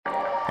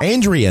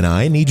Andrea and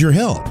I need your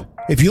help.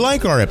 If you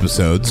like our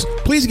episodes,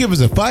 please give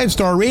us a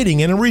 5-star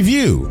rating and a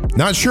review.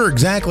 Not sure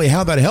exactly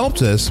how that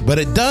helps us, but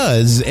it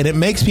does, and it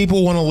makes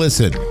people want to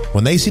listen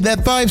when they see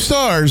that 5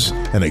 stars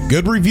and a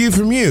good review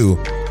from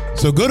you.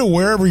 So go to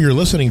wherever you're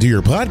listening to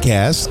your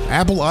podcast,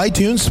 Apple,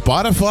 iTunes,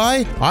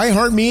 Spotify,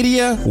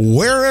 iHeartMedia,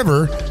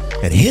 wherever,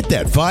 and hit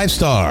that 5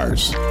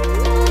 stars.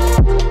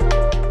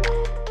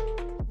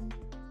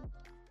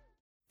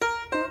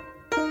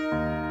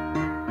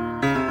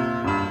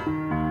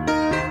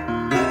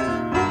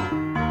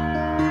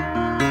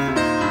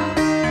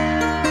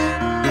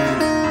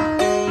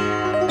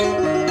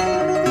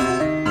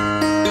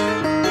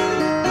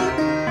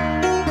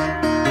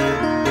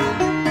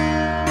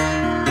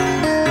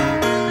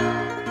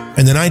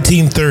 In the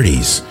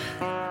 1930s,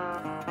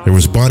 there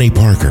was Bonnie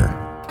Parker,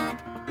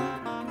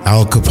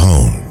 Al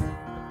Capone,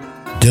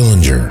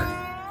 Dillinger,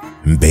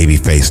 and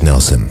Babyface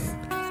Nelson.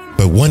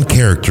 But one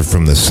character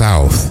from the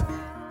South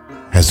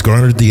has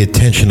garnered the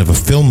attention of a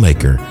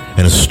filmmaker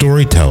and a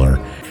storyteller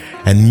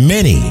and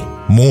many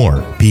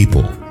more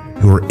people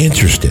who are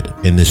interested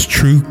in this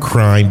true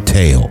crime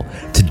tale.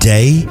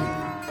 Today,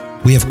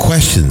 we have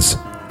questions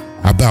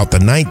about the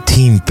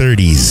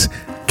 1930s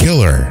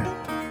killer,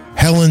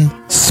 Helen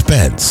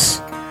Spence.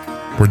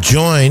 We're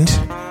joined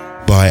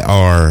by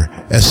our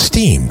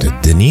esteemed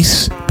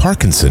Denise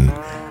Parkinson,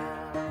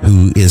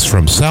 who is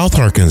from South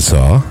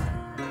Arkansas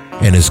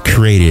and has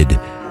created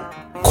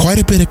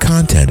quite a bit of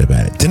content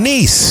about it.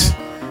 Denise,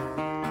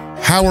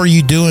 how are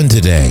you doing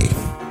today?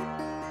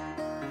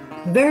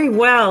 Very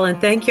well, and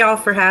thank y'all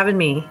for having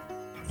me.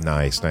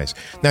 Nice.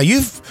 Now,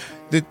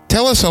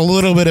 tell us a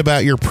little bit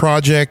about your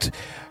project.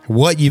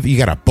 What you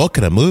got a book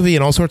and a movie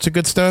and all sorts of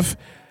good stuff.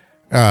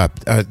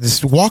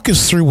 Just walk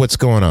us through what's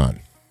going on.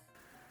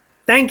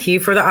 Thank you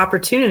for the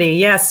opportunity.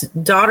 Yes,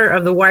 Daughter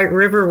of the White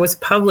River was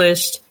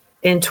published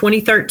in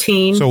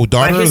 2013. So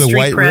Daughter of the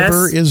White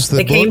River is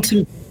the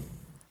book?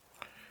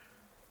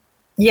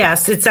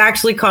 Yes, it's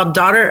actually called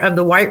Daughter of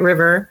the White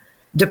River,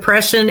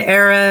 Depression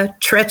Era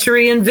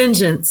Treachery and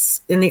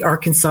Vengeance in the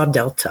Arkansas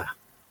Delta.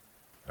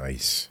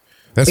 Nice.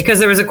 Because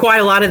there was quite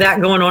a lot of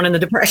that going on in the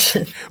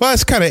Depression. Well,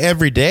 it's kind of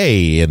every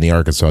day in the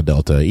Arkansas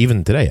Delta,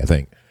 even today, I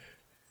think.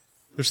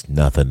 There's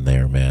nothing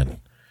there, man.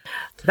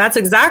 That's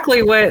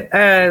exactly what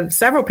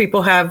several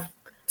people have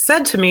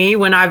said to me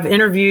when I've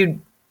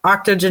interviewed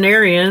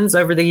octogenarians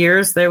over the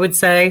years. They would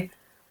say,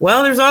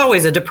 well, there's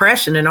always a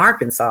depression in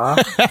Arkansas.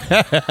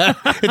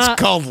 It's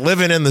called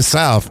living in the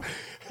South.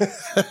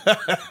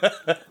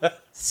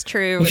 It's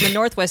true. The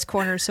Northwest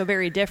corner is so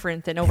very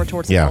different than over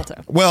towards the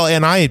Delta. Well,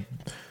 and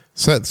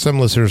some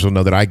listeners will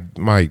know that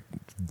my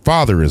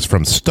father is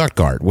from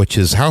Stuttgart, which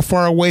is how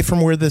far away from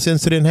where this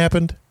incident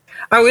happened?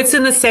 Oh, it's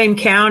in the same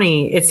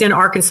county. It's in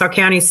Arkansas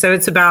County, so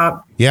it's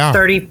about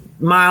 30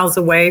 miles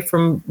away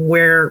from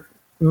where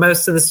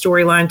most of the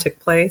storyline took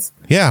place.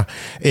 Yeah,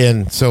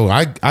 and so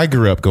I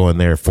grew up going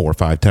there 4 or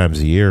 5 times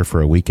a year for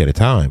a week at a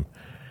time,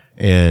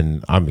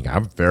 and I'm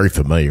very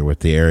familiar with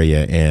the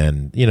area.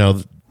 And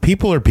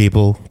people are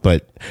people,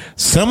 but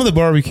some of the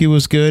barbecue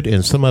was good,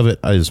 and some of it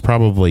is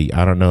probably,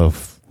 I don't know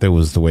if that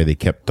was the way they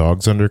kept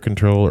dogs under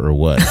control or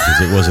what,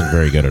 because it wasn't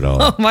very good at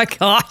all. Oh my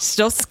gosh,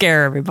 don't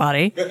scare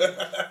everybody.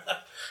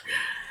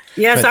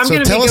 Yes, I'm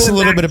going to tell us a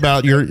little bit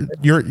about your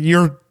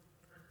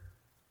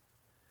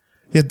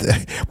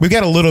we've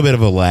got a little bit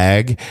of a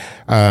lag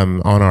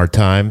on our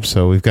time,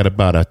 so we've got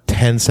about a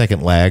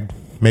 10-second lag,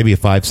 maybe a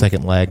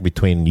 5-second lag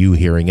between you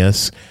hearing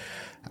us.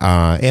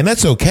 And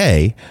that's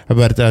okay,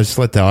 but just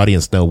let the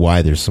audience know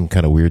why there's some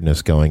kind of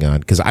weirdness going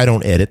on, because I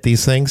don't edit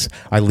these things.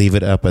 I leave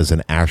it up as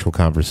an actual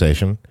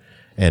conversation,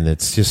 and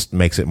it's just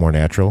makes it more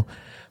natural.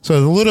 So a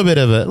little bit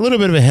of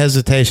a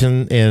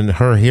hesitation in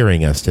her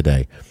hearing us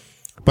today.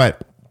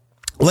 But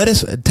let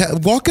us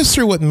walk us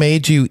through what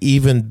made you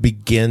even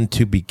begin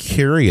to be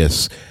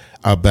curious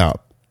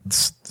about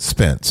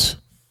Spence.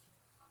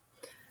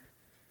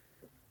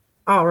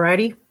 All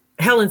righty.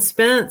 Helen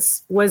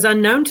Spence was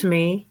unknown to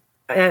me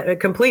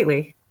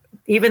completely.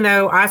 Even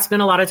though I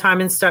spent a lot of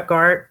time in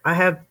Stuttgart, I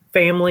have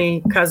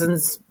family,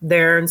 cousins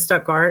there in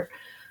Stuttgart,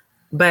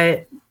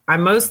 but I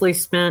mostly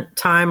spent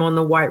time on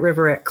the White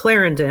River at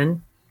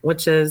Clarendon,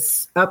 which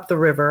is up the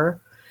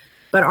river.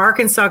 But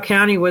Arkansas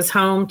County was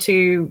home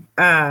to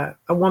a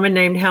woman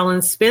named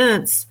Helen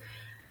Spence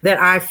that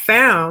I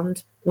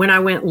found when I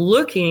went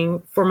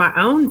looking for my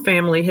own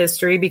family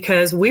history,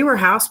 because we were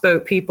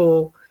houseboat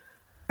people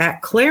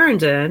at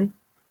Clarendon,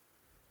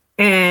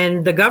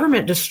 and the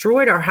government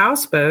destroyed our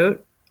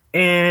houseboat.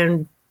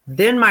 And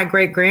then my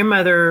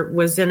great-grandmother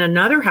was in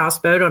another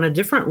houseboat on a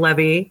different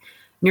levee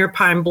near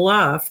Pine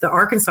Bluff, the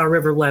Arkansas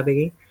River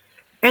levee.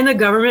 And the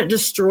government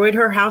destroyed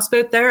her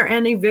houseboat there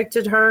and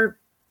evicted her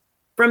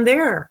from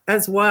there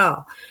as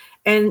well.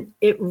 And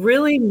it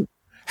really...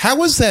 How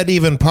was that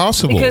even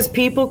possible? Because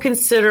people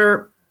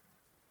consider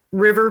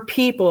river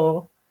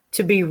people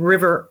to be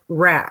river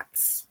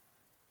rats.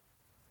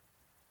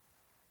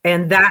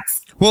 And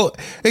that's Well,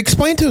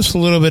 explain to us a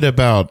little bit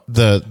about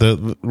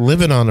the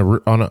living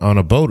on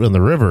a boat in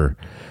the river.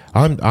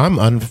 I'm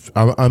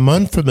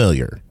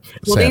unfamiliar.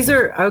 well, sadly. these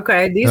are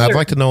okay. These And I'd are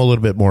like to know a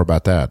little bit more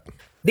about that.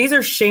 these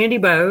are shanty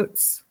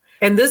boats.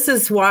 And this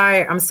is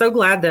why I'm so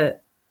glad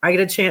that I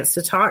get a chance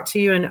to talk to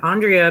you and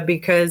Andrea,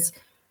 because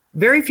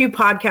very few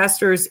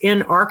podcasters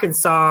in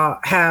Arkansas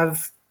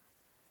have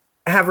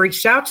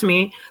reached out to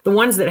me. The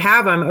ones that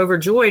have, I'm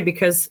overjoyed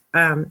because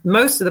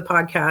most of the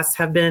podcasts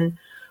have been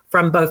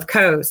from both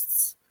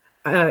coasts,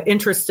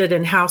 interested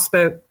in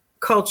houseboat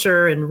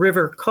culture and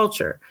river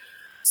culture.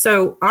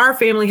 So our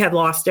family had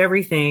lost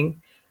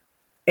everything,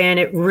 and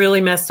it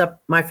really messed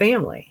up my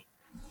family.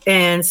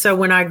 And so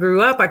when I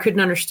grew up, I couldn't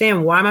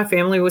understand why my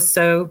family was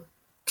so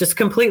just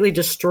completely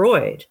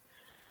destroyed.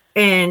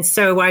 And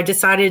so I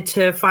decided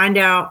to find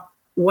out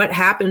what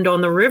happened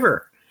on the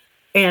river.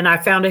 And I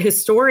found a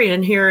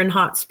historian here in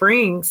Hot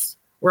Springs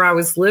where I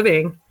was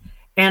living.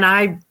 And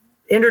I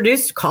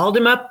called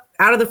him up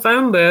out of the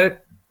phone book,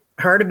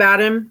 heard about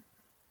him,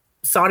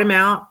 sought him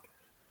out.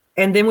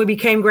 And then we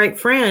became great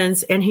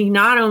friends. And he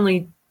not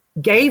only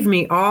gave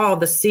me all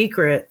the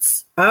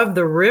secrets of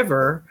the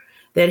river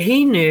that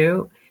he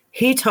knew,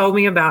 he told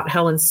me about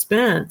Helen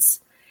Spence.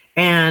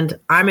 And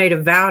I made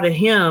a vow to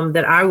him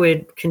that I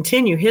would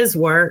continue his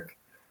work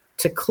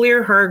to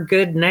clear her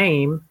good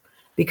name,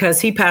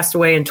 because he passed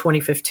away in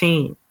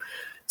 2015.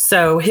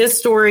 So his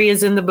story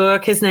is in the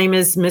book. His name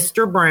is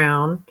Mr.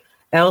 Brown,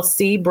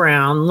 L.C.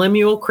 Brown,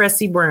 Lemuel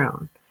Cressy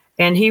Brown.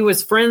 And he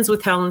was friends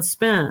with Helen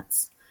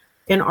Spence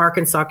in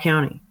Arkansas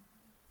County.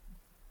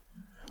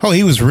 Oh,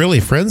 he was really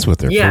friends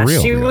with her. Yeah, for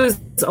real. she was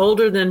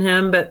older than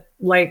him, but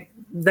like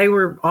they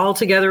were all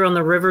together on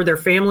the river. Their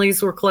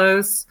families were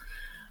close.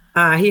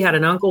 He had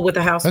an uncle with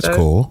a houseboat. That's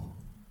cool.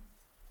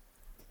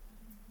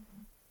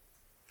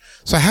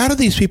 So how did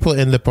these people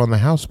end up on the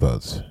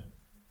houseboats?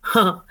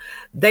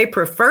 They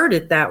preferred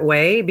it that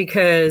way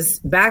because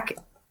back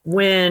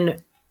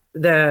when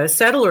the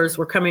settlers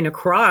were coming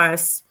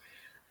across,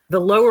 the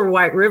lower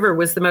White River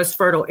was the most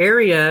fertile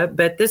area,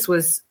 but this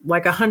was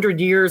like 100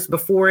 years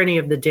before any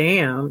of the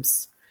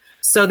dams.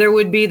 So there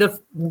would be the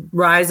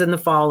rise and the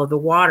fall of the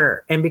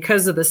water. And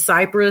because of the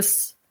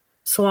cypress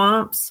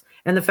swamps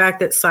and the fact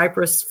that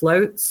cypress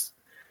floats,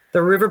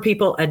 the river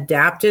people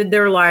adapted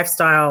their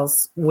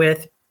lifestyles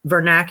with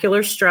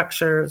vernacular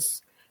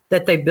structures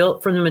that they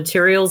built from the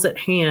materials at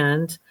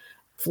hand,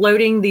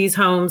 floating these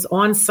homes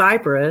on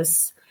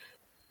cypress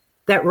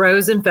that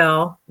rose and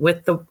fell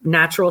with the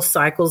natural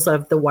cycles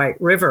of the White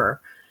River.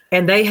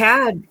 And they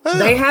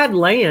had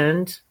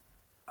land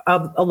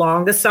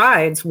along the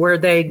sides where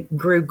they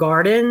grew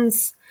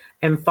gardens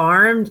and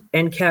farmed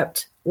and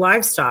kept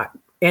livestock.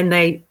 And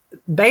they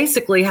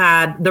basically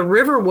the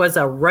river was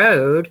a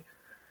road.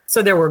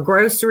 So there were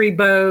grocery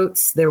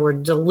boats, there were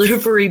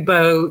delivery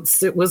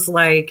boats. It was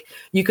like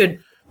you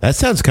could. That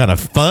sounds kind of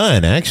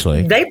fun,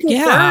 actually.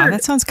 Yeah,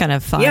 that sounds kind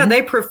of fun. Yeah,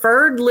 they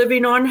preferred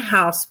living on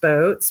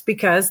houseboats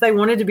because they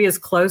wanted to be as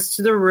close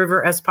to the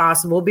river as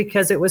possible,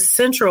 because it was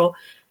central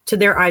to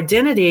their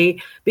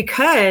identity,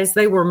 because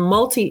they were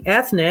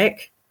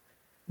multi-ethnic.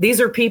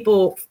 These are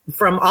people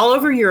from all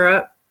over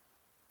Europe,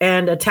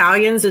 and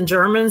Italians and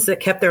Germans that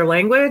kept their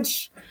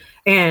language,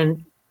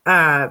 and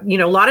a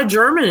lot of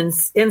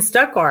Germans in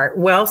Stuttgart.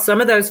 Well,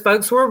 some of those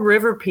folks were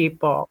river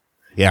people.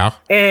 Yeah.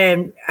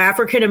 And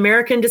African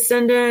American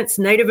descendants,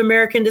 Native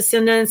American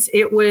descendants.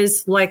 It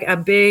was like a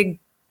big,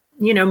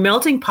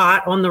 melting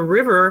pot on the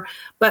river.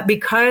 But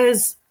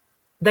because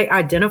they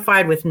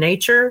identified with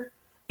nature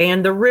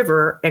and the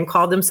river and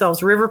called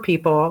themselves river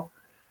people,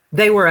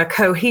 they were a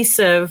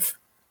cohesive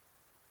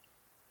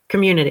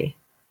community.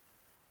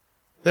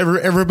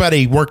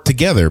 Everybody worked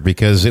together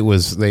because it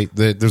was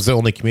there's the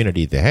only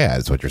community they had,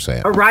 is what you're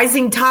saying. A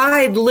rising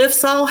tide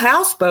lifts all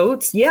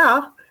houseboats.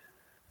 Yeah.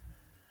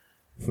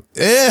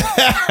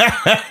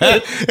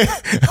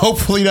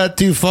 Hopefully not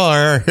too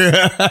far.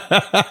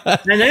 I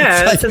know.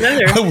 That's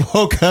another. I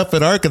woke up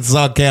in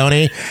Arkansas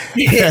County,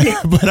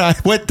 but I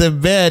went to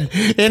bed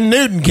in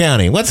Newton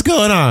County. What's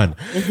going on?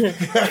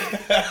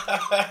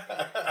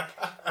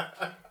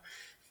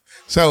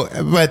 So,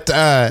 but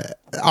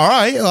all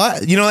right, well,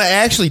 it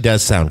actually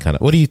does sound kind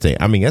of. What do you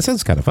think? I mean, that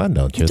sounds kind of fun,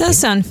 don't you? It does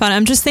sound fun.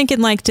 I'm just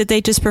thinking, like, did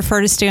they just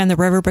prefer to stay on the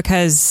river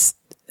because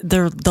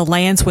the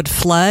lands would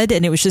flood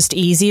and it was just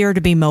easier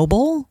to be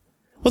mobile?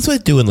 What's what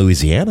they do in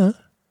Louisiana?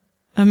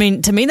 I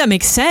mean, to me, that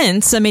makes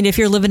sense. I mean, if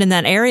you're living in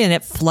that area and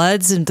it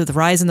floods into the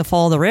rise and the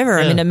fall of the river,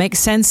 I mean, it makes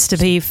sense to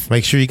be.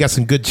 Make sure you got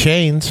some good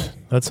chains.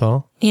 That's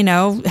all.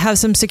 Have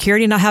some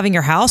security, not having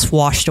your house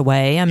washed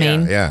away. I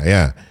mean,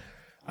 yeah.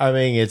 I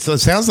mean, it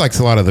sounds like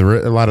a lot of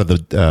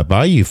the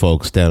Bayou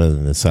folks down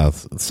in the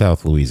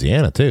South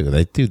Louisiana too.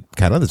 They do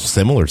kind of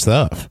similar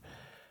stuff.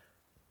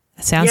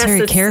 It sounds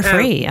very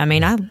carefree. I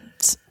mean,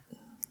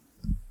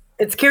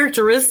 it's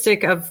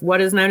characteristic of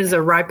what is known as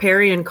a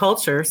riparian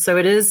culture. So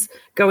it is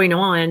going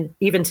on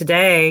even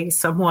today,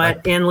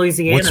 somewhat in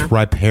Louisiana. What's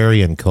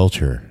riparian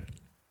culture?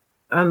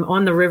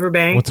 On the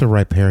riverbank. What's a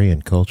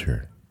riparian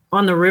culture?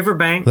 on the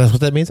riverbank. That's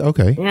what that means?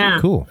 Okay. Yeah.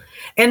 Cool.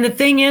 And the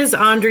thing is,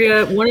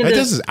 Andrea,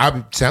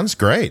 Sounds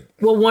great.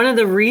 Well, one of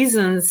the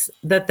reasons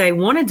that they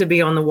wanted to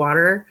be on the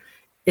water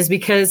is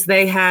because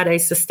they had a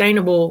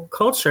sustainable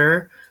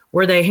culture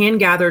where they hand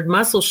gathered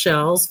mussel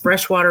shells,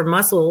 freshwater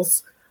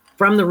mussels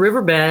from the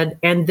riverbed.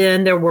 And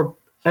then there were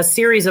a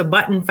series of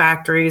button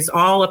factories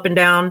all up and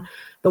down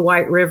the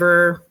White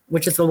River,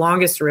 which is the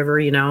longest river,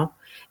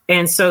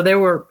 And so they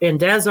were in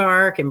Des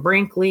Arc and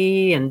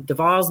Brinkley and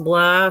Devall's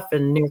Bluff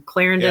and near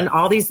Clarendon,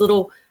 all these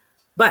little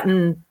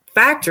button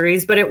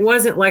factories, but it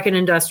wasn't like an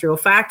industrial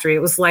factory.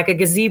 It was like a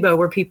gazebo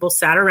where people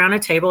sat around a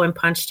table and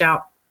punched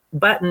out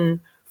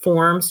button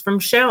forms from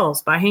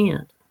shells by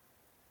hand.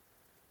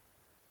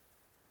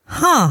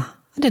 Huh.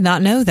 I did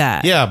not know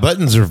that. Yeah,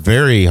 buttons are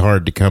very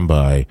hard to come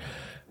by.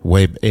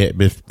 I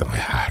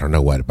don't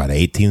know what, about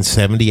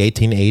 1870,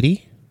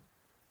 1880?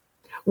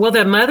 Well,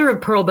 the mother of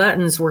pearl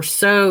buttons were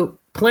so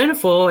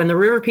plentiful and the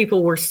river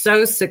people were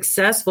so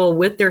successful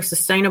with their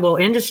sustainable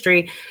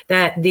industry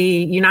that the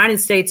United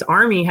States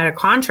Army had a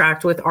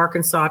contract with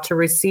Arkansas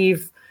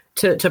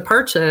to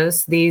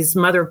purchase these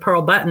mother of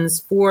pearl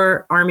buttons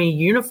for Army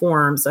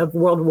uniforms of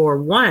World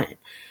War I.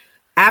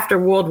 After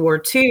World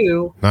War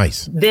II,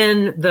 nice.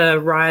 Then the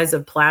rise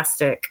of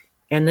plastic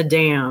and the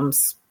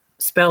dams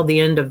spelled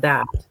the end of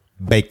that.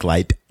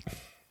 Bakelite.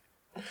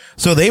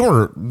 So they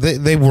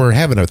were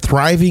having a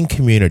thriving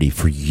community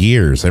for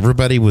years. They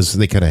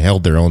kind of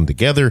held their own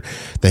together.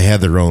 They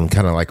had their own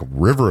kind of like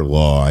river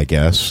law, I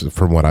guess,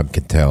 from what I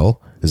can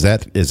tell. Is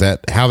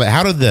that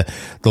how did the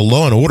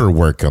law and order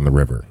work on the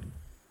river?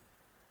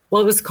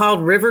 Well, it was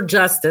called river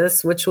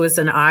justice, which was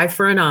an eye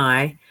for an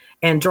eye,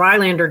 and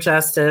drylander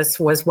justice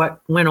was what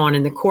went on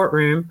in the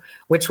courtroom,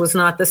 which was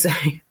not the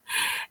same.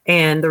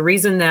 And the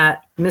reason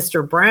that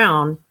Mr.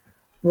 Brown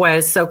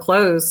was so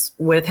close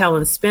with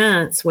Helen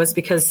Spence was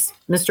because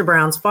Mr.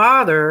 Brown's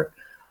father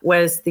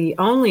was the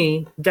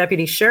only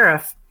deputy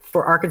sheriff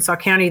for Arkansas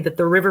County that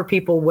the river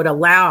people would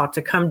allow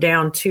to come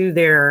down to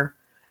their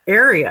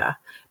area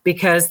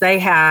because they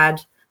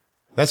had...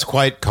 That's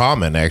quite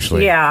common,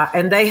 actually. Yeah,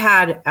 and they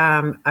had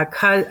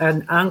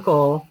an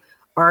uncle,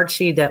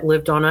 Archie, that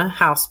lived on a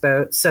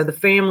houseboat. So the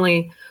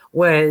family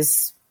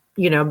was,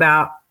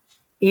 about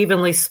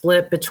evenly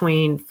split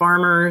between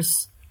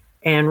farmers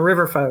and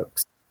river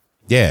folks.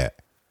 Yeah.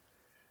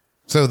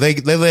 So they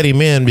let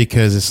him in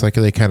because it's like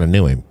they kind of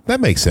knew him. That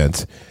makes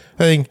sense.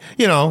 I think,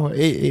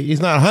 he's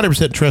not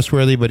 100%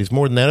 trustworthy, but he's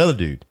more than that other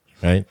dude,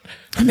 right?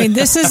 I mean,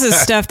 this is the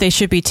stuff they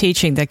should be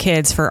teaching the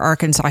kids for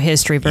Arkansas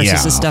history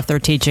versus the stuff they're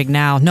teaching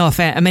now. No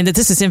offense. I mean,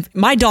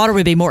 my daughter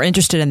would be more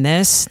interested in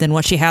this than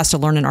what she has to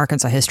learn in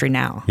Arkansas history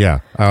now. Yeah.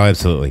 Oh,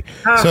 absolutely.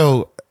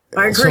 So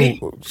I agree.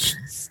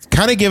 So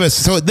kind of give us,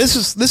 so this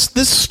is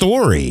this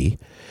story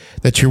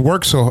that you've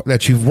worked so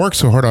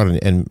hard on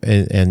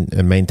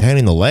and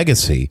maintaining the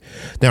legacy.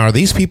 Now, are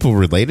these people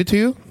related to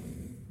you?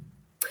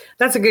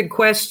 That's a good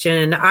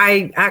question.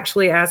 I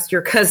actually asked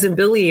your cousin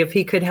Billy if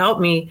he could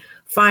help me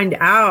find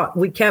out.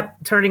 We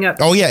kept turning up.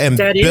 Oh yeah, and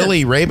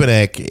Billy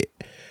Rabenek.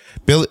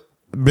 Billy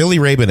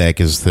Rabenek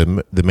is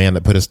the man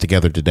that put us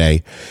together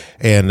today,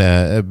 and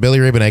Billy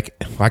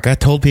Rabenek, like I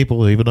told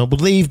people, even don't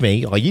believe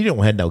me. Like, you don't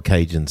have no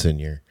Cajuns in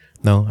your.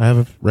 No, I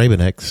have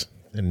Rabeneks.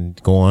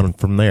 And go on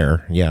from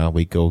there. Yeah,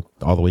 we go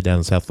all the way down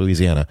to South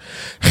Louisiana.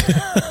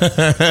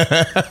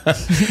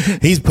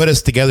 He's put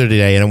us together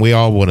today, and we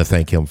all want to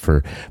thank him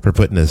for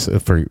putting us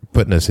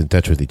in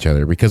touch with each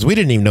other, because we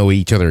didn't even know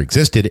each other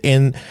existed.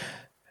 And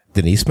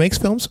Denise makes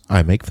films.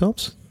 I make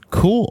films.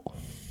 Cool.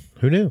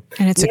 Who knew?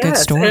 And it's a good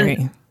story.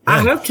 Yeah.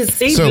 I hope to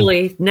see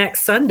Billy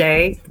next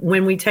Sunday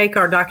when we take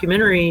our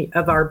documentary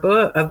of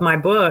my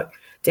book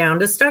down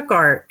to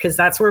Stuttgart, because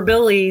that's where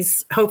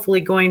Billy's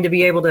hopefully going to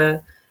be able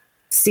to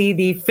see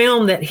the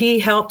film that he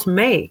helped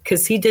make,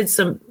 because he did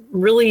some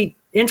really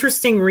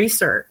interesting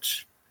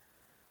research.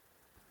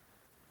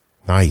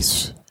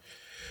 Nice.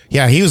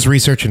 Yeah, he was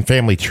researching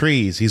family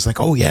trees. He's like,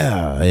 oh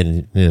yeah,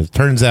 and it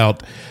turns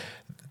out,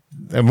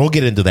 and we'll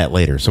get into that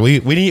later. So we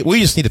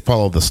just need to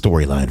follow the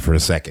storyline for a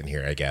second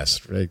here, I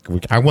guess.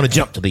 I want to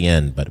jump to the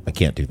end, but I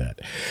can't do that.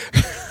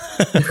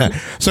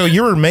 So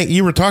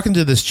you were talking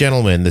to this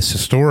gentleman, this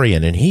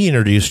historian, and he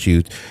introduced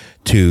you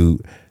to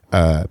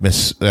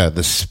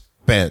the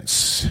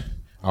Spence.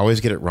 I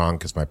always get it wrong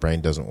because my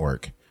brain doesn't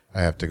work.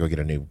 I have to go get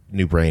a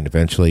new brain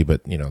eventually,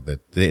 but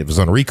it was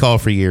on recall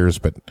for years,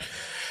 but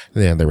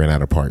then they ran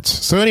out of parts.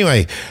 So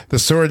anyway,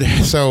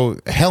 so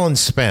Helen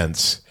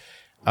Spence,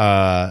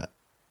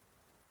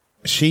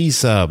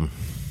 she's, oh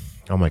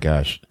my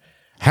gosh.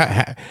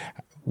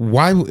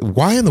 Why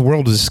in the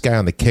world is this guy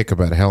on the kick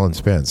about Helen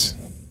Spence?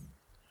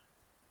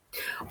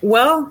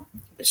 Well,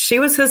 she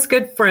was his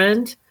good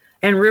friend,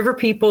 and river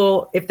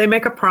people, if they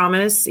make a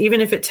promise, even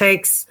if it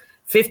takes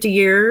 50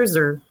 years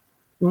or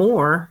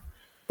more,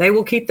 they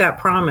will keep that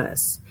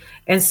promise.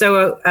 And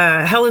so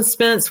Helen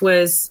Spence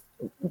was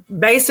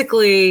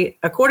basically,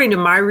 according to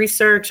my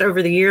research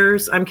over the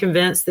years, I'm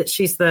convinced that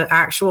she's the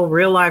actual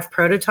real life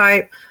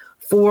prototype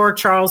for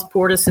Charles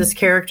Portis's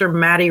character,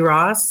 Mattie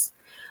Ross.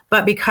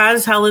 But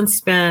because Helen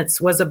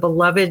Spence was a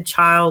beloved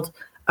child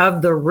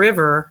of the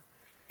river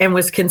and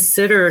was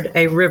considered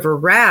a river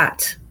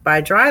rat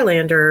by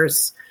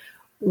drylanders,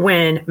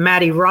 when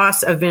Maddie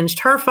Ross avenged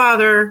her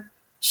father,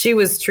 she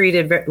was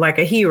treated like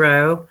a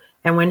hero.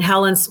 And when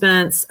Helen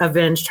Spence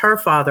avenged her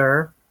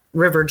father,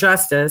 River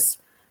Justice,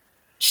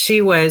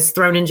 she was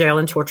thrown in jail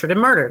and tortured and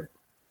murdered.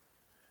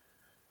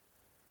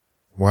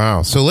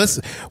 Wow. So what's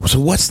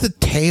the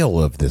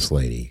tale of this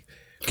lady?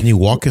 Can you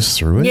walk us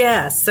through it?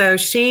 Yeah. So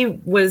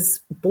she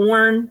was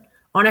born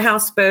on a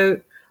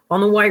houseboat on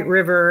the White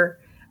River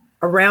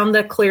around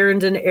the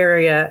Clarendon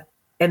area.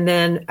 And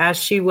then as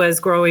she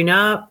was growing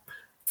up,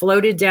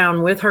 floated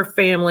down with her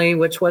family,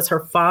 which was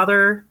her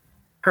father,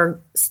 her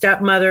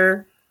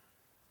stepmother,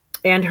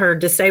 and her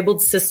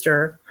disabled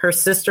sister. Her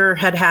sister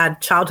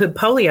had childhood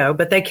polio,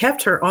 but they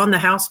kept her on the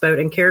houseboat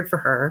and cared for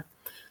her.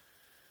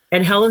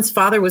 And Helen's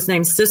father was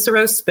named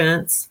Cicero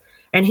Spence,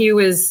 and he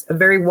was a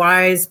very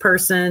wise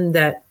person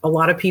that a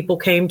lot of people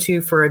came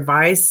to for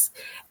advice.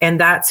 And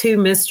that's who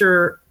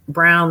Mr.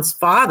 Brown's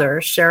father,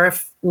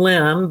 Sheriff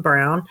Lim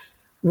Brown,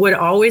 would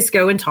always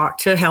go and talk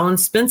to Helen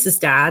Spence's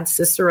dad,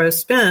 Cicero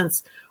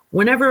Spence,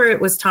 whenever it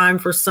was time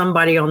for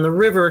somebody on the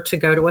river to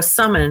go to a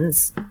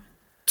summons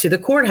to the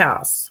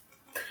courthouse.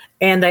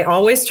 And they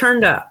always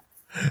turned up.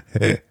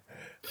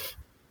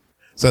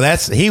 So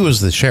he was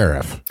the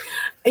sheriff.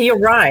 You're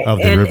right.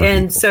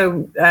 And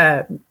so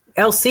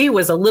LC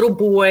was a little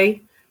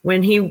boy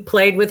when he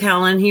played with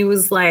Helen. He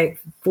was like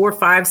 4,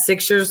 5,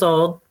 6 years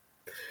old.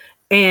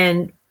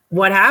 And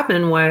what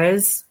happened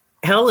was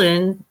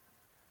Helen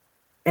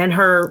and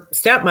her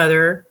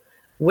stepmother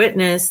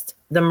witnessed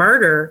the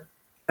murder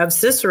of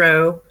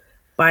Cicero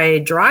by a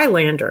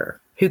drylander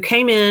who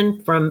came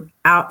in from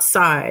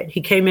outside.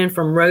 He came in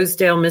from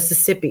Rosedale,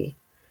 Mississippi.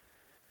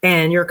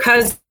 And your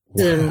cousin...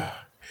 Wow.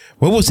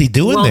 What was he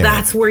doing there? Well,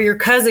 that's where your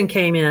cousin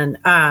came in.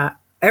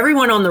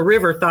 Everyone on the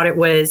river thought it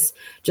was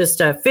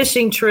just a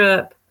fishing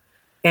trip,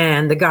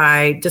 and the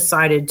guy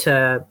decided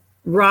to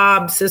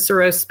rob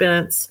Cicero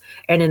Spence,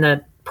 and in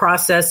the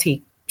process,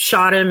 he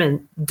shot him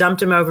and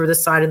dumped him over the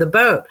side of the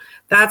boat.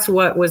 That's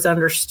what was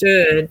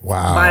understood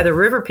by the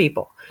river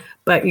people.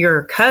 But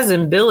your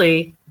cousin,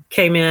 Billy,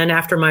 came in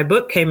after my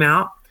book came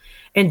out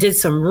and did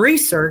some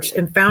research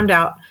and found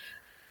out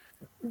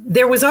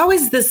there was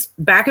always this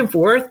back and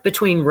forth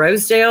between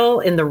Rosedale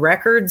and the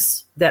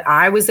records that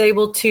I was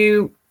able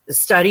to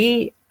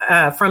study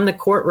from the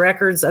court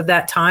records of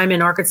that time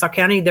in Arkansas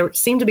County. There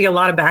seemed to be a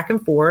lot of back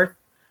and forth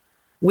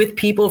with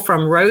people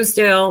from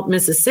Rosedale,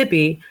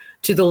 Mississippi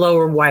to the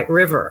lower White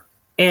River.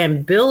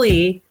 And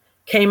Billy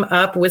came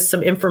up with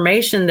some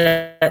information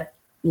that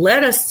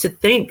led us to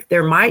think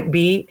there might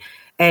be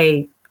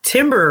a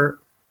timber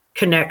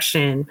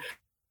connection,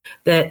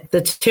 that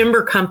the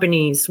timber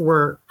companies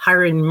were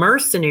hiring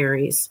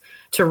mercenaries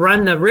to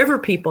run the river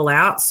people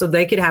out so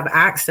they could have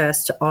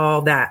access to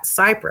all that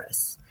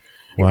cypress.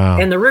 Wow.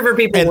 And the river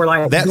people were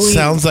like, that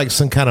sounds like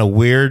some kind of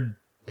weird.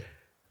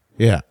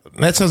 Yeah.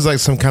 That sounds like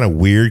some kind of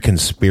weird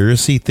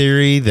conspiracy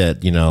theory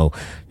that,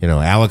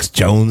 Alex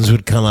Jones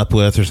would come up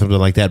with or something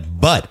like that.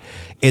 But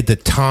at the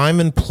time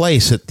and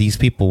place that these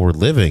people were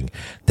living,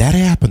 that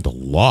happened a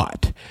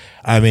lot.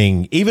 I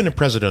mean, even in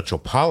presidential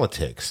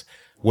politics,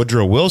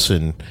 Woodrow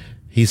Wilson,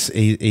 he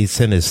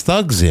sent his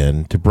thugs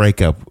in to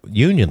break up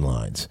Union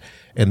lines,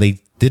 and they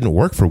didn't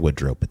work for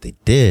Woodrow, but they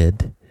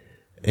did,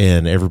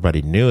 and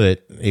everybody knew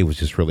it. It was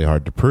just really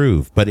hard to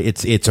prove, but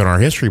it's in our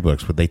history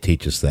books, but they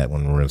teach us that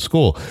when we're in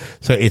school.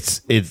 So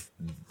it's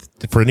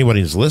for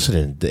anybody who's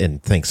listening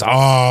and thinks,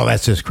 oh,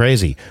 that's just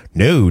crazy.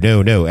 No.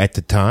 At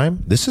the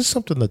time, this is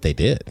something that they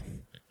did.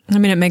 I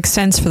mean, it makes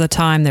sense for the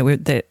time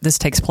that this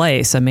takes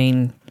place. I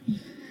mean,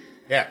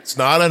 yeah, it's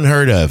not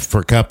unheard of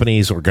for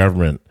companies or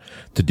government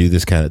to do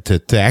this kind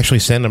of, to actually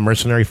send a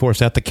mercenary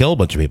force out to kill a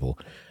bunch of people.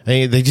 I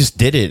mean, they just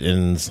did it,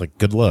 and it's like,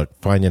 good luck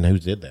finding who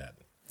did that.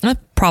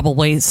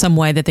 Probably some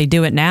way that they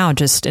do it now,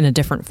 just in a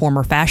different form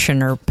or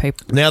fashion or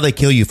paper. Now they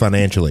kill you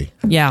financially.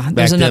 Yeah.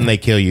 Back then they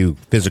kill you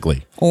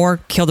physically. Or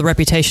kill the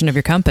reputation of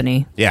your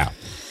company. Yeah.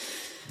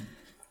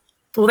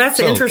 Well, that's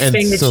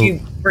interesting that you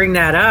bring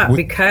that up,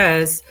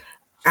 because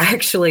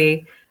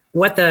actually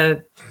what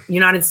the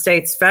United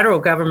States federal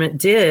government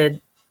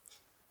did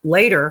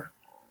later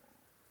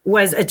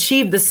was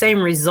achieve the same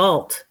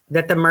result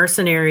that the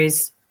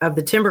mercenaries of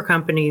the timber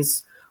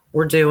companies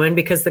were doing,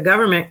 because the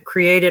government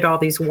created all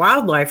these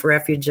wildlife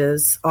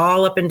refuges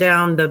all up and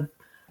down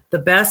the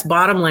best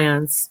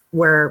bottomlands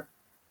where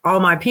all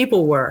my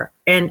people were,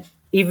 and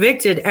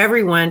evicted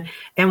everyone,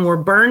 and were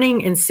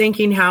burning and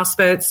sinking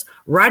houseboats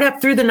right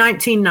up through the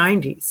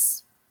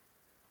 1990s.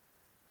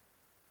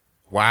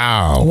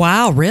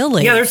 Wow,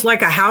 really? Yeah, there's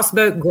like a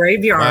houseboat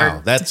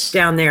graveyard that's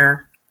down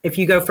there if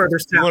you go further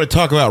south. You want to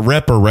talk about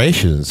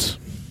reparations?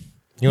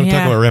 Talk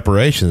about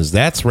reparations?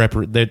 That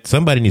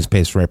somebody needs to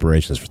pay some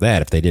reparations for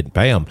that if they didn't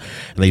pay them,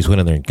 and they just went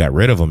in there and got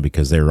rid of them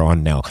because they were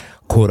on now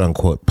quote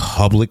unquote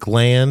public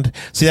land.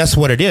 See, that's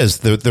what it is.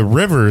 The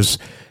rivers,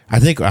 I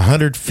think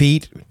 100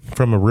 feet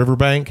from a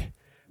riverbank,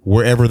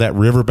 wherever that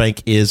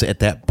riverbank is at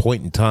that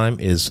point in time,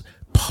 is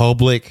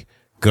public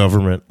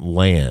government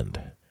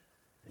land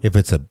if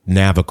it's a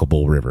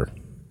navigable river.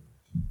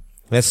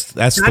 That's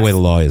the way the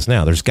law is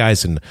now. There's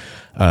guys in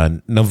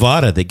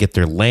Nevada that get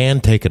their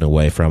land taken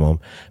away from them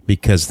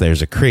because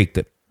there's a creek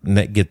that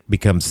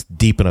becomes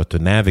deep enough to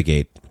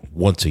navigate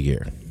once a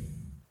year.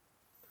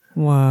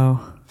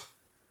 Wow.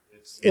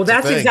 Well,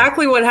 that's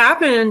exactly what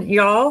happened,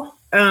 y'all.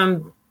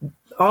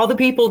 All the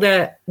people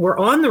that were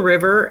on the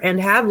river and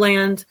had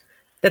land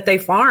that they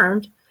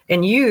farmed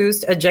and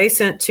used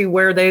adjacent to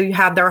where they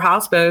had their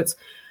houseboats,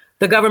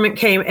 the government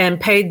came and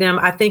paid them,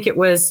 I think it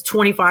was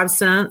 25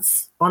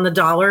 cents on the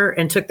dollar,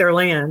 and took their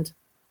land.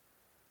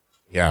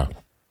 Yeah.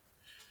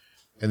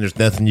 And there's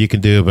nothing you can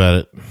do about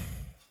it.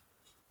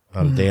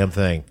 Not a damn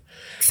thing.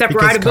 Except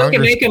write a book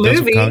and make a movie.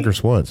 That's what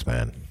Congress wants,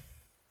 man.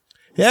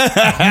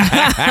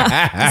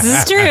 Yeah.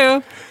 This is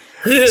true.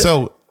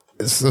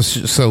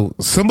 So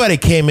somebody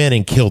came in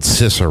and killed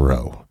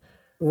Cicero.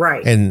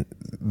 Right. And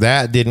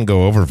that didn't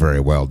go over very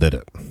well, did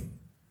it?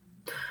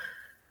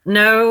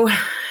 No.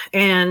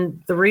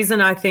 And the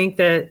reason I think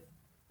that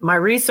my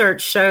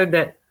research showed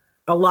that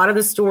a lot of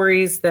the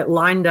stories that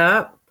lined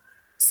up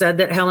said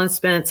that Helen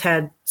Spence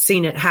had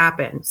seen it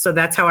happen. So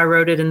that's how I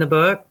wrote it in the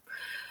book.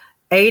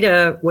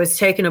 Ada was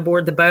taken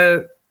aboard the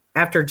boat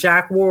after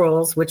Jack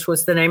Worrells, which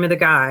was the name of the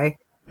guy.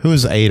 Who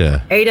is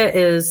Ada? Ada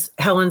is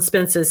Helen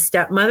Spence's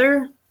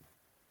stepmother.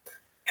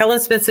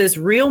 Helen Spence's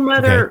real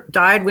mother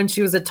died when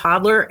she was a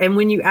toddler. And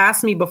when you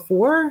asked me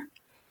before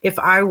if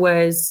I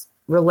was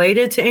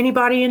related to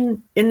anybody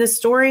in this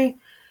story,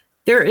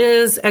 there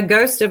is a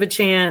ghost of a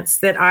chance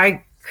that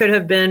I could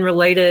have been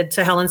related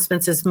to Helen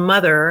Spence's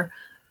mother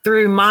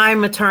through my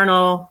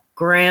maternal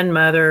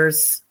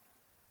grandmother's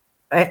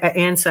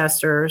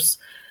ancestors.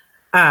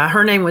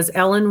 Her name was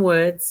Ellen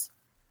Woods.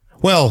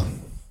 Well,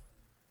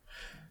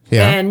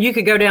 yeah. And you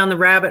could go down the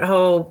rabbit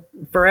hole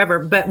forever,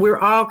 but we're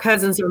all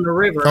cousins on the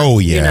river. Oh,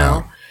 yeah. You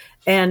know?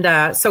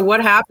 And so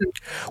what happened?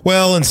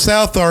 Well, in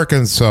South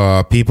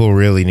Arkansas, people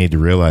really need to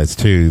realize,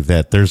 too,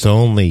 that there's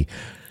only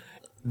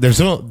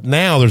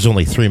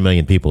 3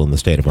 million people in the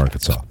state of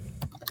Arkansas,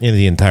 in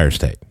the entire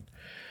state.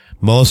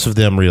 Most of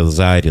them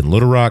reside in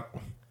Little Rock,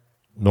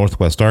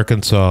 Northwest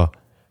Arkansas.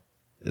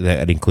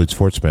 That includes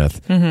Fort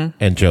Smith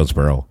and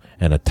Jonesboro,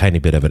 and a tiny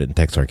bit of it in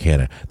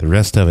Texarkana. The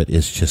rest of it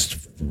is just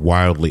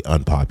wildly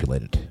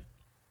unpopulated.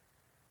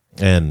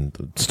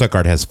 And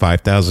Stuttgart has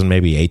 5,000,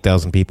 maybe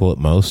 8,000 people at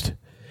most.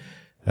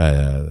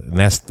 And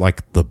that's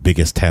like the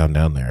biggest town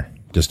down there,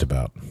 just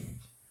about.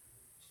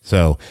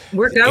 So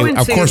we're going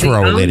of course we're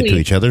all related to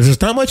each other.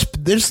 There's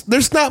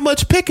not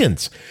much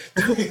pickings.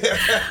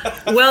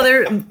 Well,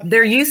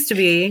 there used to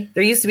be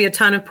a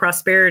ton of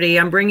prosperity.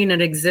 I'm bringing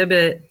an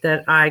exhibit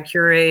that I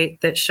curate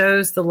that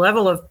shows the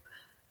level of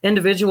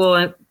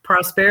individual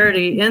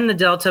prosperity in the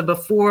Delta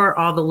before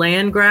all the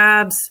land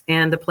grabs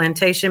and the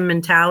plantation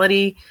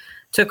mentality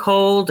took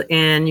hold,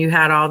 and you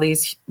had all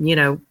these,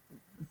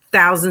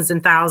 thousands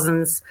and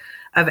thousands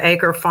of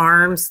acre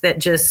farms that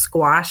just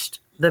squashed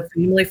the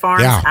family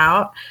farms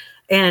out.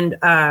 And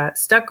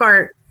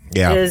Stuttgart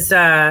is,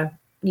 they're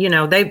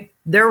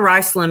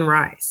Riceland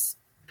rice.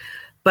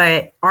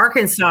 But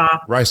Arkansas,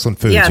 Riceland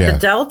foods, the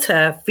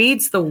Delta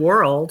feeds the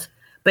world,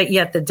 but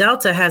yet the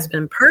Delta has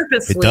been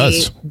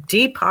purposely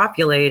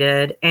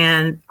depopulated,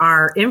 and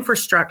our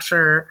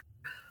infrastructure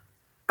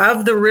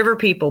of the river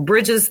people,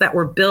 bridges that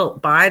were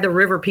built by the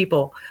river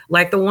people,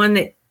 like the one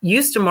that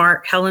used to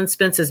mark Helen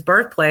Spence's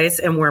birthplace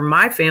and where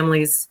my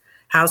family's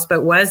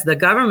houseboat was, the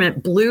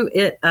government blew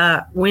it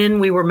up when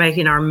we were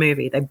making our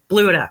movie. They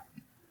blew it up.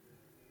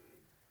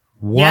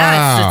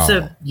 Wow.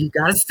 Yeah, you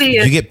got to see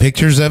it. Did you get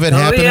pictures of it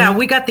happening? Yeah,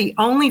 we got the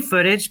only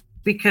footage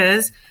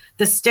because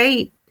the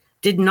state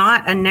did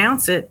not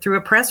announce it through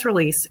a press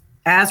release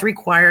as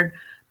required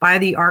by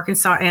the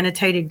Arkansas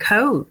Annotated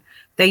Code.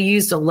 They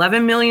used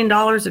 $11 million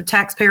of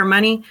taxpayer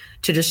money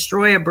to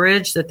destroy a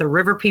bridge that the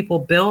river people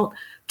built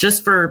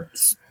just for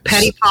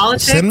petty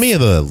politics. Send me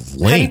the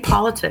link. Petty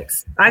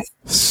politics.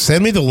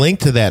 Send me the link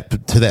to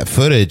that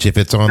footage if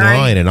it's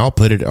online, and I'll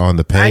put it on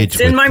the page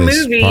with my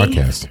this movie.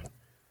 podcast.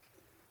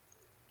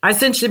 I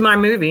sent you my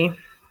movie.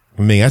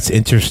 I mean, that's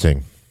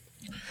interesting.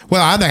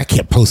 Well, I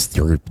can't post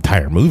your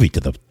entire movie to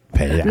the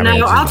page.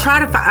 I'll try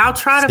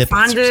to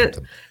find it.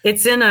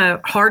 It's in a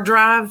hard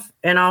drive,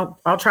 and I'll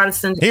try to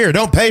send it. Here,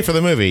 don't pay for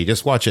the movie.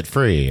 Just watch it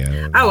free.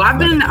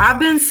 I've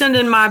been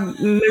sending my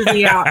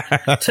movie out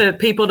to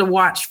people to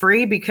watch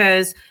free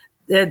because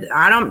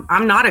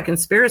I'm not a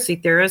conspiracy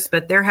theorist,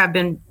 but there have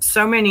been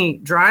so many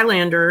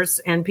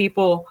drylanders and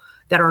people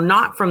that are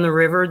not from the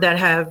river that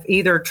have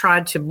either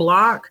tried to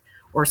block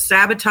or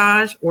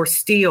sabotage or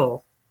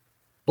steal.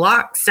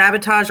 Block,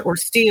 sabotage, or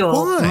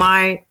steal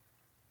my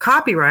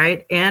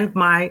copyright and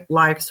my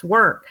life's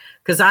work.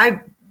 Because I've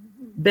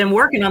been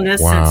working on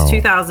this since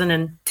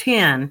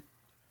 2010.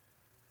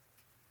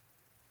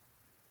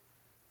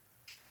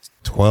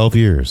 12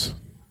 years.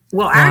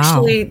 Well,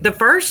 actually, the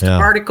first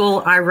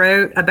article I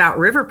wrote about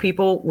river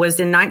people was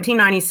in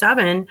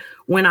 1997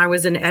 when I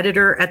was an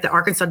editor at the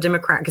Arkansas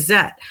Democrat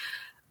Gazette.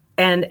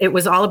 And it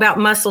was all about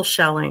mussel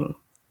shelling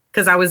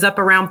because I was up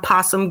around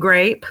Possum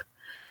Grape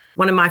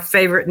one of my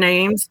favorite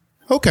names.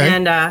 Okay.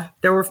 And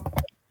there were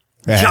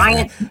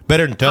giant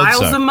better than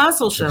piles Toadsuck. of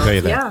mussel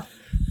shells. Yeah.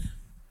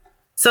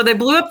 So they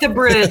blew up the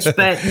bridge,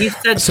 but you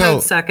said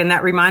Toadsuck, and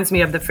that reminds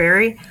me of the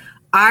ferry.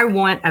 I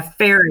want a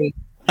ferry.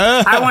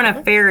 I want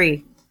a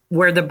ferry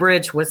where the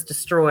bridge was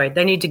destroyed.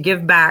 They need to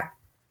give back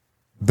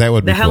that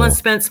would be the Helen cool.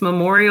 Spence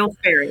Memorial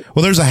Ferry.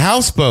 Well, there's a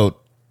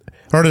houseboat,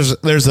 or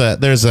there's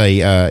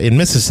a in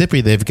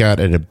Mississippi they've got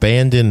an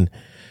abandoned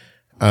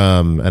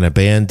casino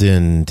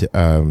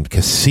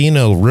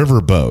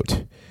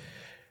riverboat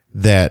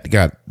that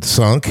got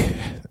sunk,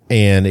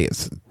 and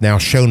it's now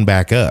shown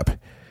back up.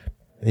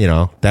 You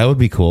know, that would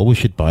be cool. We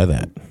should buy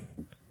that.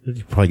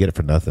 You'd probably get it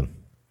for nothing.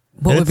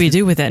 What would we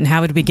do with it, and how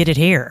would we get it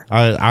here?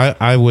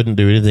 I wouldn't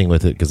do anything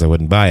with it because I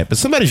wouldn't buy it, but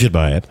somebody should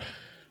buy it.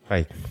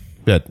 Why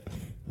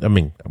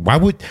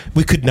would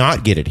we could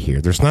not get it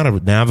here? There's not a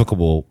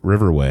navigable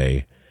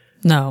riverway.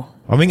 No.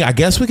 I mean, I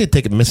guess we could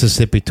take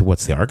Mississippi to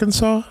what's the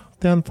Arkansas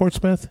down Fort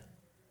Smith?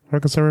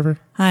 Arkansas River?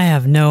 I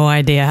have no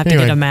idea. I have to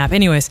get a map.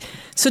 Anyways,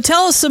 so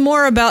tell us some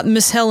more about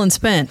Miss Helen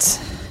Spence.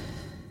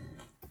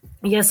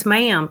 Yes,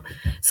 ma'am.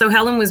 So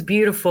Helen was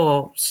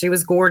beautiful. She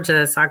was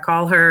gorgeous. I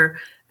call her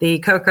the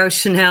Coco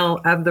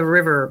Chanel of the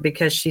river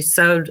because she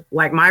sewed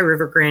like my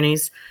river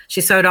grannies.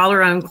 She sewed all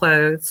her own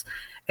clothes,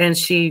 and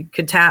she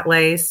could tat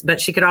lace, but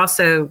she could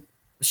also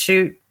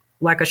shoot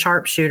like a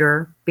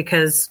sharpshooter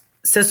because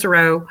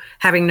Cicero,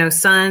 having no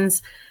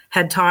sons,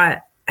 had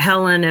taught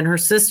Helen and her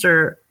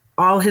sister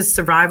all his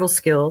survival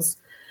skills.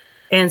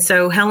 And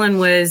so Helen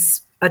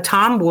was a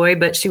tomboy,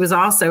 but she was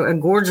also a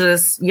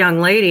gorgeous young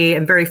lady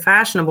and very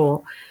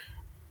fashionable.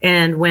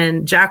 And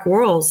when Jack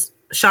Wuerls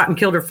shot and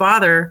killed her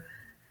father,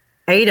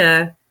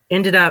 Ada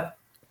ended up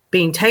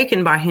being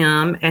taken by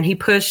him, and he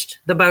pushed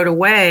the boat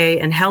away,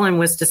 and Helen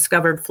was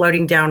discovered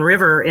floating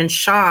downriver in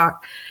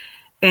shock.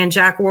 And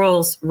Jack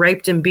Wuerls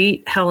raped and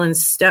beat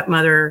Helen's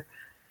stepmother,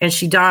 and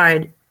she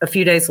died a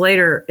few days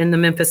later in the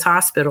Memphis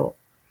hospital.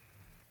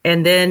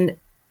 And then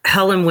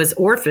Helen was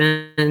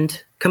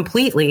orphaned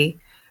completely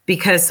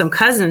because some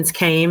cousins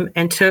came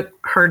and took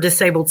her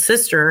disabled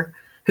sister,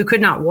 who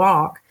could not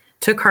walk,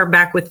 took her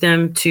back with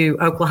them to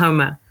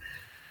Oklahoma.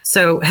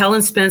 So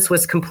Helen Spence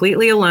was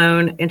completely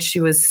alone, and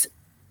she was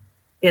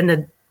in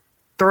the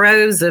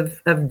throes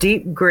of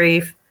deep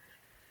grief,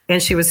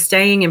 and she was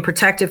staying in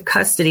protective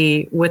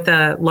custody with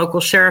a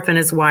local sheriff and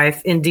his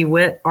wife in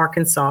DeWitt,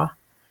 Arkansas.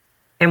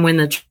 And when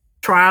the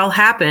trial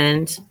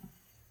happened,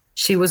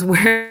 she was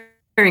wearing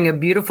a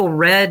beautiful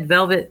red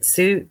velvet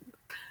suit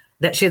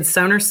that she had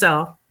sewn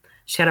herself.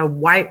 She had a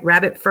white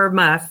rabbit fur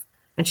muff,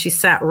 and she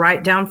sat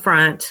right down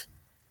front.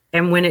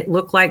 And when it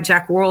looked like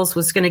Jack Wuerls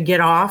was going to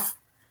get off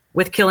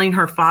with killing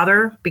her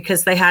father,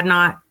 because they had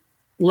not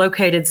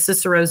located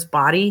Cicero's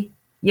body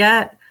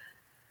yet,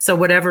 so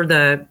whatever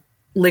the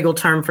legal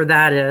term for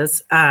that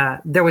is,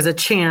 there was a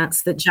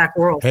chance that Jack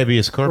Wuerls,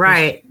 habeas corpus,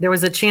 right? There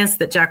was a chance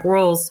that Jack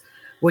Wuerls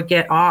would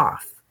get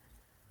off,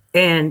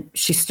 and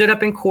she stood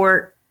up in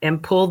court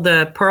and pulled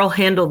the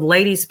pearl-handled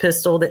lady's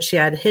pistol that she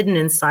had hidden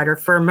inside her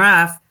fur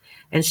muff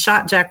and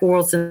shot Jack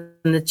Wuerls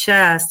in the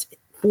chest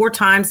 4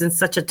 times in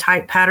such a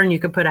tight pattern you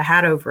could put a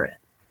hat over it.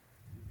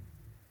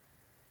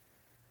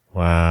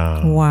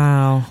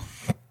 Wow.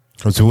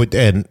 So,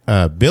 and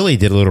Billy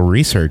did a little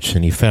research,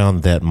 and he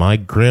found that my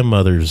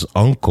grandmother's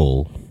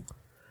uncle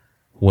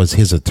was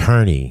his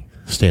attorney,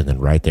 standing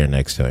right there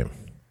next to him.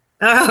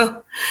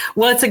 Oh,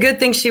 well, it's a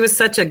good thing she was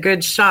such a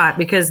good shot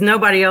because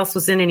nobody else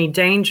was in any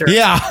danger.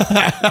 Yeah.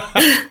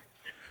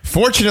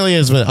 Fortunately,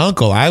 as my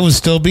uncle, I would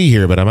still be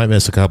here, but I might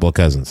miss a couple of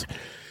cousins.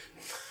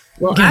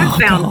 Well,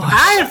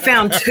 I have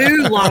found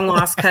 2 long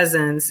lost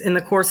cousins in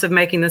the course of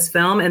making this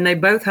film, and they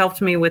both helped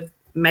me with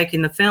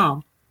making the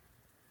film.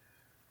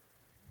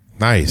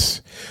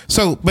 Nice.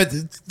 So, but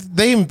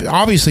they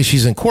obviously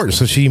she's in court,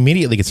 so she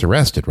immediately gets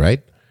arrested,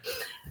 right?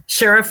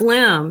 Sheriff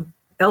Lim,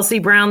 Elsie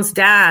Brown's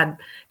dad,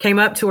 came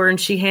up to her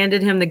and she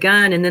handed him the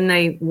gun, and then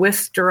they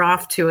whisked her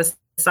off to a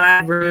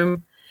side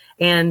room,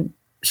 and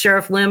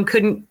Sheriff Lim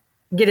couldn't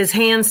get his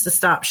hands to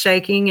stop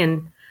shaking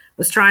and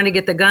was trying to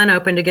get the gun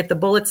open to get the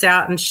bullets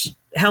out. And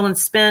Helen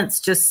Spence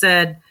just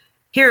said,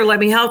 "Here, let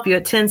me help you.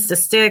 It tends to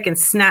stick," and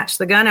snatched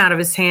the gun out of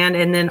his hand.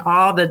 And then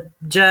all the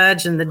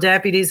judge and the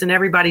deputies and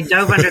everybody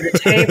dove under the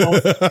table.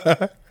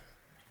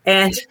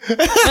 And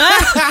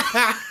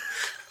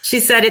she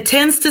said, "It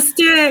tends to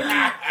stick."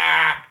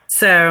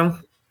 So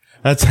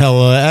that's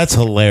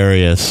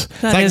hilarious.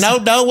 It's like, no,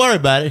 don't worry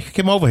about it.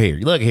 Come over here.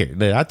 Look here.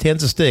 I tend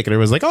to stick. And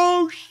everyone's like,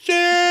 oh,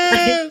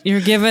 shit.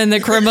 You're giving the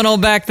criminal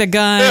back the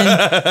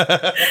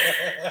gun.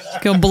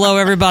 Go blow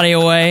everybody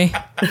away.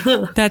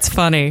 That's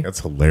funny. That's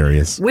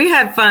hilarious. We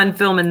had fun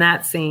filming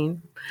that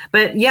scene.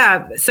 But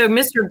yeah, so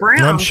Mr.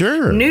 Brown I'm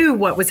sure knew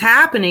what was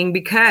happening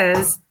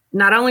because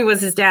not only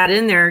was his dad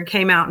in there,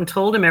 came out and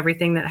told him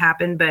everything that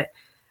happened, but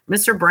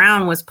Mr.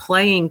 Brown was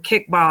playing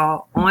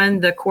kickball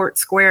on the court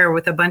square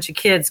with a bunch of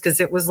kids because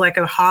it was like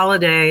a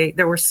holiday.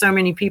 There were so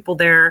many people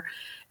there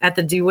at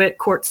the DeWitt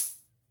Court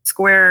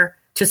Square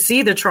to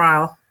see the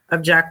trial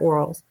of Jack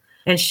Wuerls.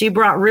 And she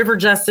brought River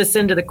Justice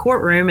into the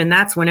courtroom, and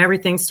that's when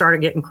everything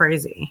started getting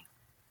crazy.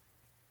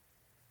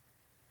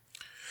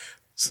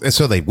 And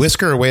so they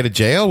whisk her away to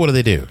jail? What do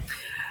they do?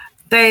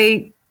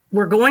 They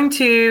were going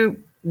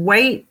to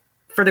wait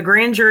for the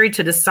grand jury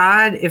to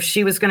decide if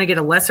she was going to get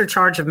a lesser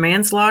charge of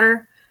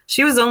manslaughter.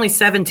 She was only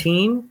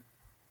 17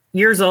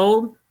 years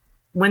old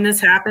when this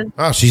happened.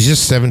 Oh, she's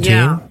just 17?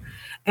 Yeah.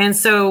 And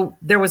so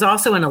there was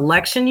also an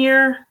election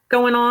year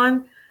going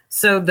on.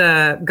 So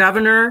the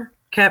governor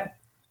kept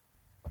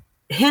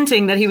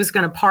hinting that he was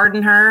going to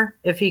pardon her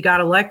if he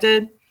got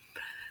elected.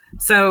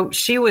 So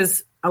she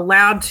was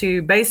allowed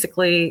to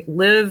basically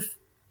live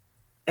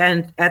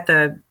and at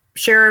the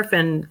sheriff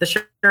and the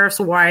sheriff's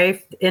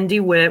wife in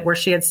DeWitt, where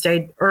she had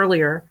stayed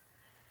earlier.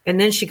 And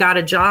then she got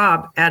a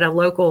job at a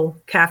local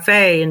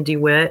cafe in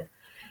DeWitt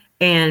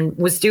and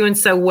was doing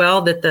so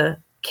well that the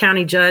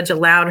county judge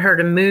allowed her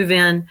to move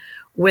in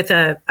with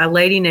a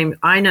lady named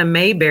Ina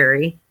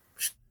Mayberry,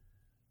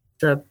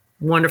 the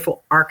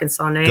wonderful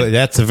Arkansas name.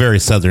 That's a very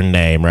Southern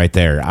name right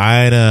there.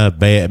 Ina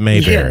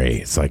Mayberry.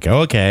 Yeah. It's like,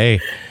 okay,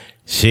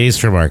 she's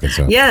from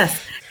Arkansas.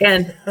 Yes.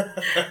 And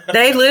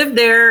they lived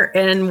there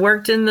and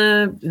worked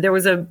there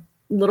was a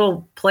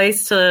little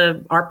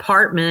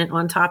apartment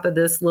on top of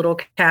this little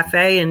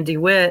cafe in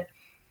DeWitt.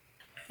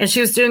 And she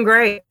was doing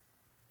great.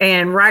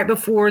 And right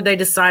before they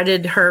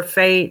decided her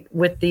fate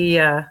with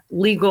the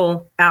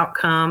legal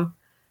outcome,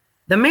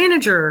 the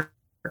manager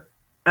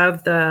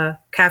of the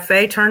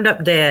cafe turned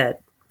up dead,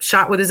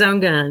 shot with his own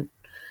gun.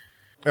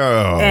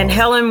 Oh. And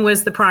Helen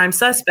was the prime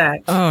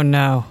suspect. Oh,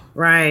 no.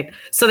 Right.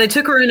 So they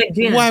took her in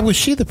again. Why was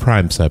she the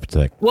prime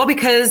suspect? Well,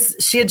 because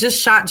she had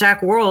just shot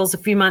Jack Worrells a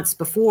few months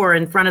before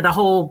in front of the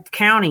whole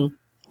county.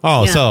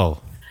 Oh, yeah.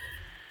 So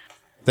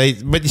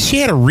but she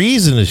had a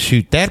reason to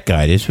shoot that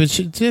guy.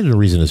 She had a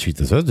reason to shoot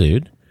this other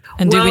dude.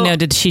 And do we know,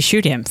 did she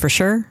shoot him for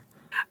sure?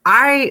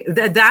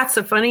 That's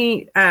a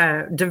funny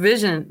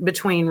division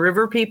between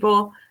river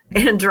people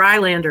and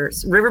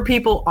drylanders. River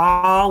people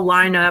all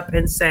line up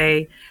and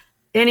say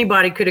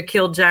anybody could have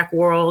killed Jack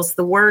Worrells.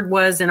 The word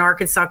was in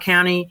Arkansas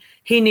County,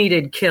 he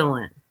needed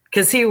killing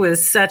because he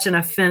was such an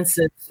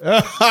offensive.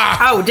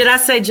 Oh, did I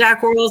say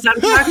Jack Worrells? I'm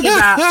talking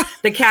about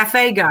the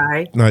cafe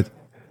guy. No,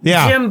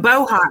 yeah. Jim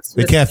Bohatz.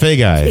 The cafe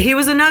guy. He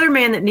was another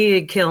man that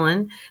needed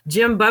killing.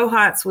 Jim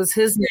Bohatz was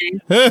his name.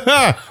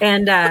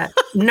 And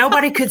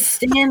nobody could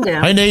stand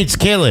him. I needs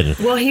killing.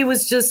 Well, he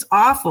was just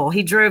awful.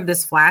 He drove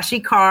this flashy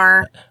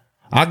car.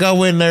 I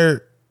go in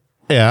there.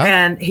 Yeah.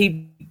 And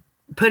he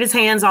put his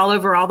hands all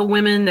over all the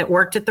women that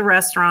worked at the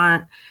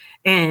restaurant.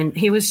 And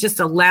he was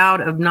just a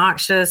loud,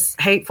 obnoxious,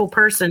 hateful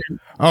person.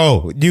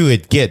 Oh, you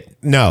would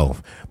no.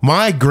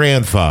 My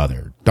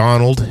grandfather,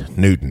 Donald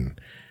Newton,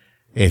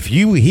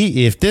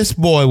 if this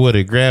boy would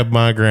have grabbed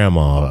my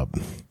grandma up,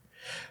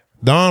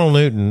 Donald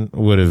Newton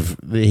would have,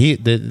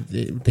 he'd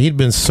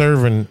been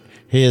serving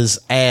his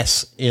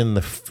ass for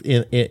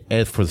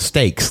the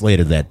steaks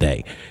later that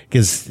day.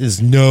 Because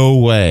there's no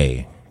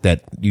way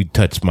that you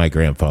touch my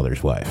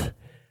grandfather's wife.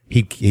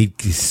 He'd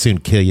soon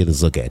kill you to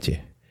look at you.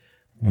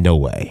 No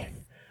way.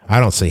 I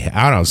don't see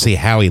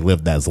how he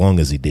lived as long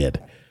as he did.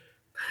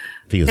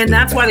 And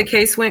that's why the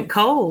case went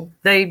cold.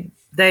 They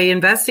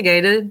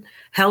investigated.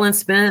 Helen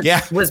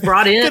Spence was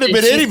brought in. Could have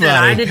been anybody.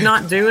 Said, I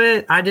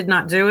did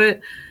not do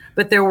it.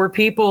 But there were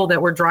people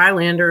that were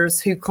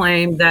drylanders who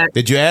claimed that.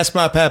 Did you ask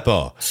my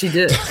papa? She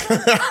did.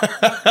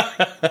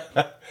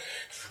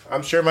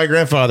 I'm sure my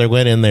grandfather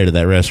went in there to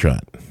that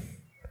restaurant.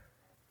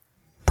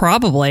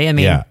 Probably. I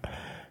mean, yeah,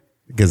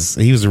 because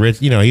he was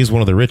he was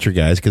one of the richer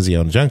guys because he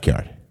owned a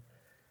junkyard.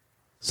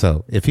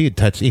 So if he'd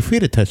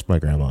have touched my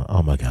grandma,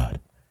 oh my God,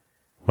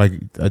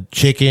 a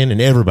chicken,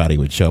 and everybody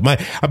would show up.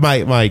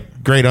 My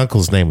great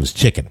uncle's name was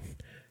Chicken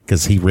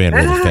because he ran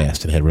really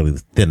fast and had really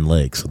thin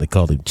legs, so they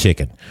called him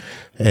Chicken.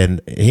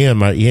 And he and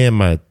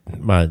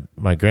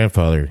my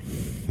grandfather,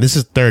 this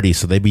is 30,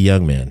 so they'd be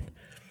young men.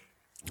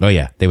 Oh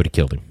yeah, they would have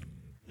killed him.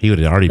 He would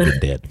have already been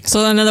dead.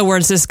 So in other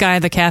words, this guy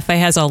at the cafe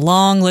has a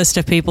long list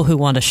of people who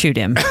want to shoot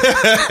him.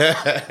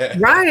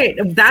 Right.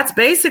 That's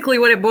basically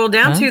what it boiled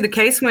down to. The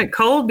case went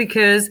cold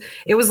because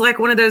it was like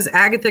one of those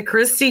Agatha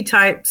Christie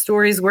type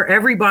stories where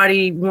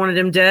everybody wanted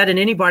him dead and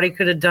anybody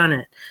could have done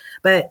it.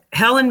 But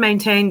Helen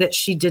maintained that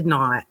she did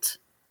not.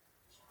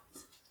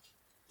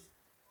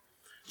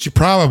 She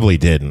probably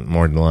didn't,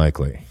 more than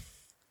likely.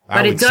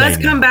 But it does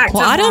come back to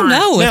I don't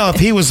know. Now, if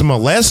he was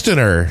molesting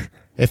her,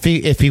 if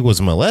he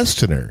was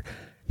molesting her,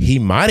 he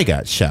might have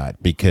got shot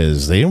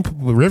because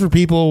river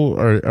people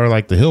are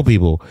like the hill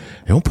people.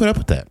 They don't put up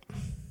with that.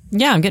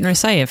 Yeah, I'm getting ready to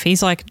say, if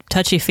he's like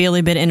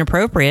touchy-feely, bit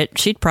inappropriate,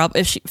 she'd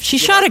probably, if she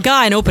shot a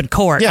guy in open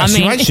court. Yeah,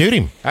 she might shoot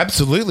him.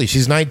 Absolutely.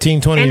 She's 19,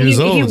 20 years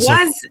old.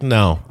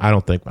 No, I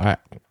don't think.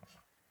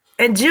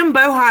 And Jim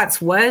Bohatz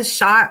was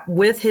shot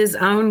with his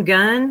own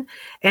gun,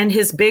 and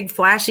his big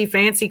flashy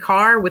fancy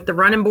car with the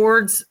running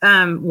boards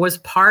was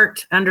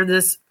parked under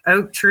this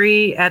oak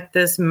tree at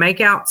this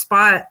makeout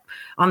spot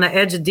on the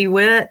edge of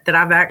DeWitt that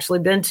I've actually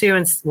been to.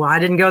 And well, I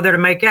didn't go there to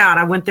make out.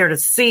 I went there to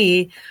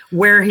see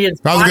where he had.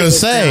 I was going to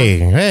say,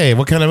 hey,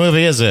 what kind of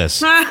movie is this?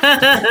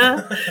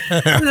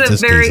 This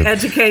is a very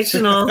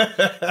educational.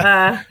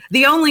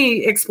 The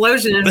only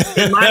explosions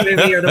in my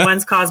movie are the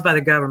ones caused by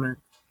the government.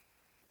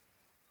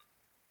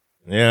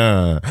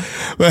 Yeah,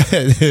 but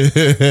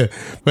that's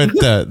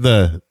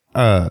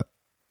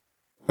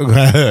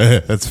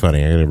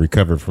funny. I got to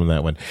recover from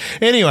that one.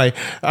 Anyway,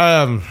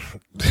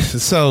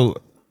 so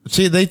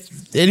see,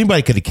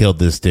 anybody could have killed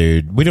this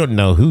dude. We don't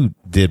know who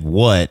did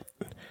what,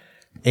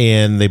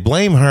 and they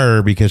blame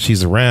her because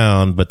she's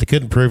around, but they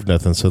couldn't prove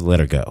nothing, so they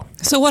let her go.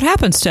 So what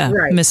happens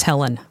to Miss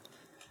Helen?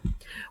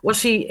 Well,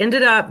 she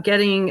ended up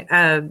getting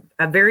a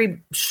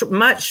very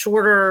much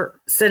shorter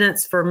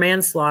sentence for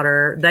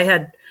manslaughter. They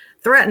had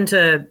threatened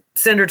to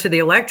send her to the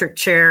electric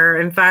chair.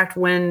 In fact,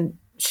 when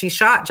she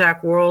shot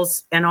Jack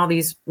Wuerls, and all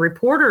these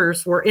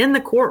reporters were in the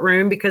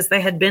courtroom because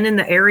they had been in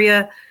the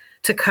area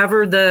to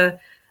cover the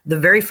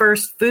very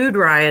first food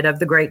riot of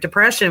the Great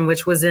Depression,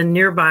 which was in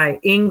nearby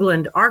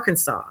England,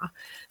 Arkansas.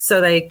 So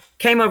they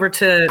came over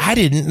to... I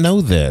didn't know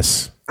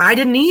this. I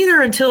didn't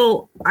either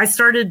until I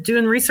started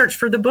doing research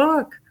for the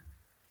book.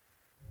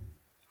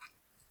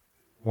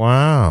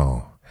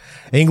 Wow.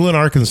 England,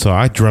 Arkansas.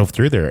 I drove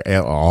through there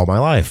all my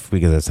life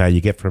because that's how you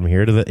get from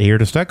here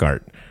to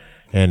Stuttgart.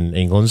 And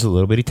England's a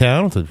little bitty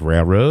town with a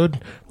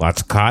railroad,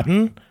 lots of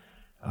cotton.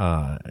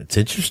 It's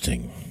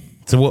interesting.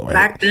 So what?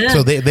 Back then,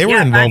 so they were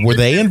involved. Were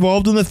they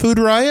involved in the food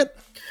riot?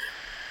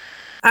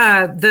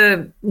 Not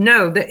the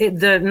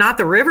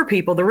river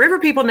people. The river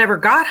people never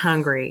got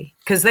hungry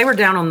because they were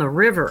down on the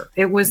river.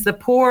 It was the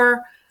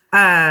poor.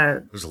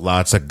 There's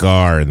lots of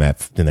gar in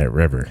that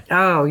river.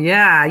 Oh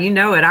yeah, you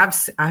know it. I've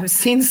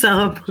seen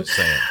some.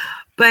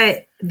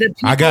 But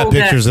I got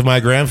pictures of my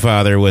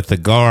grandfather with the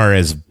gar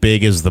as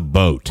big as the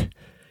boat.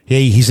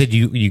 He said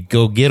you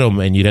go get them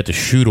and you'd have to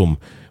shoot them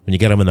when you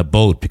get them in the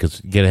boat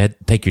because you got to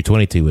take your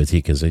 22 with you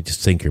because they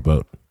just sink your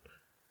boat.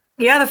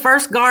 Yeah, the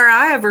first gar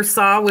I ever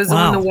saw was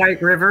on the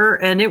White River,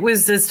 and it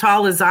was as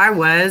tall as I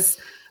was,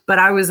 but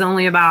I was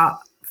only about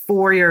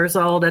 4 years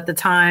old at the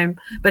time.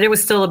 But it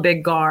was still a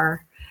big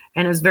gar.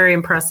 And it was very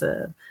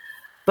impressive.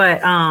 But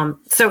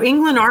so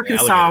England,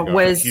 Arkansas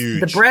was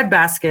the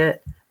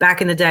breadbasket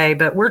back in the day.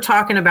 But we're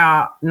talking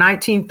about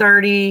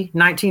 1930,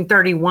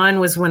 1931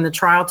 was when the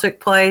trial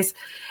took place.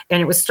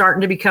 And it was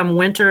starting to become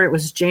winter. It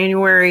was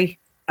January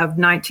of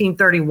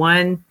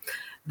 1931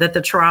 that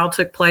the trial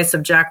took place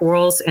of Jack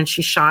Wuerls, and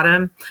she shot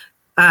him.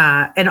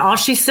 And all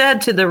she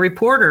said to the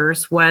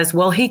reporters was,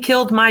 well, he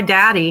killed my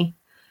daddy.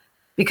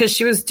 Because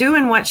she was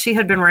doing what she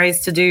had been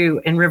raised to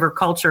do in river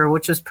culture,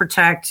 which was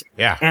protect.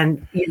 Yeah.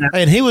 And,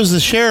 and he was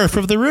the sheriff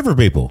of the river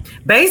people.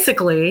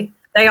 Basically,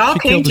 they all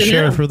came to the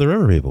sheriff of the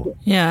river people.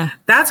 Yeah.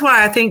 That's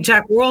why I think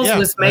Jack Wuerls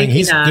was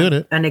making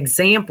an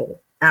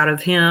example out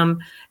of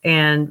him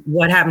and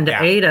what happened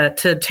to Ada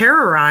to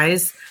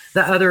terrorize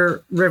the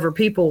other river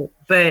people.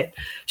 But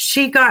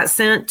she got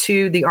sent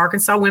to the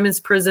Arkansas Women's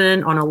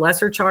Prison on a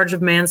lesser charge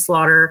of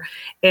manslaughter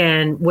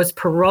and was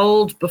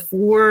paroled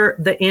before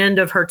the end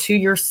of her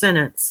 2-year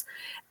sentence.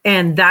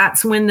 And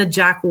that's when the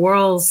Jack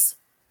Wuerls,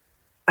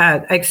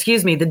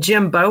 the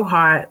Jim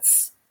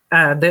Bohatz,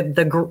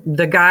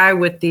 the guy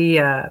with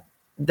the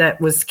that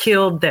was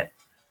killed that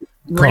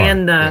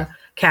ran the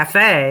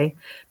cafe.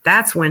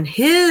 That's when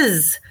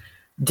his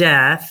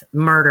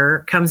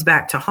murder comes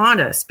back to haunt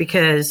us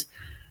because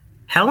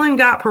Helen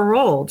got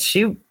paroled.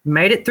 She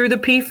made it through the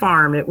P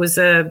farm. It was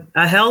a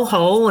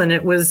hellhole, and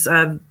it was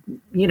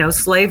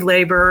slave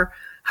labor,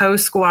 hoe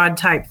squad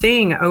type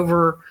thing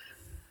over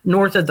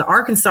north of the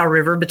Arkansas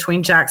River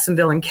between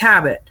Jacksonville and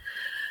Cabot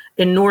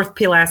in North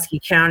Pulaski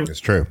County. That's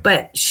true.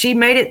 But she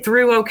made it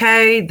through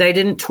okay. They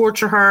didn't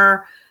torture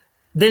her.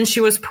 Then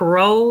she was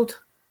paroled,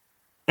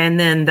 and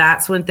then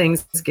that's when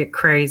things get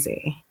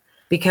crazy.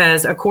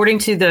 Because according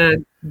to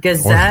the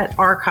Gazette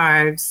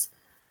archives,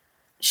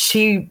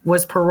 she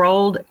was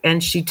paroled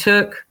and she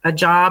took a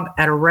job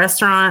at a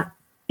restaurant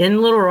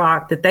in Little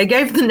Rock that they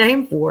gave the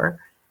name for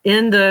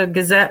in the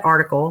Gazette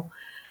article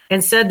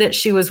and said that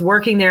she was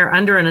working there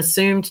under an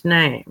assumed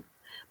name.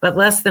 But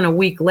less than a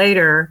week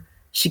later,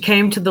 she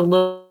came to the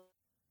Little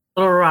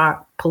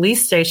Rock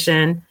police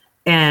station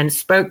and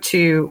spoke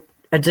to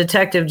a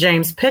detective,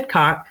 James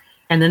Pitcock.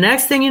 And the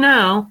next thing you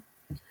know,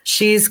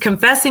 she's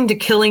confessing to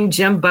killing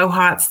Jim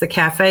Bohatz, the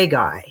cafe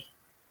guy.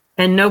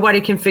 And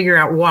nobody can figure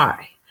out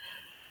why.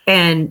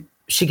 And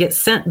she gets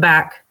sent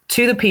back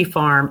to the P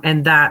farm,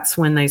 and that's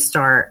when they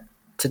start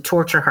to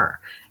torture her.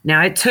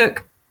 Now, it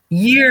took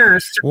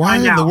years to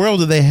find out. Why in the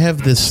world do they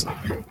have this?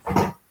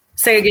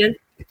 Say again?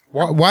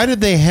 Why did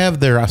they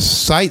have their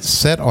sights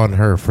set on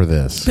her for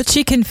this? But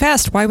she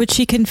confessed. Why would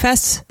she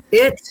confess?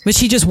 Would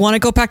she just want to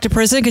go back to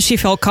prison because she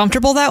felt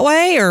comfortable that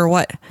way, or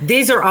what?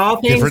 These are all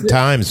things. Different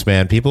times,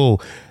 man.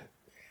 People...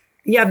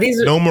 Yeah,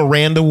 these are no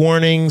Miranda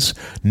warnings,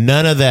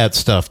 none of that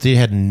stuff. They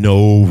had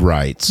no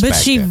rights. But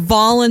she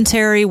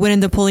voluntarily went in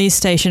the police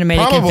station and made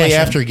a confession. Probably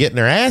after getting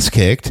her ass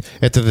kicked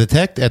at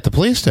the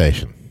police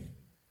station.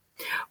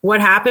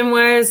 What happened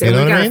was, and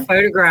we got a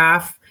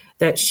photograph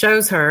that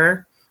shows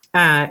her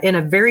in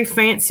a very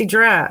fancy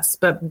dress,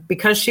 but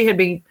because she had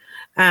been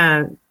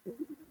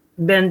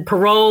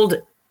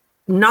paroled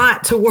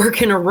not to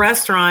work in a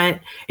restaurant,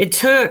 it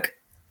took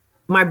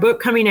my book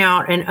coming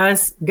out and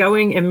us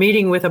going and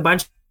meeting with a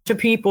bunch of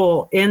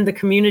people in the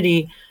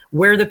community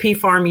where the P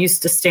Farm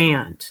used to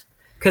stand,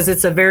 because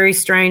it's a very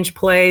strange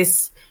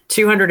place,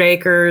 200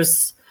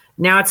 acres.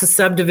 Now it's a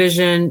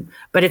subdivision,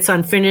 but it's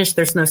unfinished.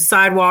 There's no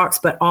sidewalks,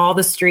 but all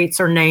the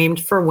streets are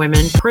named for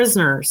women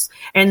prisoners.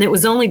 And it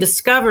was only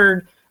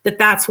discovered that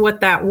that's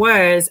what that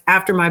was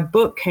after my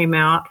book came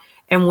out.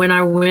 And when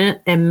I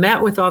went and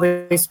met with all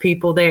these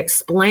people, they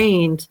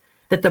explained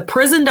that the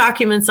prison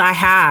documents I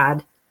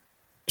had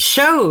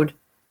showed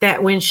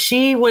that when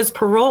she was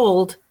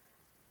paroled,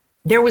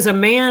 there was a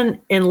man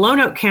in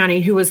Lonoke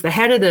County who was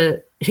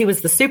he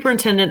was the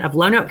superintendent of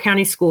Lonoke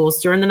County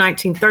schools during the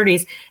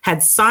 1930s,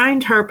 had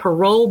signed her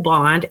parole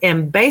bond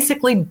and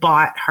basically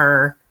bought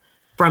her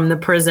from the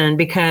prison,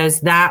 because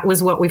that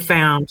was what we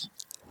found.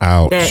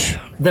 Ouch. That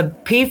the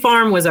P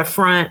Farm was a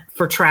front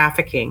for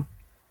trafficking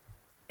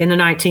in the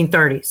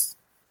 1930s.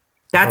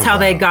 That's how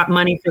they got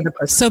money for the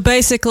prison. So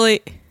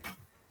basically,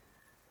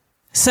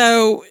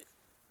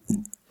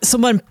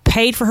 someone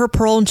paid for her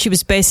parole and she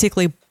was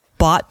basically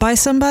bought by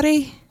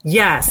somebody?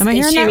 Yes. Am I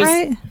hearing that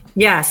right?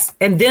 Yes.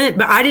 And then,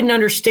 but I didn't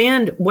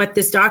understand what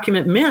this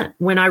document meant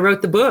when I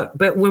wrote the book.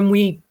 But when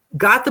we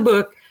got the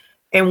book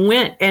and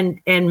went and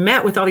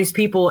met with all these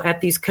people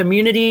at these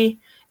community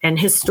and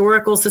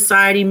historical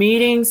society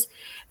meetings,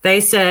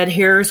 they said,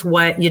 here's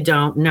what you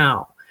don't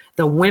know.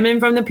 The women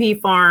from the P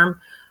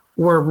Farm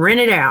were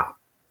rented out.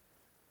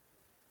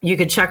 You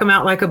could check them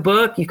out like a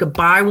book. You could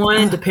buy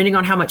one depending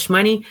on how much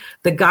money.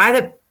 The guy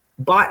that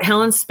bought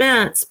Helen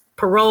Spence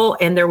parole,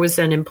 and there was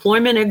an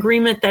employment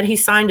agreement that he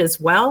signed as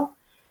well,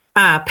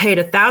 paid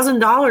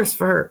 $1,000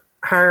 for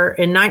her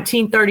in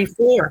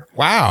 1934.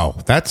 Wow,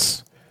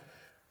 that's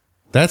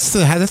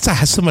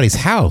somebody's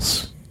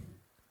house.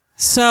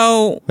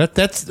 So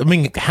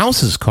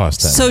houses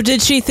cost that. So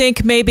did she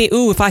think maybe,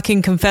 if I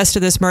can confess to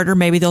this murder,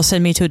 maybe they'll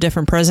send me to a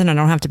different prison. I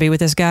don't have to be with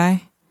this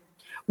guy?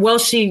 Well,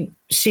 she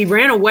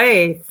ran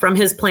away from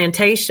his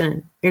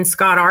plantation in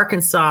Scott,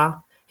 Arkansas.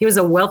 He was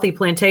a wealthy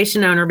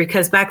plantation owner,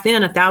 because back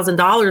then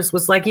 $1,000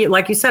 was like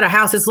you said, a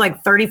house is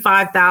like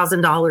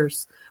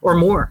 $35,000 or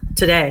more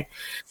today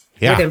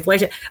with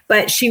inflation.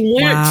 But she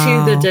went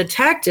to the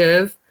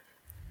detective,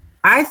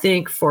 I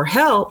think, for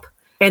help,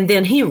 and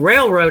then he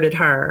railroaded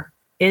her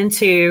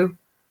into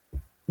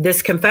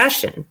this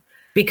confession,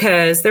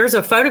 because there's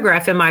a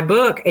photograph in my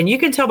book, and you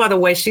can tell by the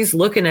way she's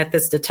looking at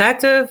this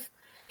detective.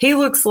 He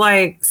looks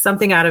like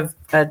something out of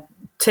a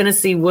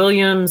Tennessee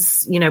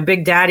Williams,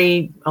 Big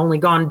Daddy, only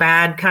gone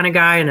bad kind of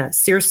guy in a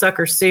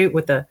seersucker suit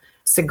with a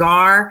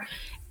cigar.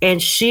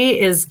 And she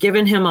is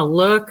giving him a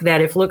look that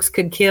if looks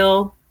could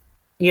kill,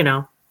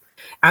 definitely.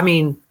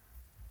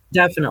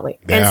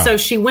 Yeah. And so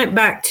she went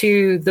back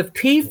to the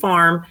P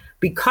Farm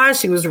because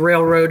she was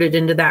railroaded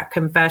into that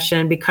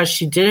confession, because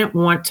she didn't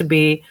want to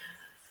be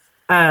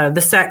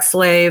the sex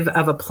slave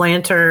of a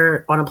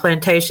planter on a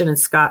plantation in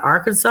Scott,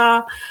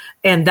 Arkansas.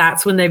 And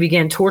that's when they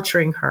began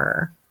torturing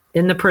her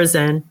in the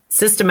prison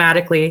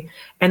systematically.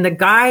 And the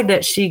guy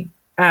that she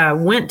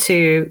went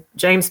to,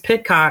 James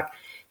Pitcock,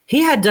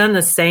 he had done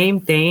the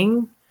same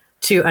thing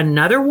to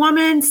another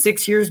woman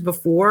 6 years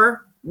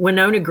before.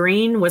 Winona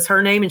Green was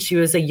her name, and she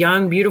was a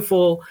young,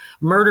 beautiful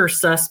murder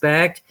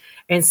suspect.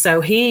 And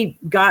so he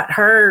got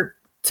her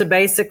to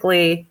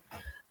basically,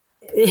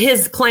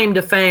 his claim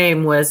to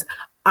fame was,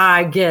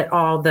 I get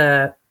all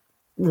the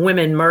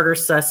women murder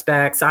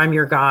suspects. I'm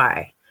your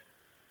guy.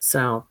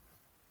 So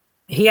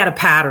he had a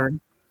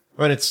pattern.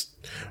 But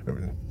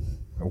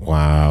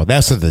wow,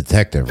 that's a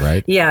detective,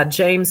 right? Yeah,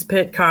 James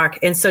Pitcock.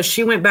 And so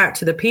she went back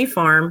to the P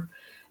Farm,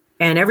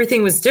 and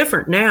everything was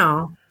different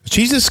now.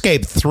 She's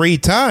escaped 3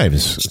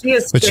 times. She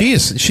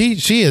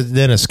has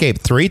then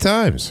escaped 3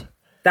 times.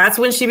 That's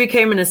when she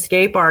became an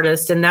escape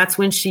artist, and that's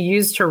when she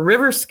used her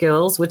river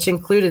skills, which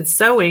included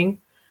sewing,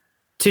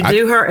 to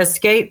do her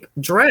escape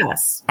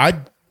dress.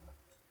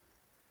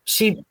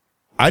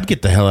 I'd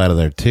get the hell out of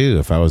there too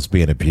if I was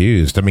being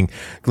abused. I mean,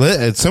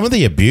 some of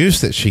the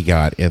abuse that she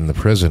got in the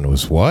prison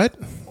was what?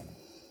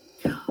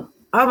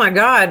 Oh my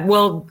God.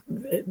 Well,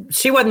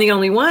 she wasn't the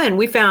only one.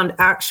 We found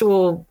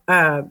actual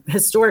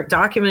historic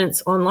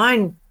documents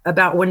online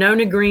about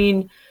Winona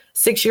Green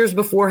 6 years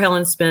before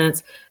Helen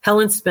Spence.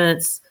 Helen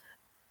Spence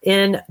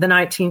in the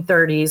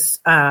 1930s,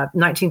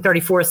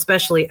 1934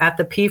 especially, at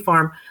the P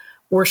Farm,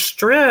 were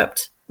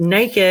stripped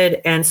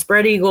naked and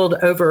spread-eagled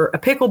over a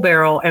pickle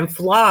barrel and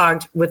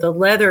flogged with a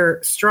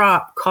leather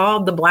strop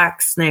called the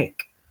Black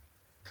Snake.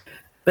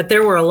 But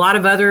there were a lot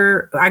of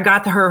I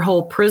got her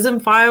whole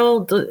prison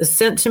file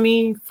sent to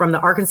me from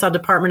the Arkansas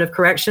Department of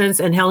Corrections,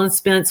 and Helen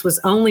Spence was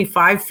only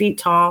 5 feet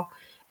tall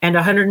and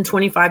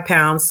 125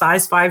 pounds,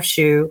 size 5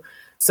 shoe.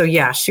 So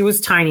yeah, she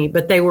was tiny,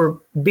 but they were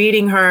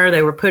beating her.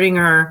 They were putting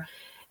her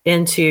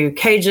into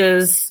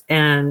cages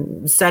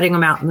and setting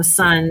them out in the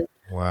sun.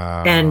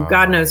 Wow. And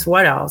God knows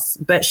what else.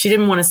 But she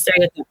didn't want to stay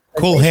at the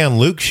Cool Hand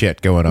Luke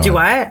shit going on. Do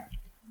what?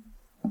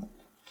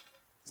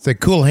 It's a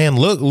Cool Hand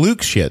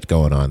Luke shit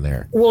going on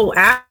there. Well,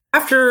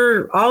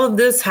 after all of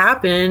this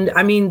happened,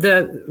 I mean,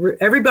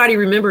 everybody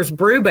remembers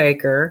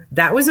Brubaker.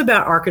 That was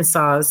about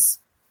Arkansas's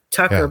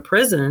Tucker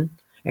prison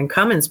and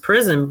Cummins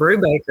prison,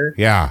 Brubaker.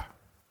 Yeah.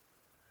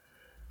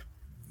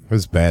 It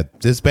was bad.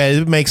 It's bad.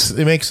 It makes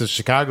the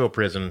Chicago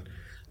prison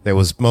that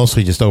was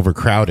mostly just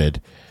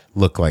overcrowded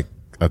look like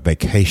a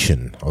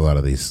vacation. A lot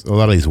of these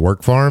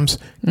work farms.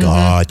 Mm-hmm.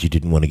 God, you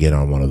didn't want to get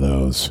on one of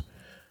those.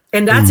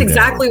 And that's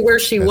exactly where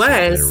she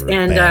was.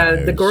 And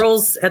the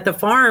girls at the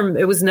farm,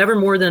 it was never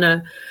more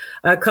than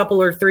a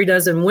couple or 3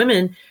 dozen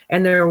women.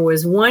 And there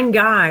was one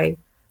guy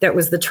that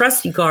was the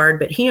trustee guard,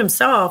 but he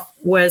himself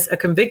was a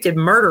convicted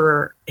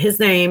murderer. His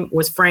name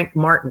was Frank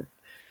Martin.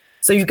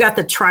 So you've got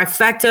the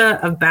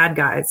trifecta of bad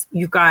guys.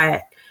 You've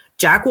got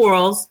Jack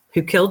Worrells,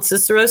 who killed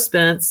Cicero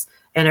Spence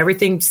and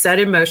everything set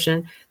in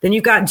motion. Then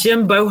you've got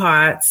Jim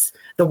Bohatz,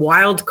 the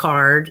wild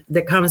card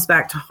that comes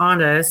back to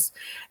haunt us.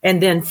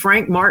 And then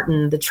Frank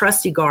Martin, the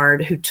trustee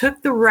guard, who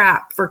took the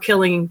rap for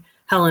killing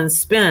Helen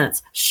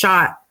Spence,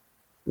 shot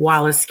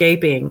while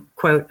escaping,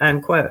 quote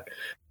unquote.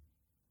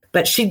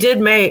 But she did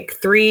make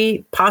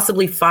 3,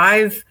 possibly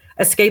 5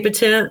 escape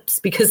attempts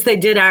because they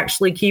did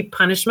actually keep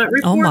punishment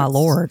reports. Oh, my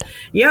Lord.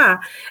 Yeah.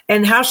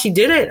 And how she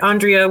did it,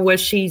 Andrea, was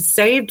she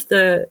saved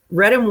the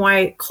red and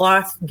white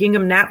cloth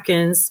gingham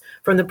napkins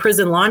from the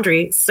prison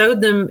laundry,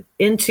 sewed them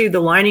into the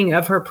lining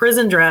of her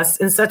prison dress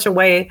in such a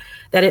way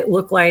that it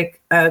looked like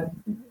a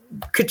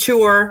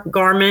couture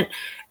garment.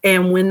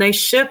 And when they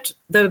shipped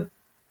the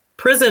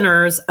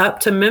prisoners up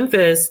to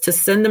Memphis to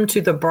send them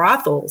to the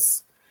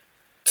brothels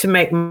to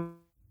make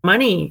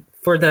money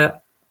for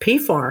the P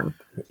farm,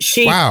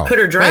 she put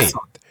her dress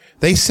on.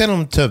 They sent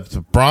them to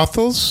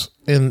brothels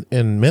in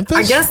Memphis?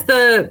 I guess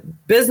the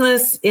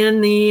business in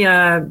the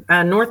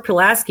North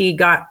Pulaski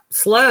got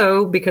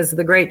slow because of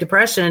the Great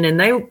Depression, and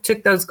they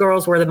took those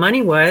girls where the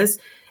money was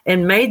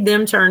and made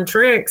them turn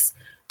tricks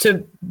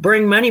to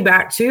bring money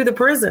back to the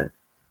prison.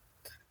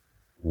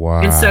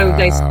 Wow. And so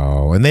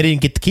they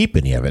didn't get to keep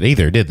any of it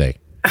either, did they?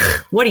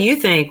 What do you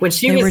think? When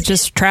they were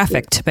just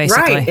trafficked,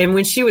 basically. Right. And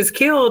when she was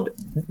killed,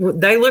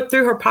 they looked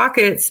through her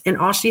pockets, and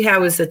all she had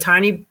was a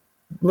tiny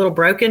little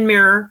broken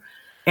mirror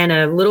and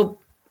a little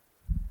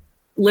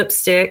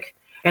lipstick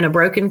and a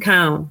broken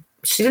comb.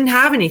 She didn't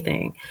have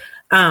anything.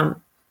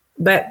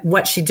 But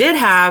what she did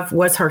have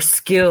was her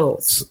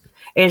skills.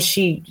 And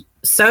she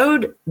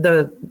sewed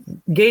the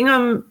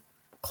gingham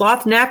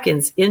cloth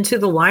napkins into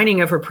the lining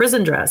of her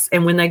prison dress.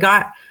 And when they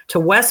got to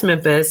West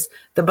Memphis,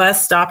 the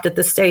bus stopped at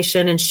the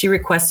station and she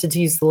requested to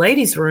use the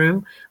ladies'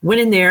 room,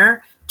 went in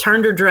there,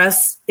 turned her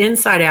dress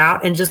inside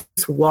out, and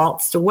just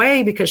waltzed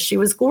away because she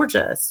was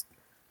gorgeous.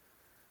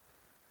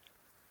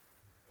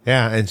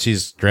 Yeah, and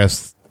she's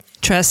dressed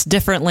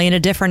differently in a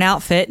different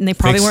outfit, and they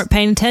probably weren't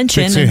paying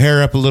attention. Fix her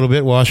hair up a little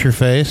bit, wash her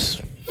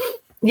face.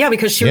 Yeah,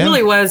 because she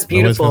really was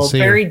beautiful,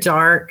 very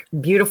dark,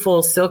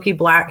 beautiful, silky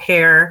black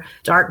hair,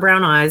 dark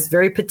brown eyes,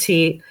 very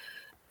petite,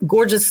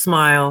 gorgeous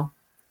smile.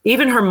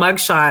 Even her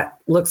mugshot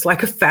looks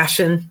like a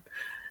fashion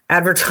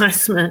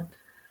advertisement.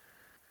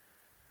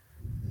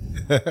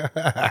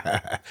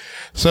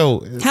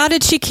 So, how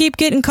did she keep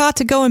getting caught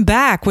to going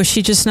back? Was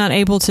she just not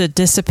able to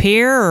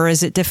disappear, or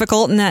is it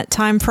difficult in that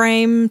time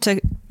frame to?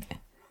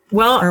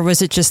 Well, or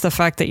was it just the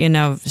fact that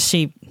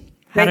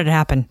how did it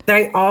happen?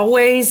 They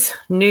always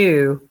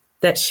knew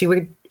that she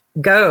would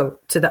go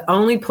to the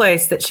only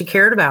place that she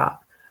cared about,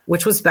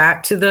 which was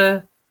back to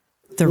the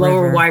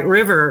lower river. White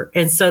River.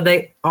 And so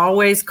they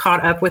always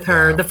caught up with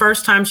her. Wow. The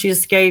first time she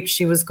escaped,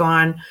 she was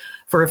gone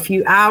for a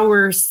few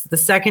hours. The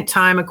second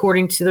time,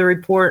 according to the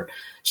report,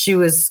 she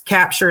was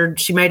captured.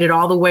 She made it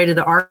all the way to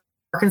the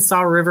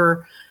Arkansas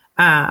River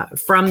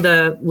from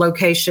the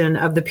location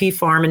of the P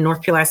farm in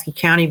North Pulaski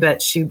County,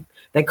 but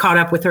they caught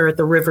up with her at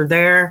the river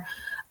there.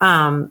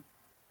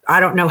 I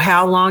don't know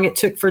how long it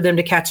took for them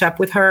to catch up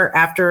with her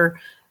after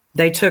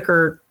they took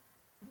her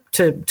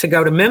to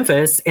go to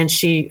Memphis, and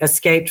she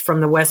escaped from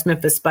the West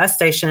Memphis bus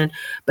station,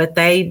 but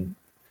they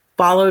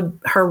followed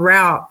her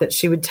route that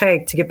she would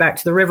take to get back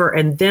to the river.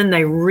 And then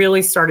they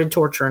really started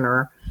torturing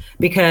her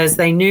because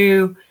they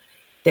knew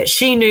that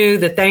she knew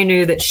that they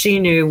knew that she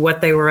knew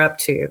what they were up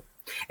to.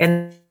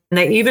 And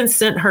they even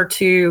sent her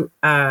to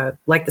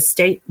like the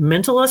state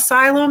mental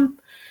asylum,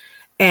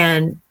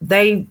 and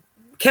they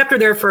kept her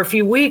there for a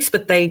few weeks,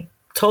 but they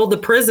told the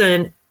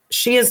prison,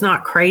 she is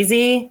not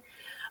crazy.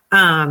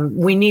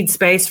 We need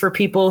space for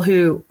people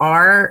who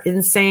are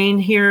insane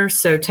here,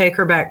 so take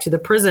her back to the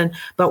prison.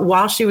 But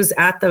while she was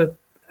at the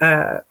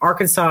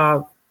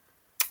Arkansas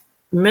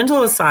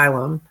mental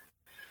asylum,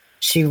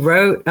 she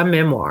wrote a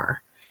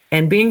memoir.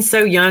 And being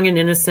so young and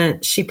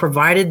innocent, she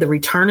provided the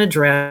return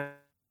address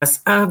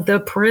of the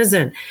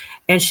prison.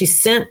 And she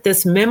sent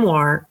this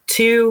memoir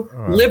to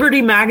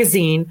Liberty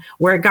Magazine,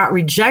 where it got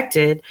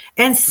rejected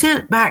and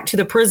sent back to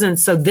the prison.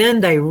 So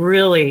then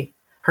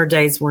her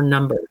days were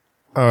numbered.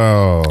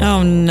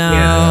 Oh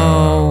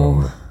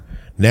no. Yeah.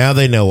 Now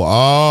they know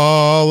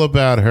all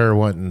about her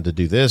wanting to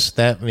do this,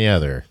 that, and the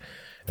other,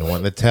 and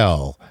wanting to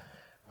tell.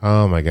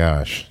 Oh my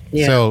gosh.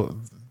 Yeah. So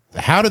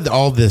how did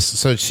all this,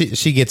 so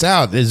she gets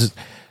out,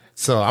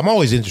 so I'm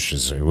always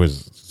interested.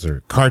 Was there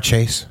a car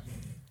chase?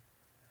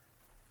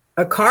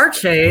 A car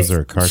chase. Was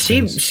there a car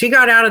chase? She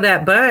got out of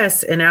that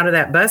bus and out of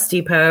that bus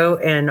depot,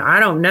 and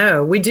I don't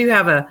know. We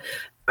have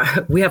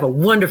a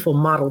wonderful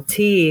Model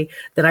T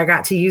that I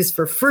got to use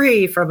for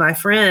free from my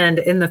friend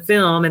in the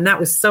film, and that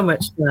was so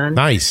much fun.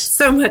 Nice.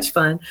 So much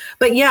fun.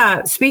 But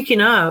yeah,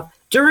 speaking of,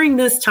 during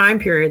this time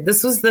period,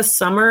 this was the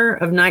summer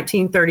of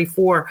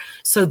 1934.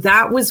 So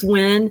that was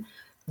when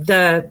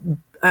the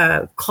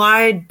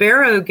Clyde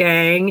Barrow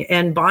gang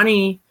and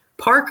Bonnie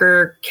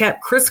Parker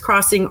kept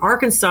crisscrossing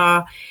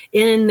Arkansas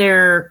in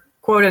their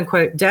quote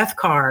unquote death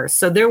cars.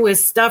 So there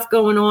was stuff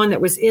going on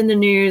that was in the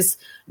news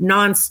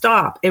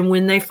nonstop. And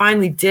when they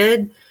finally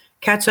did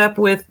catch up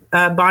with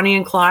Bonnie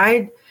and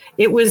Clyde,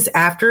 it was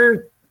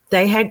after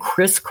they had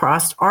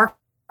crisscrossed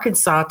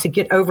Arkansas to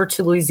get over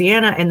to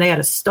Louisiana, and they had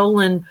a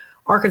stolen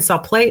Arkansas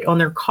plate on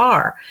their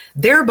car.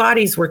 Their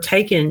bodies were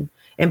taken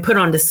and put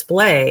on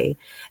display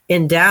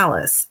in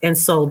Dallas and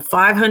sold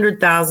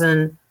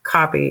 500,000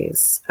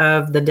 copies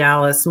of the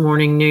Dallas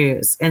Morning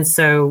News. And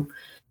so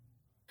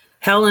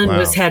Helen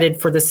was headed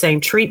for the same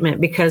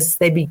treatment, because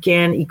they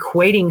began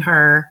equating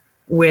her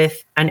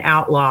with an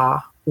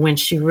outlaw when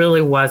she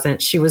really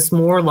wasn't. She was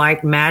more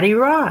like Maddie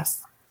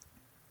Ross.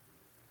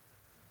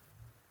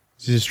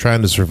 She's just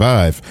trying to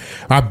survive.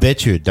 I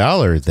bet you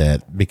 $1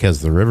 that,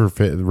 because the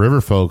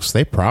river folks,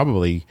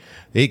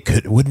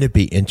 wouldn't it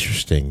be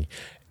interesting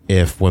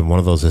if when one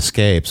of those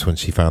escapes, when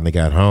she finally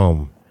got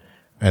home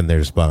and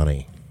there's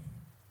Bonnie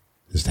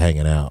just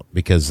hanging out,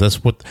 because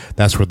that's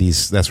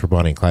where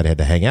Bonnie and Clyde had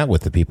to hang out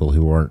with the people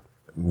who weren't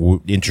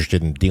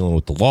interested in dealing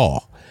with the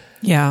law.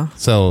 Yeah.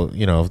 So,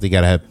 if you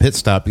got to have a pit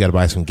stop, you got to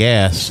buy some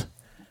gas,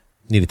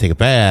 need to take a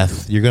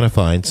bath, you're going to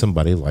find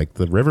somebody like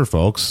the river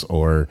folks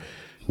or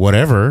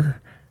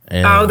whatever.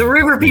 And, the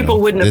river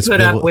people wouldn't have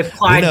put up with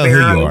Clyde Barrow. We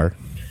know who you are.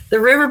 The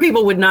river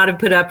people would not have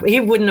put up.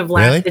 He wouldn't have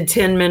lasted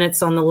 10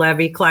 minutes on the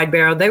levee, Clyde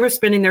Barrow. They were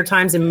spending their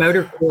times in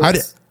motor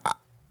courts.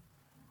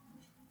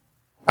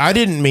 I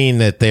didn't mean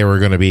that they were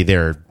going to be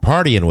there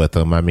partying with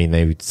them. I mean,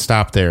 they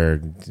stopped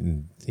there,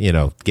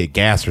 get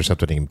gas or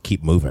something and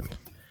keep moving,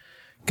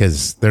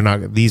 because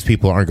these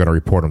people aren't going to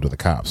report them to the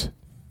cops.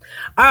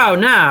 Oh,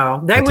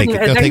 no. They'll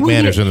take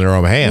matters in their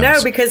own hands.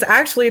 No, because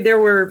actually there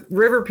were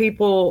river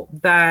people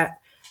that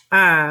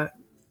had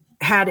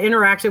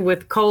interacted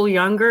with Cole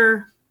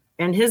Younger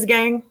and his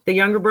gang, the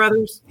Younger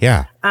brothers.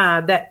 Yeah.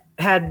 That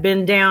had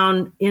been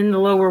down in the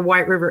lower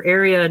White River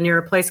area near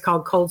a place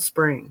called Cold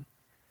Spring.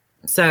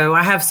 So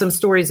I have some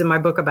stories in my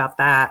book about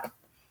that.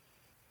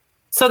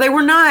 So they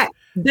were not,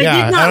 did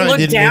not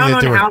look down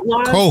on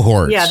outlaws.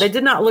 Cohorts. Yeah, they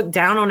did not look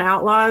down on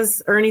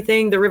outlaws or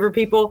anything, the river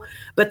people,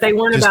 but they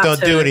weren't just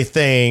don't do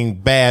anything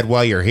bad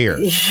while you're here.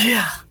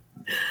 Yeah.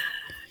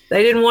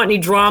 They didn't want any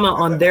drama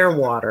on their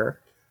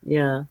water.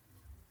 Yeah.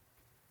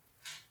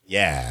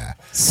 Yeah.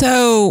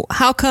 So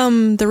how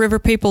come the river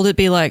people would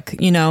be like,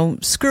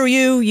 screw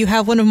you, you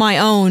have one of my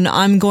own,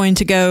 I'm going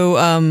to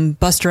go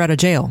bust her out of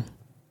jail?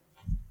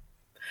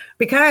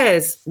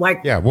 Because,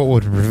 what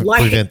would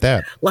prevent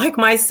that? Like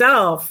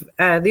myself,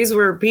 these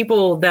were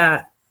people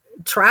that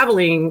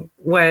traveling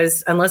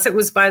was, unless it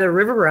was by the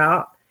river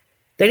route,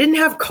 they didn't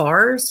have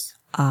cars.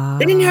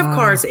 They didn't have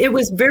cars. It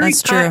was very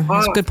That's true.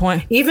 That's a good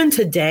point. Even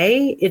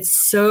today, it's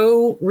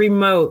so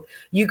remote.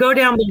 You go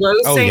down below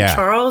St.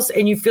 Charles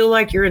and you feel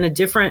like you're in a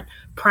different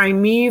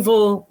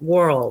primeval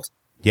world.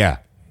 Yeah.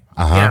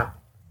 Uh-huh.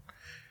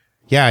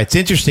 Yeah, it's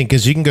interesting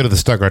because you can go to the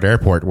Stuttgart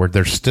Airport, where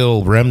there's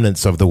still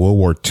remnants of the World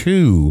War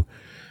II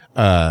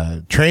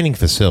training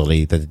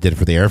facility that they did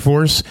for the Air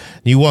Force.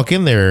 You walk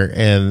in there,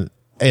 and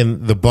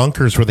the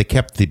bunkers where they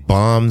kept the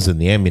bombs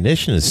and the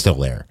ammunition is still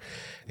there.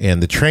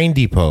 And the train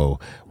depot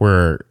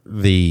where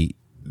they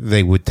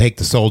would take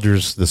the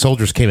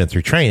soldiers came in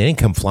through train. They didn't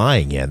come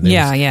flying in.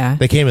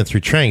 They came in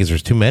through train because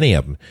there's too many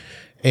of them.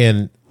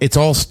 And it's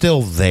all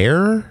still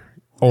there,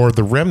 or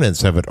the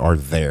remnants of it are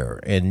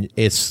there. And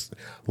it's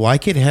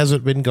like it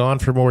hasn't been gone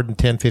for more than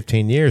 10,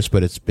 15 years,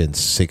 but it's been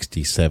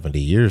 60, 70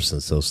 years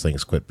since those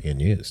things quit being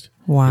used.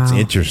 Wow. It's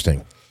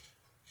interesting.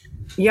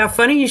 Yeah,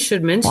 funny you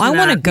should mention that. I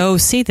want to go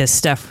see this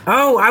stuff.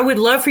 Oh, I would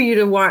love for you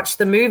to watch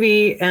the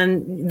movie.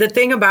 And the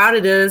thing about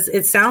it is,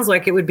 it sounds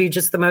like it would be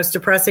just the most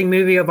depressing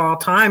movie of all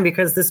time,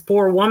 because this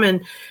poor woman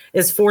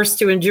is forced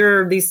to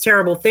endure these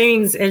terrible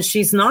things. And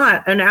she's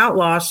not an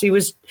outlaw. She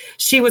was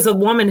a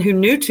woman who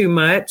knew too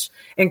much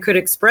and could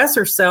express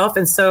herself.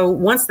 And so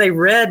once they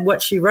read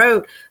what she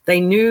wrote,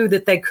 they knew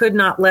that they could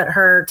not let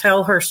her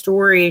tell her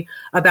story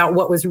about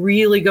what was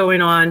really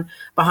going on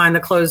behind the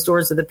closed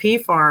doors of the P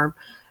farm.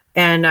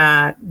 And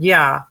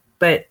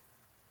but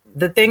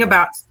the thing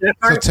about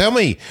So tell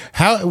me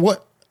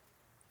what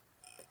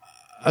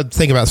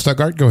thing about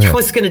Stuttgart. Go ahead. I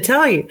was going to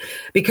tell you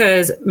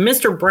because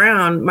Mr.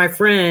 Brown, my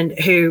friend,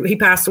 he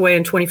passed away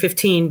in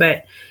 2015,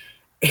 but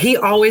he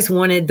always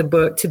wanted the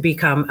book to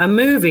become a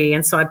movie.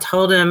 And so I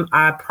told him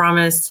I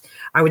promised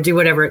I would do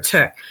whatever it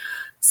took.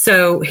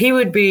 So he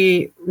would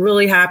be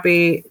really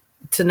happy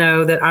to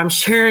know that I'm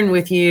sharing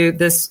with you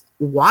this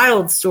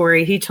wild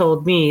story he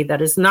told me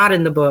that is not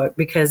in the book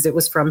because it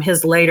was from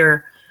his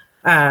later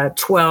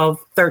 12,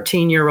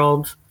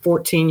 13-year-old,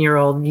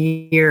 14-year-old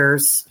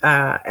years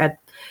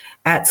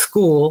at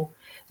school.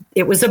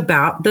 It was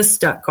about the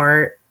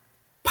Stuttgart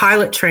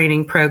pilot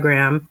training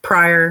program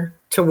prior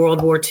to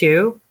World War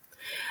II,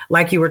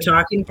 like you were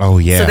talking. Oh,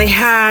 yeah. So they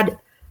had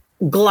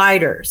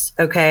gliders,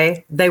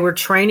 okay? They were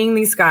training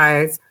these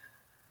guys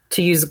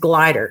to use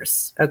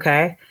gliders,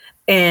 okay?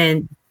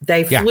 And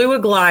they flew a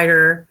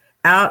glider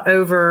out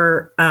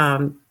over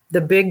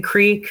the Big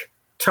Creek,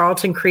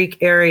 Charlton Creek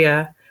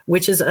area,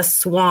 which is a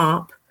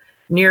swamp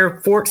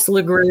near Forks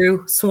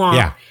LeGroux Swamp.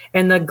 Yeah.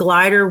 And the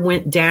glider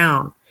went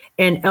down.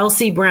 And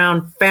L.C.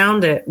 Brown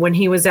found it when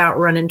he was out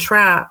running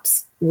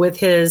traps with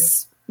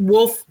his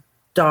wolf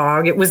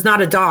dog. It was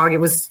not a dog.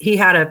 He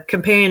had a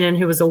companion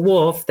who was a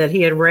wolf that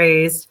he had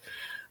raised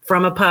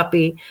from a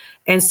puppy.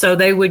 And so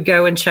they would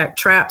go and check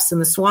traps in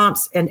the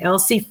swamps. And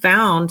L.C.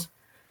 found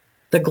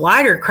the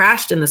glider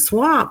crashed in the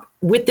swamp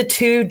with the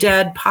 2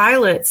 dead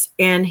pilots.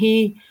 And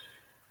he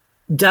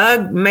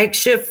dug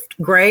makeshift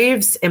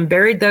graves and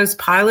buried those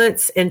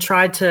pilots and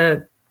tried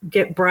to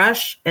get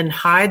brush and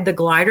hide the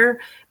glider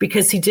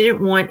because he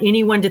didn't want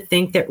anyone to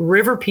think that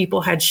river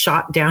people had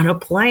shot down a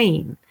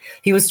plane.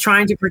 He was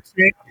trying to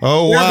protect.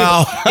 Oh,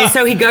 wow. And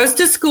so he goes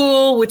to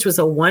school, which was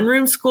a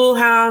 1-room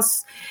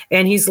schoolhouse.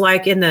 And he's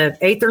like in the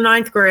 8th or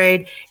 9th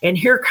grade. And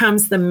here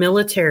comes the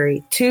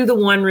military to the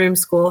 1-room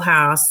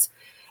schoolhouse.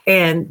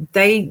 And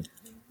they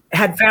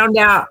had found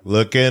out.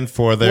 Looking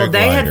for their glider.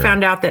 They had glider.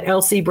 found out that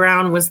L.C.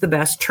 Brown was the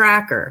best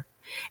tracker.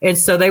 And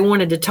so they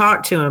wanted to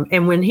talk to him.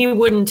 And when he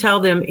wouldn't tell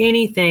them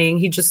anything,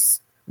 he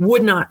just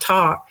would not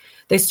talk.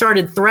 They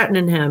started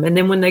threatening him. And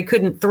then when they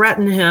couldn't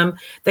threaten him,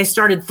 they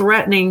started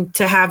threatening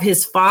to have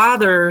his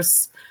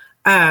father's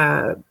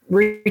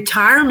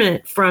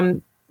retirement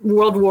from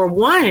World War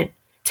I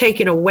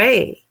taken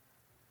away.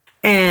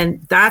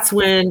 And that's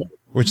when...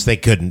 Which they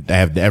couldn't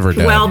have ever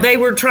done. Well, they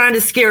were trying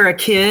to scare a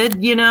kid,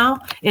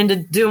 into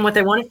doing what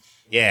they wanted.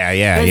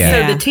 Yeah.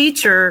 So the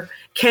teacher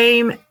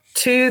came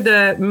to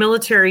the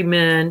military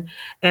men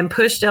and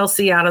pushed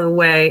L.C. out of the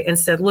way and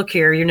said, look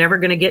here, you're never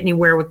going to get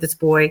anywhere with this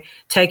boy.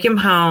 Take him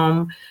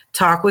home,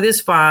 talk with his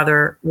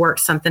father, work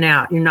something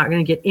out. You're not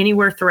going to get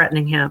anywhere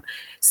threatening him.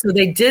 So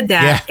they did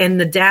that. Yeah.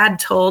 And the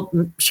dad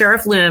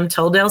Sheriff Lim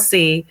told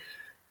L.C.,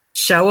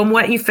 show him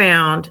what you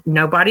found.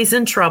 Nobody's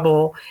in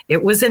trouble.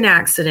 It was an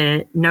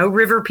accident. No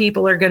river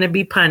people are going to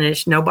be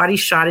punished. Nobody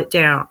shot it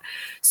down.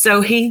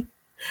 So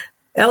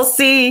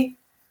L.C.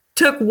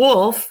 took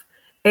Wolf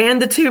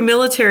and the 2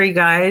 military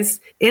guys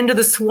into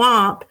the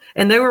swamp,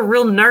 and they were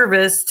real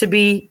nervous to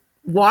be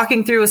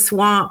walking through a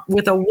swamp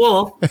with a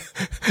wolf.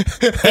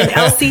 And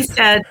L.C.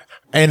 said...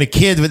 And a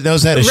kid that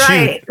knows how to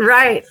shoot.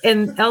 Right.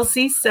 And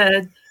L.C.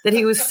 said that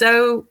he was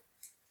so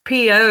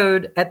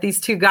PO'd at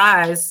these 2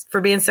 guys for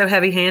being so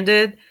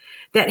heavy-handed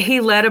that he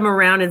led them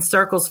around in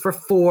circles for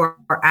 4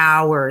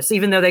 hours,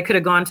 even though they could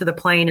have gone to the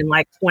plane in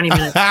like 20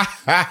 minutes.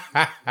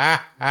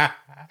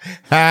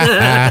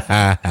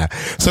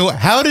 So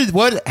how did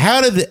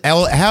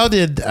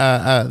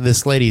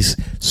this lady's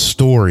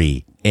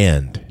story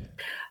end?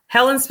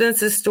 Helen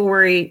Spence's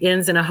story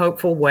ends in a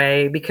hopeful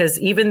way because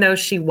even though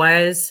she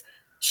was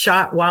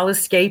shot while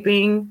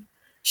escaping,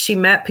 she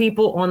met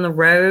people on the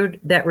road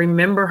that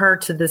remember her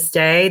to this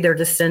day, their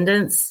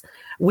descendants.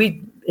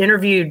 We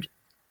interviewed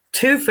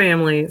 2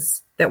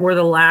 families that were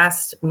the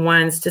last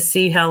ones to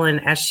see Helen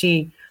as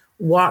she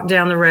walked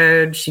down the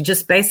road. She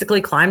just basically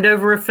climbed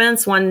over a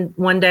fence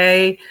one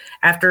day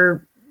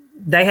after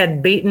they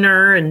had beaten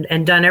her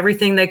and done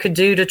everything they could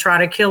do to try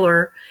to kill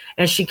her.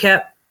 And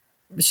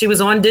she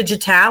was on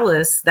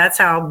digitalis. That's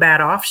how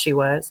bad off she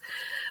was.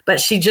 But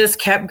she just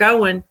kept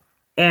going,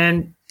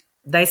 and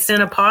they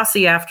sent a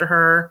posse after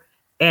her.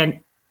 And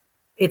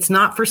it's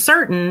not for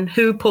certain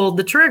who pulled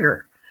the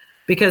trigger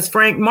because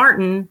Frank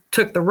Martin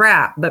took the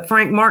rap, but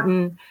Frank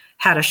Martin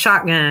had a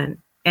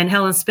shotgun and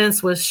Helen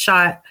Spence was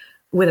shot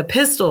with a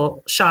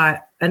pistol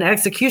shot, an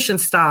execution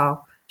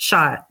style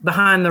shot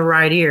behind the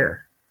right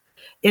ear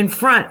in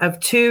front of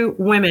 2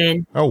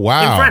 women. Oh,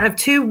 wow. In front of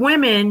 2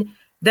 women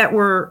that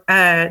were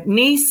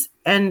niece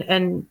and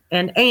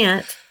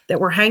aunt that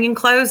were hanging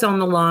clothes on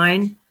the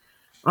line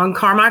on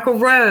Carmichael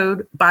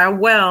Road by a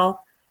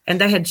well. And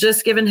they had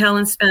just given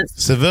Helen Spence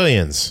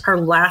civilians her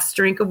last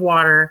drink of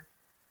water.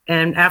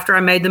 And after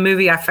I made the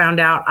movie, I found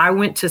out I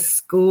went to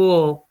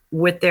school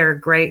with their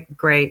great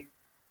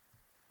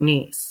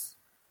niece.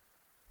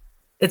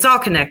 It's all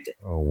connected.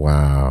 Oh,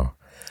 wow.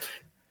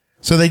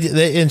 So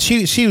and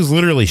she was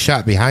literally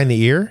shot behind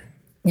the ear?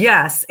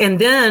 Yes. And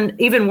then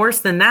even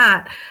worse than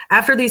that,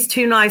 after these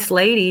 2 nice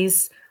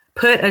ladies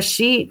put a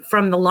sheet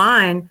from the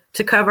line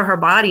to cover her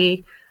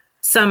body.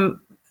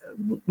 Some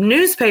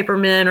newspaper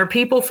men or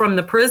people from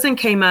the prison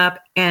came up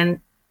and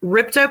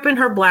ripped open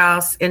her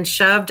blouse and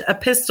shoved a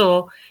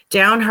pistol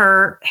down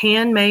her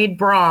handmade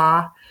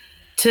bra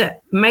to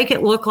make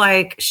it look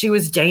like she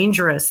was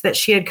dangerous, that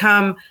she had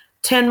come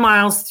 10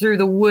 miles through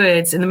the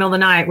woods in the middle of the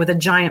night with a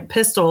giant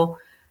pistol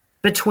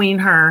between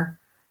her,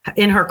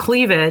 in her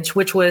cleavage,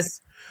 which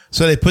was...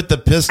 So they put the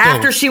pistol...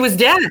 After she was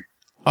dead.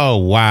 Oh,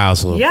 wow.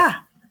 So yeah.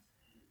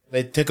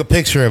 They took a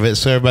picture of it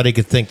so everybody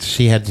could think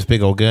she had this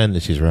big old gun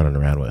that she's running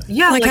around with.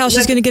 Yeah. Like how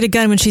she's going to get a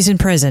gun when she's in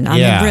prison. I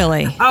mean,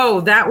 really.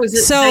 Oh, that was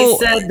it. So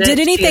they said that did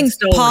anything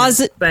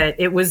positive? But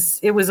it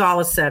was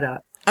all a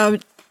setup.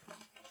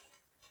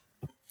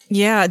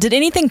 Yeah. Did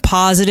anything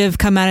positive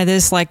come out of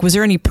this? Like, was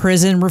there any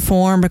prison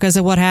reform because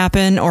of what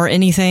happened, or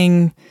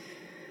anything?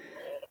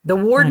 The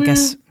warden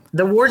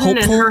hopeful? and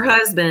her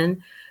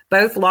husband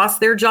both lost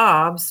their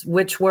jobs,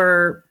 which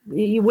was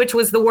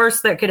the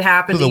worst that could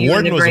happen to you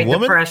in the Great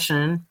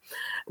Depression.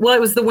 Well, it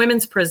was the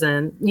women's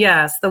prison.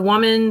 Yes, the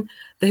woman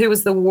who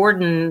was the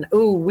warden.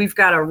 Ooh, we've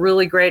got a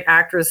really great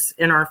actress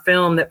in our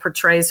film that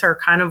portrays her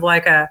kind of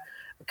like a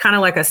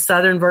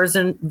Southern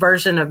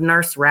version of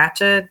Nurse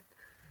Ratched.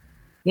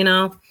 You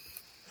know.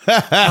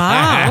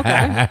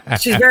 Okay.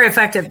 She's very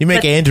effective. You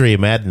make Andrea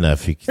mad enough.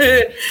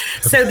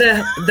 So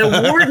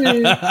the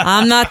warden.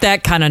 I'm not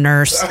that kind of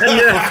nurse.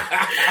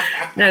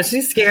 No,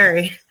 she's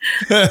scary.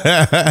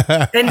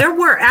 And there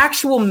were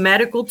actual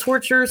medical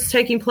tortures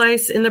taking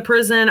place in the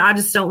prison. I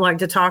just don't like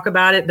to talk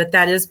about it, but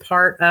that is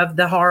part of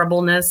the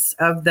horribleness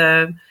of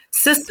the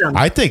system.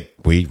 I think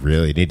we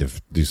really need to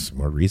do some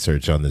more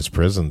research on this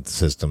prison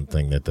system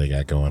thing that they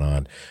got going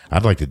on.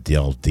 I'd like to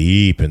delve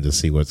deep into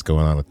see what's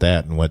going on with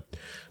that and what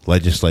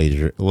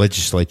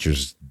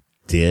legislatures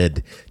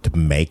did to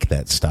make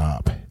that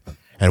stop.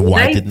 And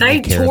why didn't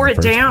they tore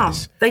it down?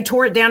 Place? They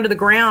tore it down to the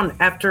ground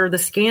after the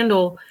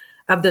scandal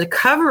of the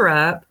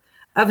cover-up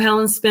of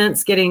Helen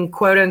Spence getting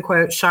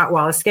quote-unquote shot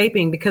while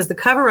escaping, because the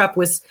cover-up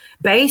was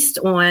based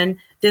on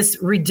this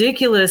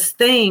ridiculous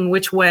thing,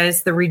 which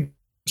was the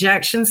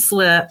rejection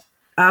slip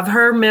of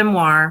her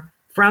memoir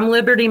from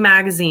Liberty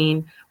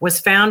Magazine was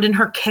found in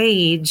her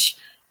cage,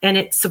 and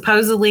it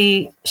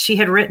supposedly she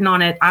had written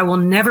on it, "I will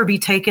never be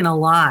taken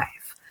alive."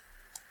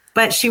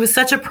 But she was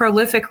such a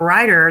prolific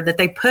writer that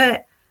they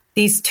put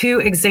these two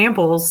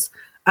examples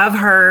of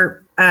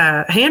her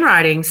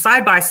handwriting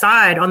side by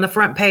side on the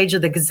front page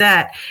of the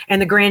Gazette. And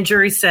the grand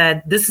jury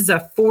said, this is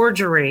a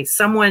forgery.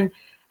 Someone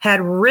had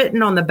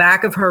written on the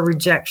back of her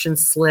rejection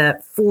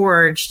slip,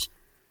 forged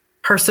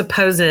her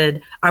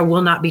supposed, "I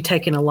will not be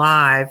taken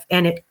alive."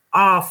 And it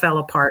all fell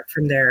apart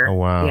from there. Oh,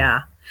 wow.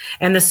 Yeah.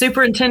 And the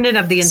superintendent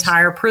of the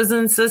entire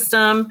prison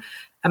system,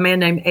 a man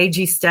named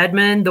A.G.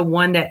 Stedman, the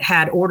one that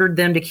had ordered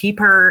them to keep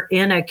her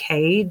in a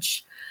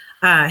cage,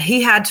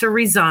 he had to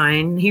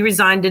resign. He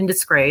resigned in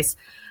disgrace.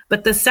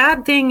 But the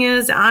sad thing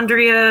is,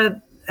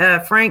 Andrea,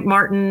 Frank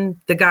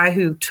Martin, the guy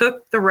who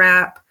took the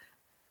rap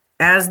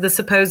as the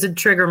supposed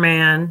trigger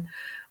man,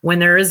 when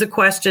there is a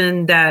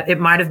question that it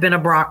might have been a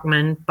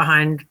Brockman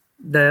behind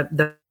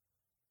the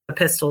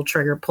pistol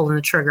trigger, pulling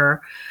the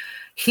trigger,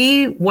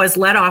 he was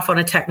let off on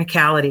a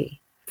technicality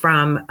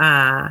from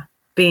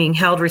being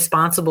held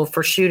responsible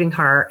for shooting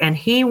her. And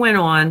he went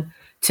on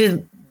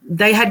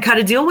they had cut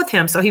a deal with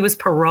him, so he was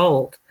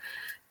paroled.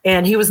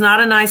 And he was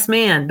not a nice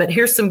man, but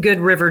here's some good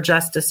river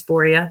justice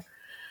for you.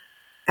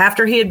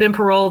 After he had been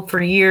paroled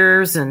for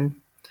years and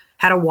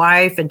had a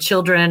wife and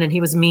children, and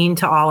he was mean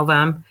to all of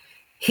them,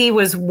 he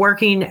was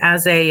working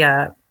as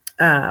a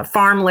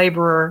farm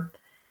laborer,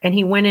 and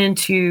he went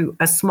into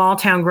a small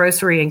town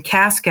grocery in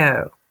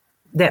Casco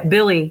that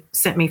Billy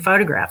sent me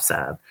photographs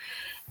of.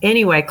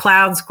 Anyway,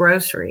 Cloud's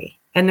Grocery.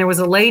 And there was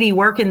a lady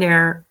working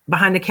there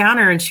behind the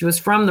counter, and she was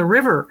from the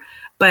river,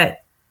 but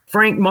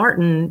Frank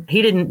Martin,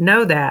 he didn't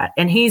know that.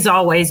 And he's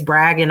always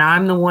bragging,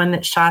 "I'm the one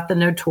that shot the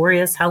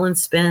notorious Helen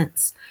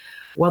Spence."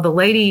 Well, the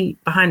lady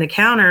behind the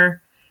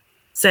counter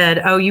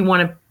said, "Oh, you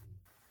want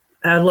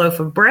a loaf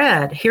of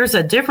bread? Here's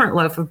a different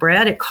loaf of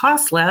bread. It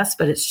costs less,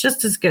 but it's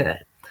just as good."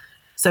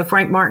 So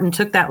Frank Martin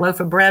took that loaf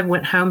of bread,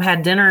 went home,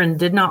 had dinner, and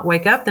did not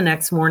wake up the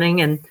next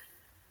morning. And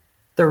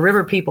the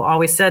river people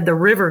always said the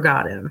river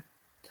got him.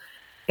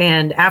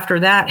 And after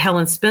that,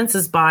 Helen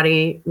Spence's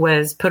body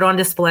was put on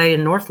display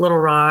in North Little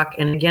Rock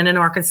and again in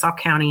Arkansas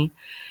County.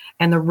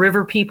 And the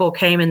river people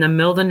came in the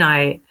middle of the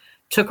night,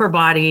 took her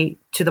body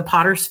to the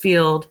Potter's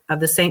Field of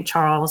the St.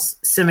 Charles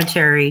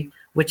Cemetery,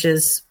 which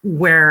is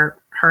where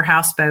her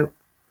houseboat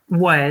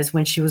was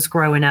when she was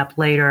growing up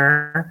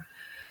later.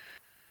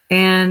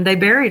 And they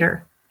buried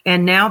her.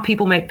 And now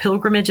people make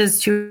pilgrimages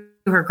to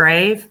her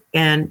grave.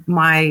 And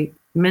my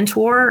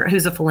mentor,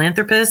 who's a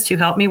philanthropist who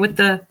helped me with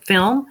the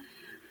film,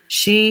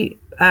 she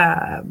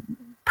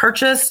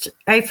purchased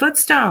a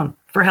footstone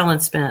for Helen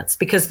Spence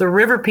because the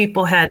river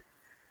people had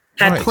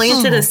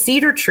planted a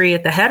cedar tree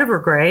at the head of her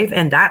grave,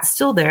 and that's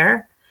still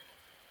there.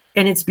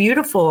 And it's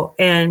beautiful.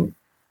 And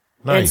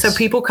so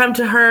people come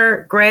to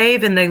her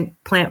grave and they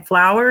plant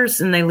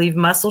flowers and they leave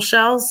mussel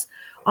shells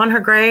on her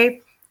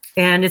grave.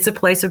 and it's a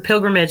place of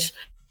pilgrimage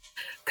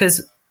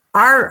because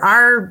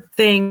our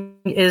thing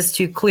is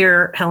to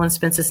clear Helen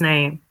Spence's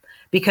name,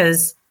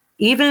 because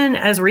even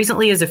as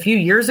recently as a few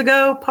years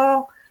ago,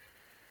 Paul,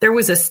 there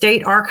was a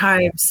state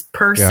archives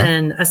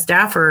person, a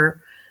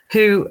staffer,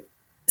 who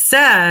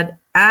said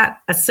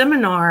at a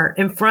seminar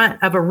in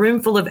front of a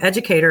room full of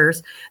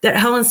educators that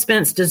Helen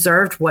Spence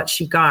deserved what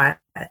she got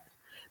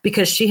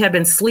because she had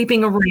been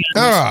sleeping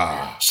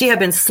around. She had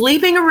been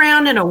sleeping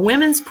around in a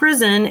women's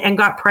prison and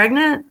got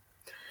pregnant.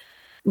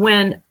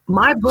 When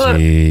my book,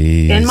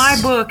 in my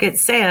book, it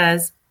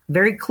says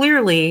very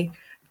clearly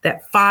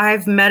that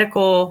 5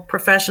 medical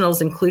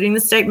professionals, including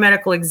the state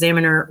medical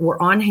examiner,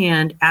 were on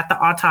hand at the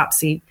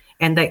autopsy,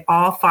 and they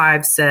all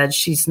 5 said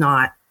she's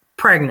not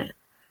pregnant.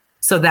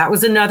 So that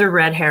was another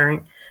red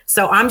herring.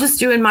 So I'm just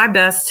doing my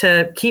best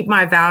to keep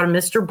my vow to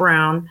Mr.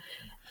 Brown,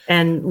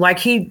 and like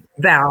he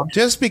vowed.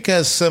 Just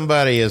because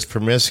somebody is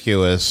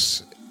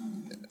promiscuous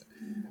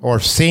or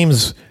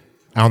seems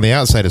on the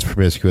outside as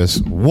promiscuous,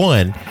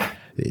 one,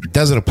 it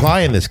doesn't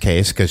apply in this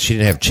case because she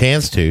didn't have a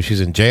chance to. She's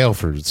in jail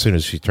for as soon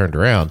as she turned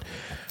around.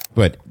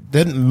 But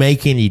doesn't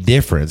make any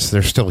difference.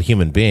 They're still a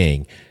human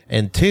being.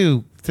 And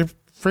 2, they're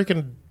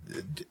freaking...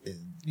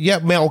 Yeah,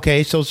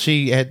 okay, so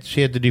she had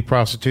to do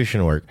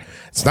prostitution work.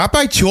 It's not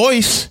by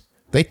choice.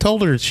 They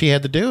told her she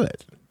had to do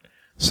it.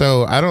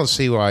 So I don't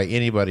see why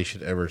anybody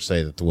should ever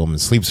say that the woman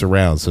sleeps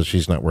around, so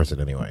she's not worth it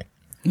anyway.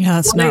 Yeah,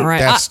 that's not right.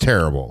 That's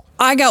terrible.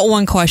 I got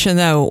one question,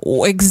 though.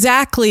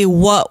 Exactly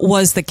what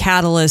was the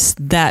catalyst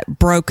that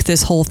broke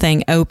this whole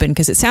thing open?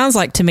 Because it sounds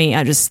like to me,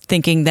 I'm just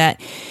thinking that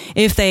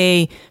if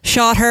they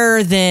shot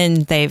her,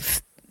 then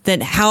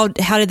how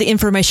did the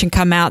information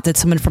come out? Did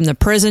someone from the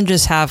prison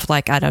just have,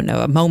 like, I don't know,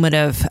 a moment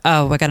of,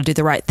 oh, I got to do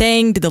the right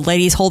thing? Did the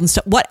ladies hold and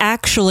stuff? What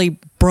actually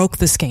broke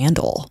the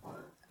scandal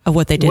of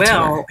what they did to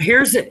her? Well,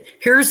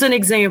 here's an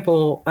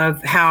example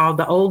of how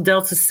the old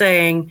Delta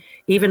saying,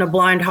 even a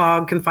blind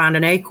hog can find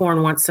an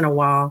acorn once in a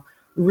while,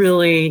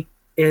 really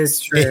is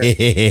true.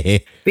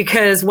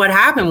 Because what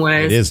happened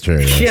was, it is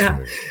true.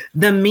 True.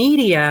 The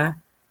media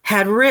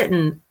had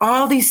written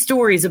all these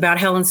stories about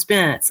Helen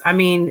Spence. I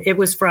mean, it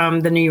was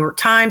from the New York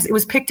Times. It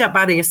was picked up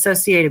by the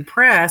Associated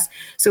Press.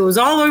 So it was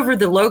all over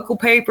the local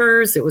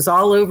papers. It was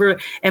all over.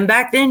 And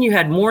back then you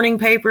had morning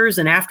papers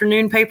and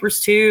afternoon papers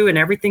too, and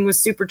everything was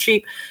super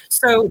cheap.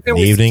 So there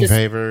was evening just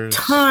papers,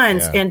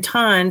 tons and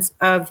tons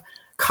of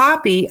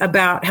copy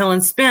about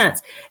Helen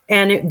Spence.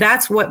 And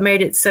that's what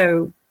made it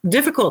so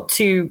difficult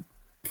to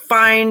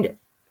find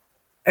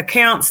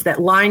accounts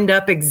that lined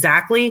up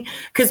exactly,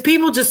 because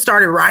people just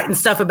started writing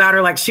stuff about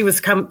her like she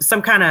was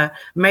some kind of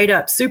made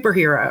up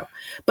superhero.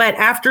 But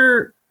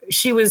after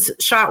she was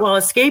shot while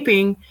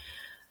escaping,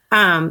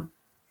 all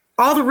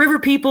the river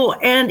people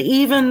and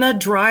even the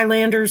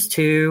drylanders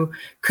too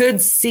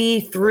could see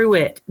through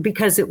it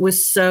because it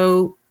was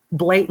so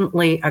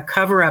blatantly a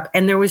cover up.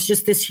 And there was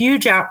just this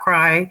huge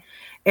outcry,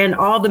 and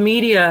all the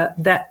media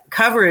that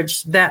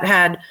coverage that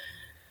had,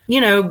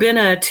 been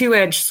a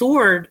two-edged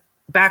sword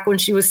back when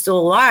she was still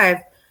alive,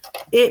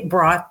 it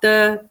brought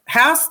the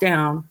house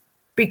down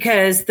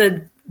because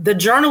the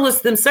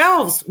journalists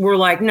themselves were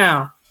like,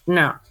 no,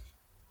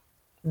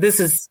 this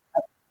is.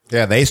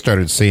 Yeah, they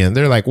started seeing,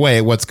 they're like,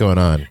 wait, what's going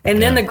on?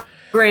 And then the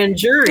grand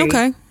jury.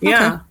 Okay.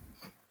 Yeah. Okay.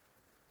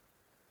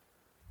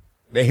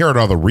 They heard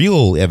all the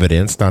real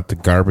evidence, not the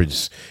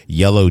garbage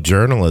yellow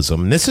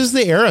journalism. This is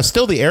the era,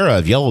 still the era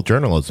of yellow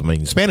journalism. I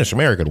mean,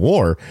 Spanish-American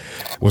War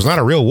was not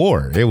a real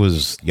war. It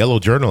was yellow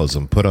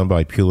journalism put on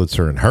by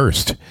Pulitzer and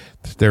Hearst.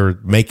 They're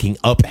making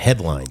up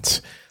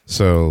headlines.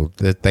 So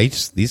that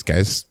these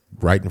guys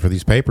writing for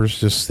these papers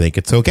just think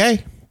it's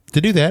okay to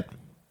do that.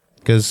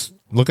 Because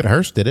look at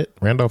Hearst did it.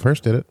 Randolph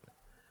Hearst did it.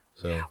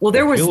 So, well,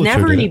 there was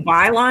never any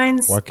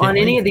bylines on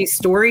any of these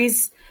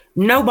stories.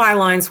 No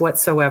bylines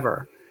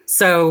whatsoever.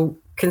 So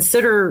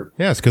consider.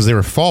 Yeah, it's because they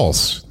were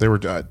false. They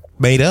were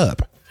made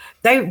up.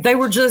 They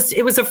were just,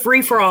 it was a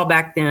free for all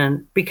back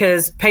then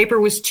because paper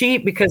was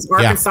cheap, because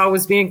Arkansas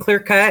was being clear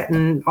cut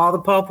and all the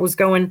pulp was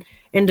going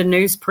into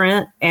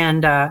newsprint.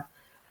 And,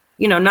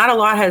 not a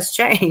lot has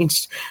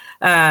changed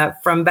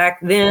from back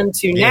then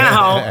to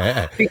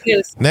now.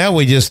 Because now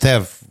we just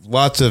have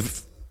lots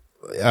of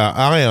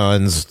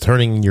ions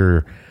turning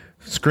your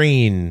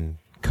screen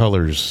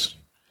colors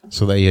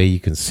so that you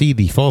can see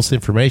the false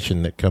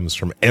information that comes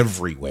from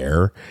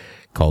everywhere,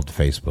 called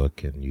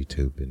Facebook and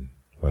YouTube and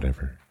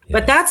whatever.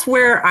 But that's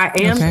where I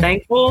am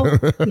thankful,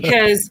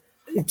 because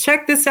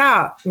check this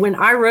out. When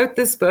I wrote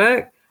this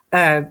book,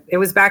 it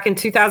was back in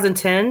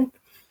 2010.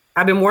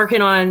 I've been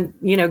working on,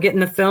 getting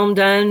the film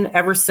done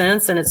ever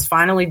since, and it's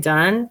finally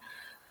done.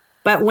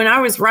 But when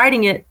I was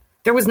writing it,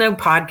 there was no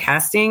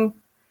podcasting.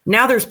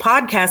 Now there's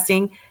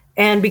podcasting.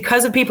 And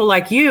because of people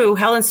like you,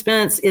 Helen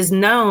Spence is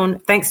known,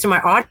 thanks to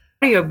my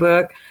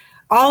audiobook,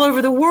 all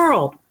over the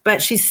world. But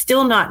she's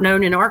still not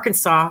known in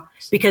Arkansas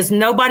because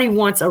nobody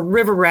wants a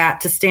river rat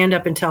to stand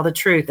up and tell the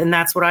truth. And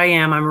that's what I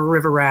am. I'm a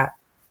river rat.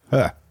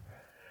 Huh.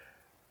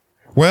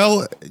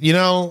 Well,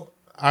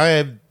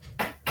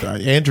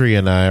 Andrea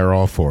and I are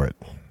all for it.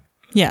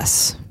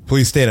 Yes.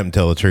 Please stand up and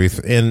tell the truth.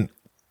 And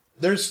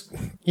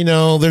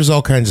there's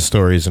all kinds of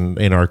stories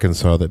in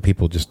Arkansas that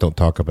people just don't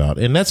talk about.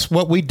 And that's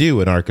what we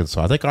do in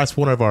Arkansas. I think that's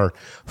one of our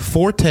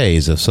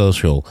fortes of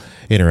social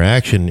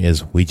interaction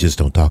is we just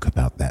don't talk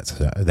about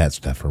that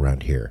stuff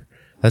around here.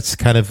 That's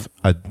kind of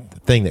a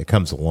thing that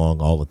comes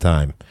along all the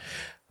time.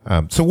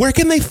 So where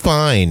can they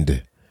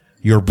find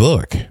your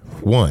book?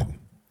 One.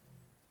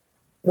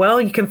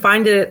 Well, you can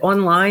find it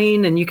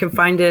online, and you can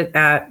find it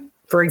at,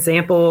 for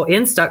example,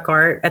 in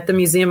Stuttgart at the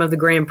Museum of the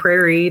Grand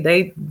Prairie.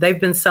 They've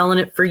been selling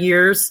it for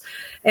years,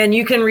 and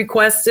you can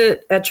request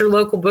it at your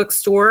local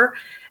bookstore.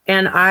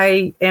 And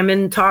I am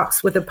in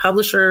talks with a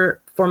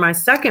publisher for my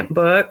second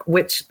book,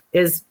 which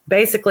is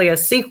basically a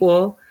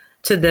sequel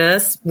to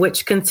this,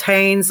 which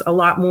contains a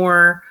lot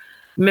more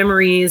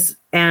memories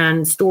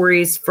and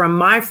stories from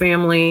my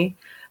family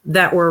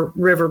that were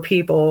river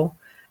people.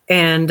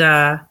 And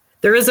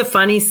there is a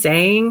funny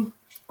saying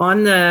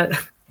on the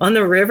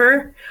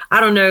river. I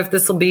don't know if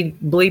this will be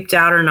bleeped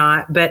out or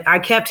not, but I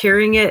kept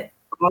hearing it.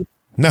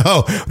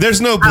 No, there's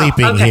no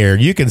bleeping here.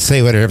 You can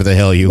say whatever the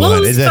hell you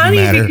want. It's funny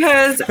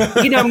because,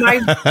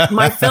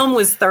 my film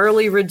was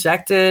thoroughly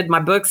rejected. My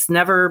book's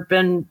never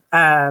been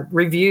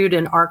reviewed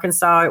in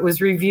Arkansas. It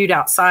was reviewed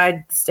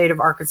outside the state of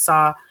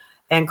Arkansas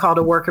and called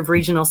a work of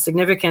regional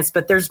significance.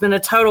 But there's been a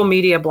total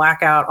media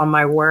blackout on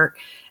my work.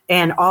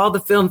 And all the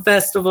film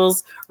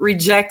festivals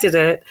rejected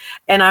it.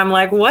 And I'm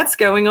like, what's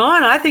going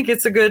on? I think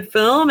it's a good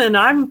film. And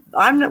I'm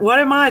what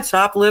am I,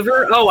 chopped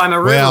liver? Oh, I'm a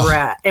river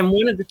rat. And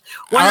one of the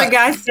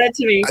guys said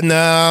to me,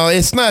 no,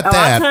 it's not that.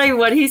 I'll tell you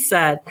what he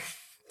said.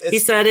 He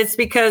said, it's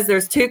because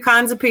there's two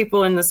kinds of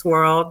people in this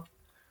world,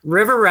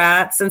 river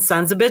rats and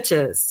sons of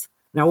bitches.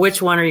 Now,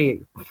 which one are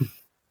you?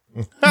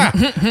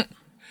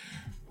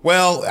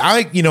 Well,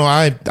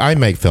 I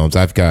make films.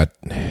 I've got,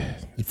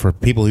 for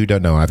people who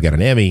don't know, I've got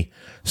an Emmy,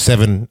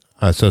 7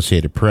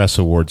 Associated Press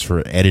awards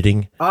for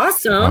editing.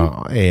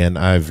 Awesome. And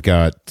I've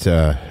got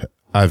a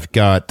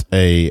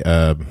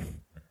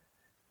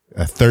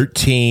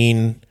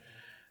 13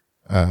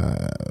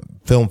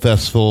 film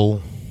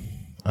festival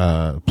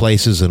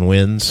places and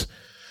wins,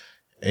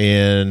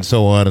 and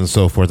so on and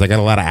so forth. I got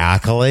a lot of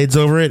accolades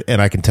over it,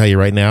 and I can tell you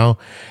right now,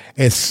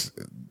 it's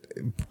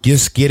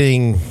just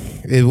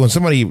when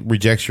somebody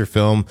rejects your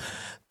film.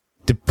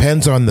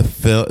 Depends on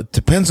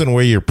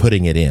where you're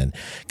putting it in,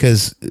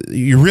 because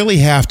you really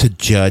have to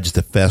judge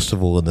the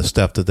festival and the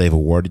stuff that they've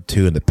awarded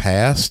to in the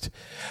past,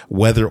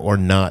 whether or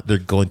not they're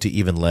going to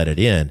even let it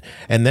in.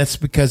 And that's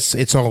because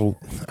it's all,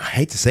 I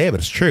hate to say it, but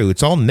it's true.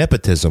 It's all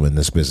nepotism in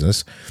this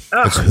business.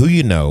 It's who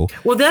you know.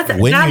 Well, that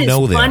is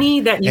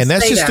funny that you say that. And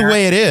that's just the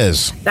way it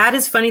is. That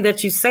is funny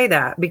that you say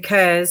that,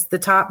 because the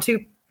top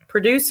 2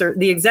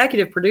 the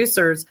executive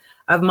producers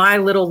of my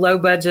little low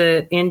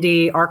budget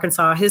indie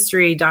Arkansas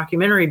history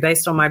documentary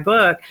based on my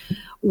book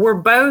were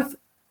both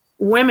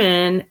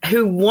women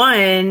who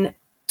won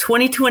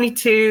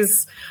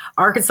 2022's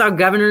Arkansas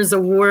Governor's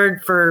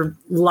Award for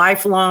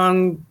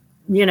lifelong,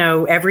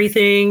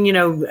 everything,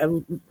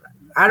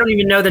 I don't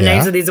even know the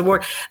names of these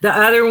awards. The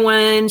other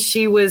one,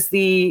 she was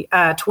the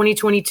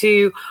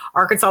 2022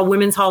 Arkansas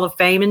Women's Hall of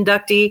Fame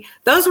inductee.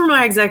 Those were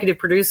my executive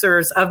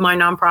producers of my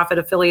nonprofit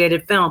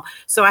affiliated film.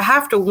 So I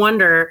have to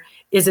wonder,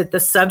 is it the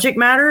subject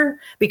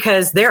matter?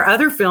 Because their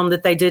other film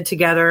that they did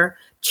together,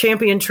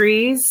 Champion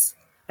Trees,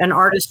 An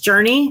Artist's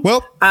Journey,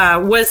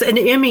 was an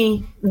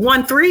Emmy,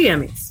 won 3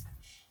 Emmys.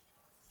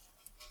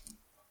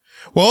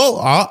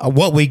 Well,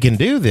 what we can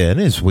do then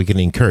is we can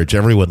encourage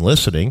everyone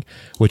listening,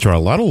 which are a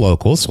lot of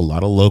locals. A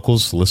lot of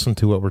locals listen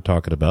to what we're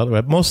talking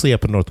about, mostly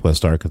up in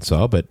Northwest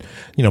Arkansas. But,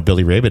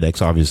 Billy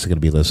Rabenek's obviously going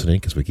to be listening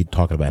because we keep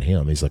talking about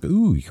him. He's like,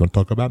 ooh, you going to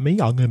talk about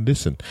me? I'm going to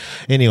listen.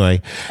 Anyway.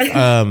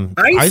 I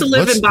used to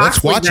live in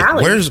Boxley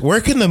Valley.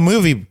 Where can the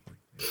movie...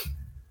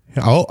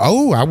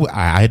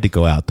 I had to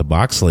go out to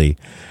Boxley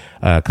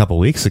a couple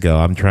weeks ago.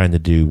 I'm trying to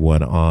do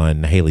one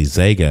on Haley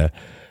Zaga,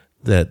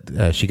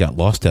 that she got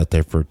lost out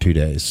there for 2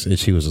 days, and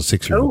she was a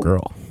 6-year-old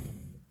girl.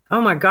 Oh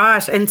my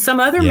gosh. And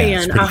some other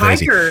man, a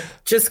hiker,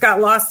 just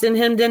got lost in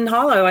Hemden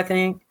Hollow, I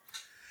think.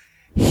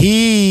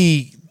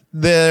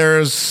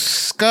 There's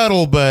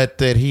scuttlebutt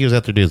that he was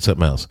out there doing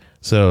something else.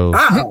 So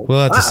we'll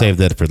have to save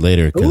that for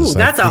later. Ooh,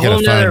 that's a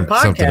whole nother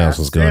podcast. Something else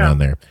was going on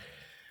there.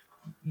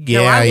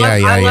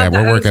 Yeah.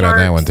 We're working on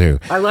that one too.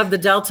 I love the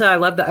Delta. I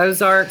love the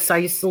Ozarks. I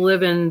used to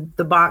live in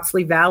the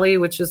Boxley Valley,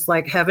 which is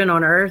like heaven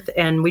on earth.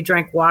 And we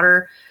drank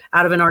water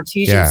out of an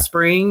artesian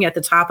spring at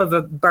the top of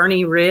a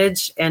Bernie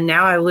Ridge. And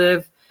now I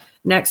live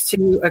next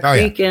to a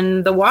creek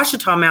in the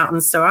Ouachita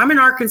Mountains. So I'm an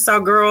Arkansas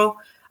girl.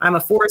 I'm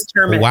a forest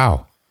hermit. Oh,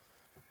 wow.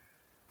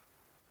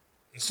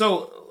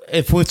 So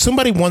if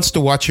somebody wants to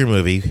watch your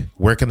movie,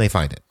 where can they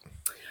find it?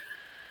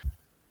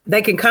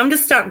 They can come to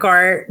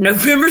Stuttgart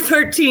November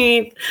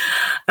 13th.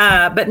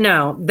 But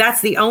no, that's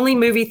the only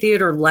movie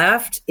theater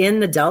left in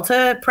the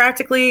Delta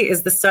practically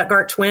is the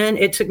Stuttgart Twin.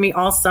 It took me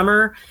all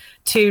summer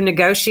to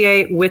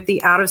negotiate with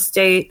the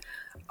out-of-state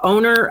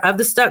owner of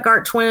the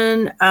Stuttgart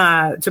Twin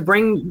to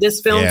bring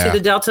this film to the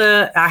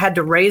Delta. I had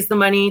to raise the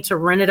money to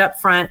rent it up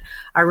front.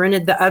 I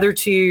rented the other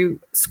 2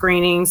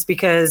 screenings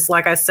because,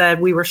 like I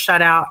said, we were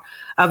shut out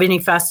of any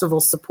festival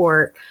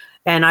support.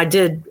 And I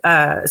did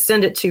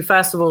send it to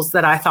festivals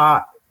that I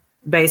thought,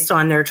 based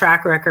on their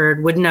track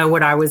record, would know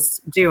what I was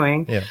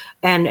doing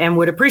and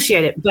would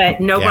appreciate it. But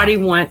nobody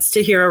wants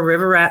to hear a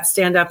river rat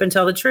stand up and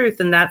tell the truth.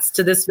 And that's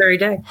to this very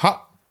day.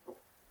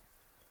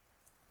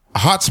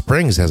 Hot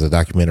Springs has a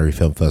documentary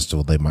film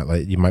festival.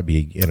 You might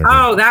be interviewed.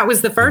 Oh, that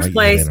was the first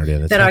place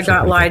that I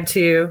got lied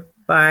to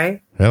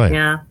by. Really?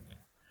 Yeah.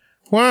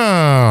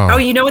 Wow. Oh,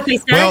 you know what they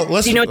said?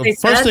 Well, you know what they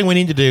said? First thing we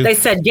need to do. They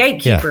said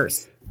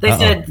gatekeepers. They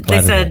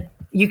said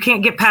you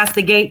can't get past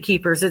the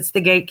gatekeepers. It's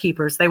the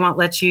gatekeepers. They won't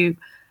let you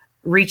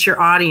reach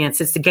your audience.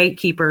 It's the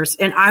gatekeepers.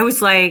 And I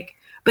was like,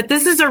 but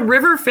this is a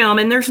river film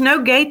and there's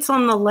no gates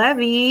on the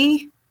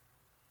levee.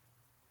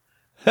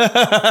 Well,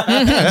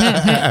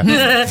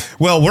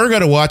 we're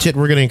going to watch it.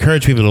 We're going to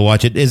encourage people to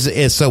watch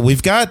it. So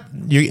we've got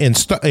you in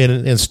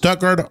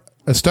Stuttgart,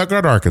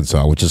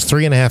 Arkansas, which is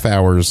 3.5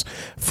 hours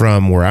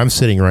from where I'm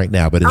sitting right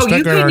now. But in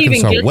Stuttgart,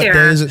 Arkansas, what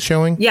day is it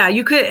showing? Yeah,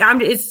 you could.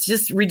 It's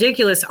just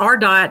ridiculous.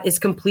 RDOT is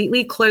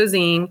completely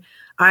closing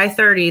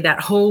I-30 that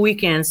whole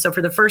weekend. So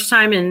for the first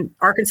time in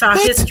Arkansas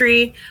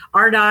history,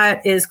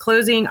 RDOT is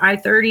closing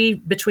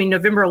I-30 between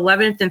November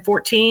 11th and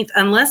 14th,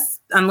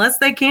 unless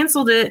they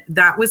canceled it.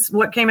 That was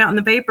what came out in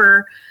the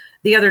paper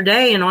the other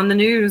day and on the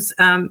news.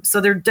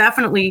 So they're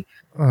definitely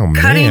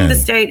cutting the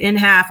state in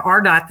half.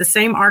 RDOT, the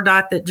same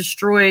RDOT that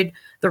destroyed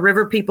the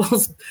River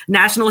People's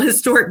National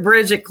Historic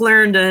Bridge at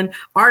Clarendon.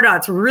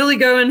 RDOT's really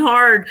going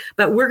hard,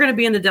 but we're going to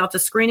be in the Delta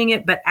screening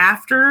it. But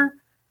after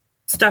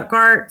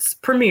Stuttgart's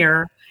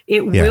premiere,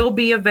 it will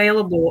be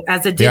available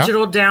as a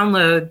digital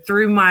download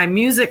through my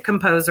music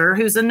composer,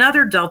 who's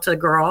another Delta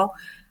girl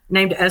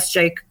named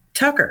S.J.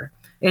 Tucker.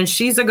 And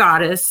she's a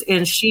goddess,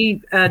 and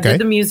she did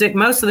the music,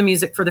 most of the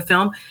music for the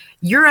film.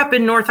 You're up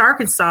in North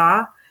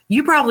Arkansas.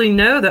 You probably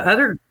know the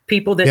other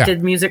people that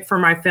did music for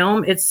my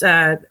film. It's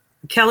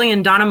Kelly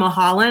and Donna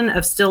Mulholland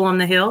of Still on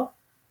the Hill.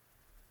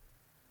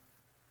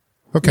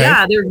 Okay.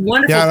 Yeah, they're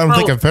wonderful. Yeah, I don't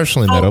think I've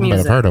personally met them, but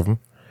I've heard of them.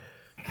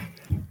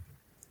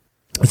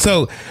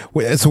 So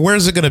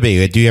where's it going to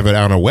be? Do you have it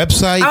on a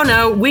website? Oh,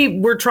 no.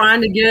 We're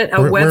trying to get a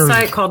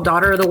website called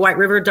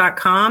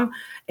daughterofthewhiteriver.com.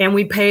 And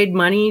we paid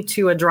money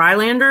to a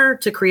drylander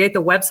to create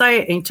the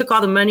website. And he took all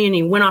the money and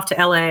he went off to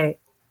L.A.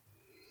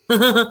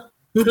 Do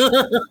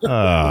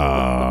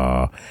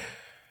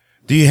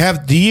you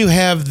have the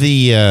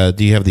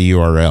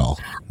URL?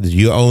 Do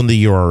you own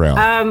the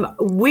URL?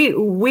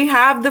 We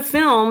have the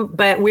film,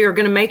 but we are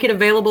going to make it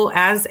available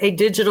as a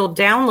digital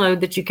download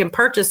that you can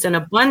purchase in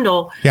a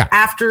bundle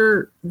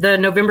after the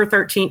November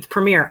 13th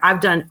premiere.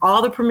 I've done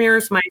all the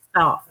premieres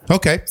myself.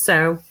 Okay.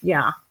 So,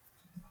 yeah.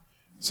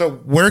 So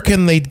where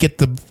can they get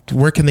the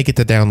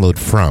download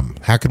from?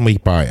 How can we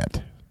buy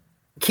it?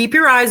 Keep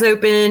your eyes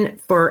open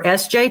for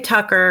S.J.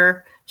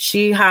 Tucker.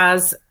 She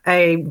has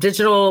a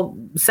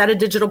set of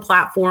digital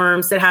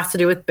platforms that has to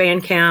do with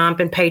Bandcamp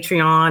and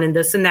Patreon and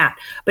this and that.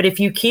 But if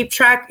you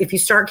start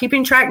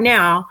keeping track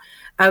now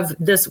of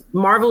this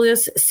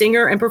marvelous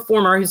singer and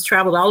performer who's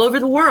traveled all over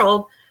the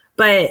world,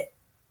 but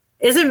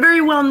isn't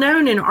very well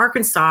known in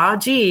Arkansas,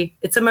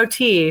 it's a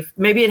motif.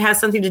 Maybe it has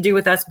something to do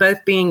with us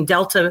both being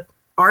Delta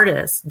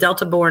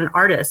born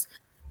artists.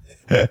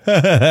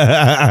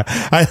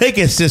 I think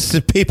it's just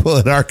the people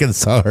in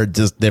Arkansas are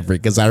just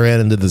different because I ran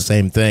into the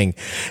same thing,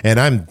 and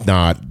I'm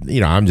not,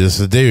 I'm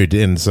just a dude,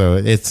 and so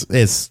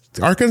it's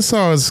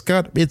Arkansas has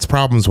got its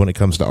problems when it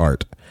comes to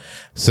art.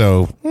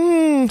 So,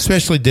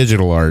 especially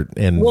digital art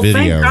and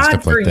video and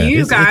stuff like that.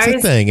 It's a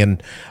thing,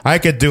 and I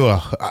could do a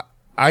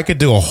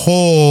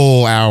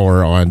whole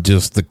hour on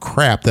just the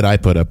crap that I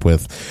put up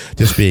with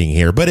just being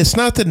here. But it's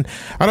nothing.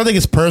 I don't think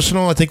it's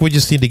personal. I think we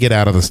just need to get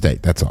out of the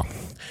state. That's all.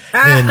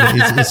 And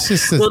it's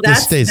just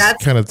this state's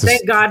kind of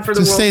thank God for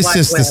the World Wide Web.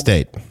 The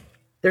state.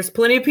 There's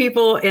plenty of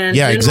people in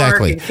Denmark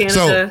and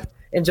Canada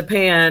and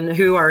Japan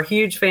who are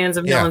huge fans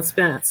of Helen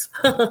Spence.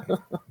 All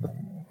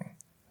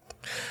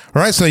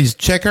right, so you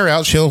check her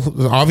out. She'll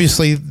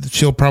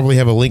probably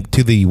have a link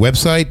to the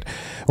website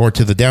or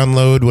to the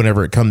download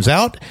whenever it comes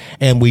out.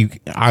 And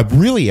I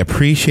really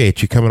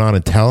appreciate you coming on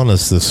and telling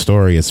us this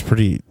story. It's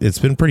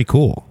been pretty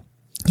cool.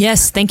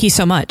 Yes, thank you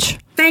so much.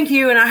 Thank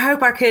you, and I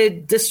hope I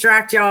could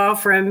distract y'all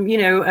from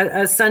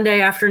a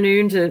Sunday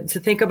afternoon to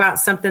think about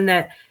something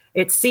that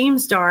it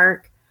seems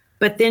dark,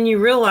 but then you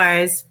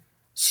realize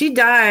she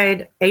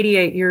died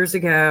 88 years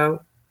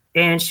ago,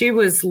 and she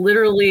was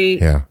literally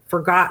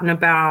forgotten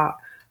about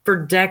for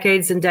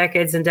decades and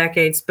decades and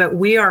decades. But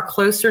we are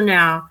closer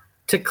now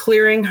to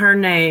clearing her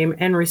name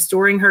and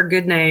restoring her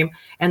good name.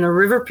 And the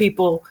River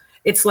people,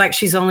 it's like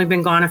she's only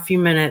been gone a few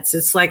minutes.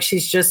 It's like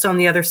she's just on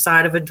the other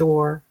side of a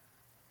door.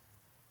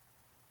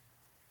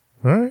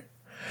 All right.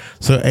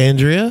 So,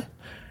 Andrea,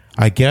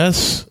 I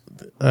guess,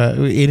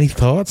 any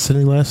thoughts?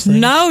 Any last things?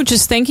 No,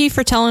 just thank you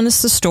for telling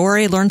us the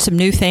story. Learned some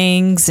new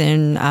things,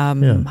 and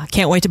I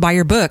can't wait to buy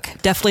your book.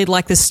 Definitely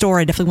like this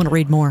story. Definitely want to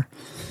read more.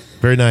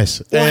 Very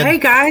nice. Well, And hey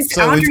guys,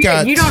 so Andrea, we've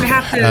got, you don't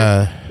have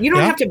to. You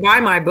don't yeah? have to buy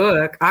my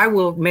book. I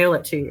will mail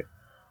it to you.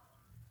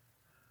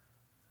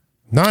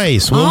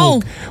 Nice.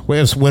 Oh.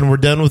 When we're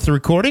done with the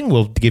recording,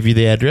 we'll give you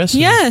the address.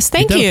 Yes,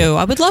 thank Be done. you.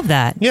 I would love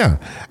that. Yeah.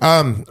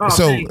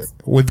 So thanks.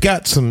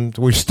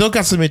 we've still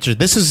got some interest.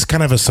 This is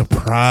kind of a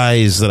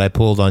surprise that I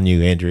pulled on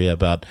you, Andrea,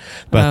 about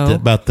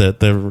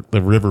the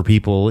river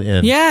people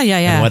and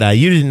and what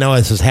you didn't know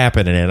this was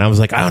happening, and I was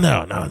like, oh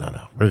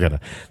no,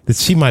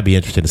 she might be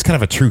interested. It's kind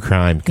of a true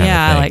crime kind of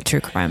thing. I like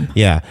true crime.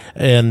 Yeah,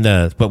 and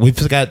but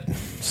we've got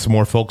some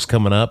more folks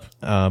coming up.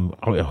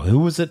 Who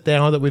was it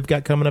now that we've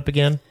got coming up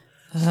again?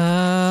 You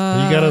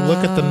got to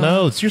look at the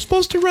notes. You're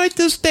supposed to write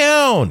this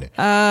down.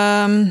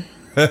 Oh,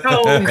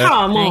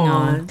 come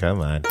on. Come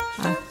on.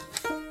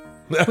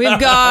 We've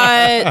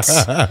got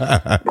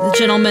the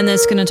gentleman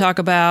that's going to talk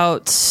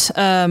about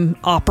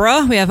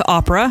opera. We have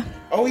opera.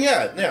 Oh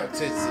yeah, no,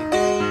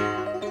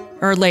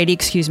 Or lady,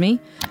 excuse me.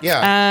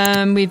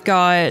 yeah. We've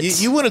got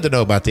You wanted to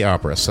know about the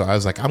opera, so I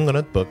was like, I'm going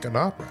to book an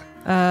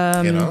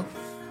opera. You know?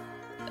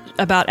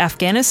 about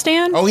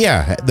Afghanistan. Oh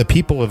yeah, the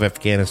people of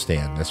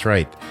Afghanistan. That's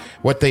right.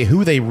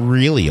 Who they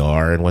really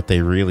are and what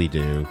they really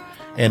do,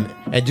 and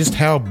just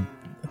how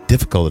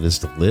difficult it is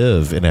to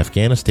live in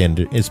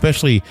Afghanistan,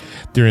 especially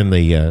during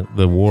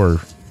the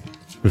war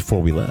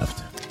before we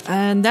left.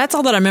 And that's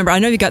all that I remember. I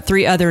know you got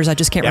 3 others. I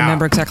just can't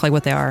remember exactly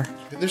what they are.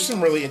 There's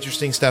some really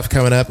interesting stuff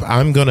coming up.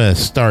 I'm going to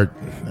start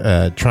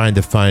trying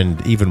to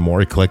find even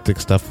more eclectic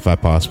stuff if I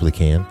possibly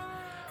can.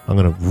 I'm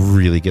going to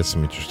really get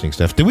some interesting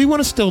stuff. Do we want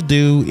to still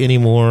do any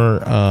more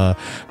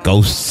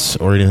ghosts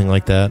or anything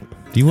like that?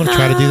 Do you want to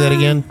try to do that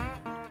again?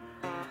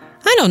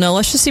 I don't know.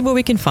 Let's just see what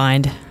we can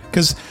find.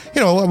 Because,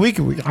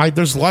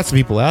 there's lots of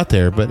people out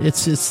there, but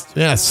it's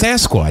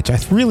Sasquatch.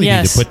 I really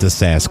need to put the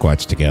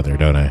Sasquatch together,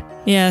 don't I?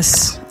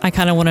 Yes. I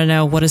kind of want to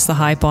know, what is the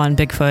hype on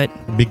Bigfoot?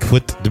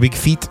 The big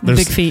feet?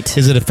 Big feet.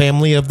 Is it a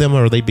family of them,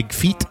 or are they big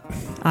feet?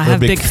 I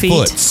have big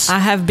feet. Foots? I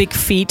have big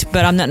feet,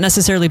 but I'm not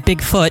necessarily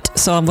Bigfoot.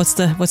 So what's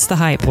the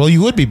hype? Well,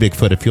 you would be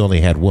Bigfoot if you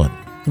only had one.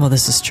 Well,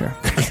 this is true.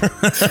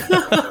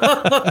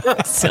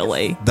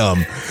 Silly.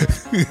 Dumb.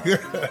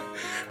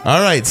 All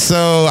right,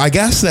 so I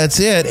guess that's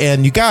it.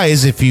 And you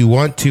guys, if you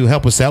want to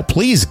help us out,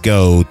 please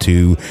go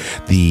to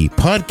the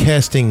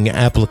podcasting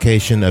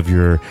application of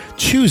your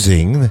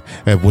choosing,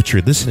 what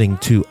you're listening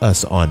to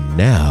us on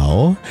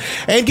now,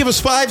 and give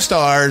us 5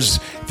 stars.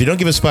 If you don't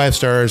give us 5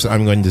 stars,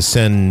 I'm going to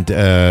send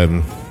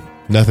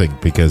nothing,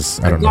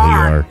 because I don't know who you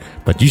are.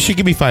 But you should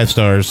give me 5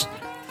 stars.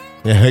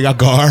 Yeah, I got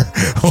gar.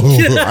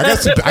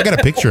 I got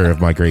a picture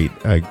of my great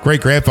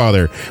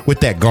grandfather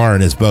with that gar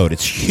in his boat.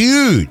 It's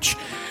huge.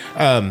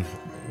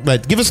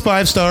 But give us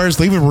 5 stars.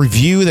 Leave a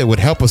review. That would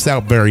help us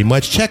out very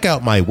much. Check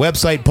out my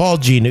website,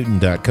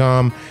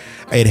 paulgnewton.com.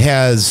 It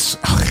has,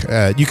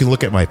 you can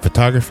look at my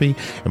photography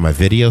and my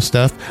video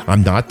stuff.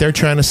 I'm not there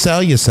trying to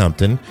sell you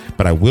something,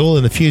 but I will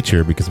in the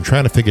future, because I'm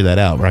trying to figure that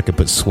out, where I can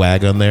put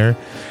swag on there.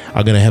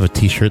 I'm going to have a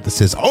t-shirt that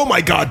says, "Oh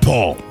my God,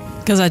 Paul."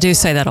 Because I do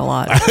say that a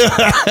lot. I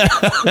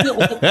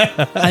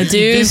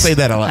do say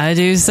that a lot. I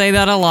do say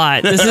that a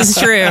lot. This is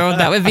true.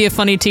 That would be a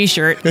funny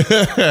t-shirt.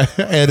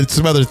 And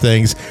some other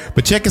things.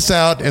 But check us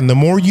out. And the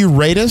more you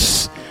rate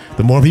us,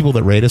 the more people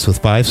that rate us with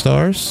 5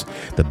 stars,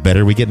 the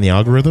better we get in the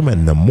algorithm,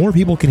 and the more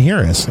people can hear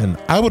us. And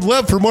I would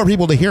love for more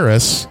people to hear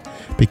us,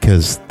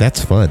 because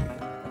that's fun.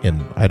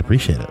 And I'd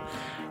appreciate it.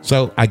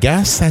 So I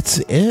guess that's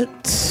it.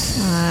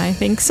 I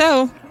think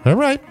so. All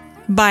right.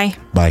 Bye.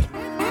 Bye.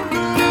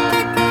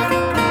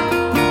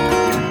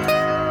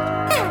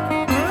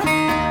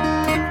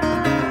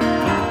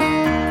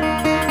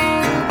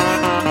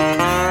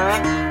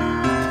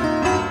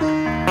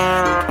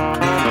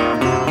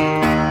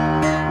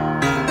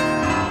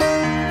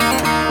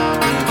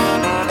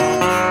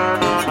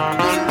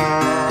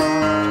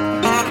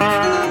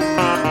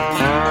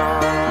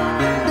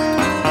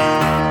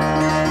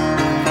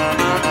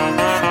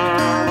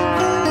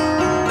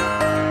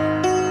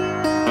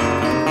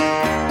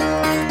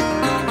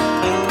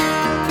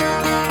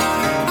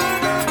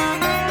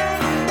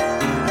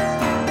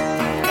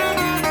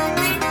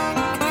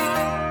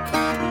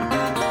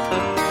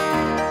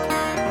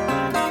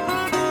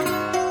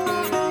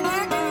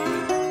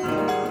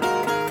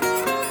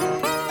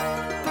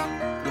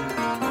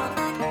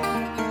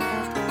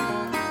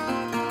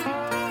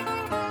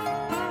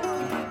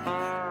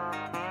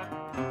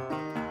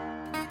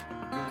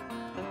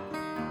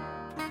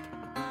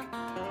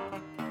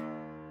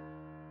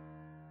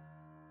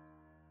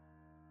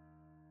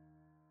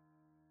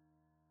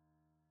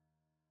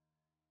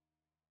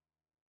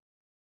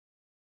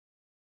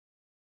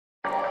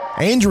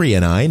 Andrea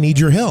and I need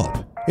your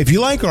help. If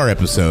you like our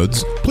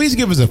episodes, please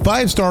give us a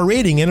 5-star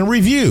rating and a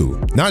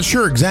review. Not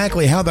sure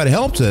exactly how that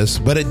helps us,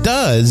 but it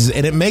does,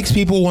 and it makes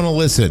people want to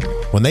listen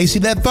when they see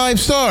that 5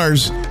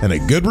 stars and a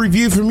good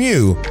review from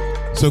you.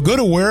 So go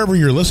to wherever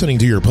you're listening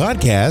to your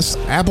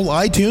podcasts, Apple,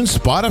 iTunes,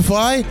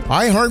 Spotify,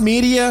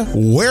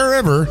 iHeartMedia,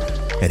 wherever,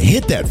 and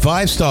hit that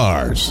 5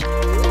 stars.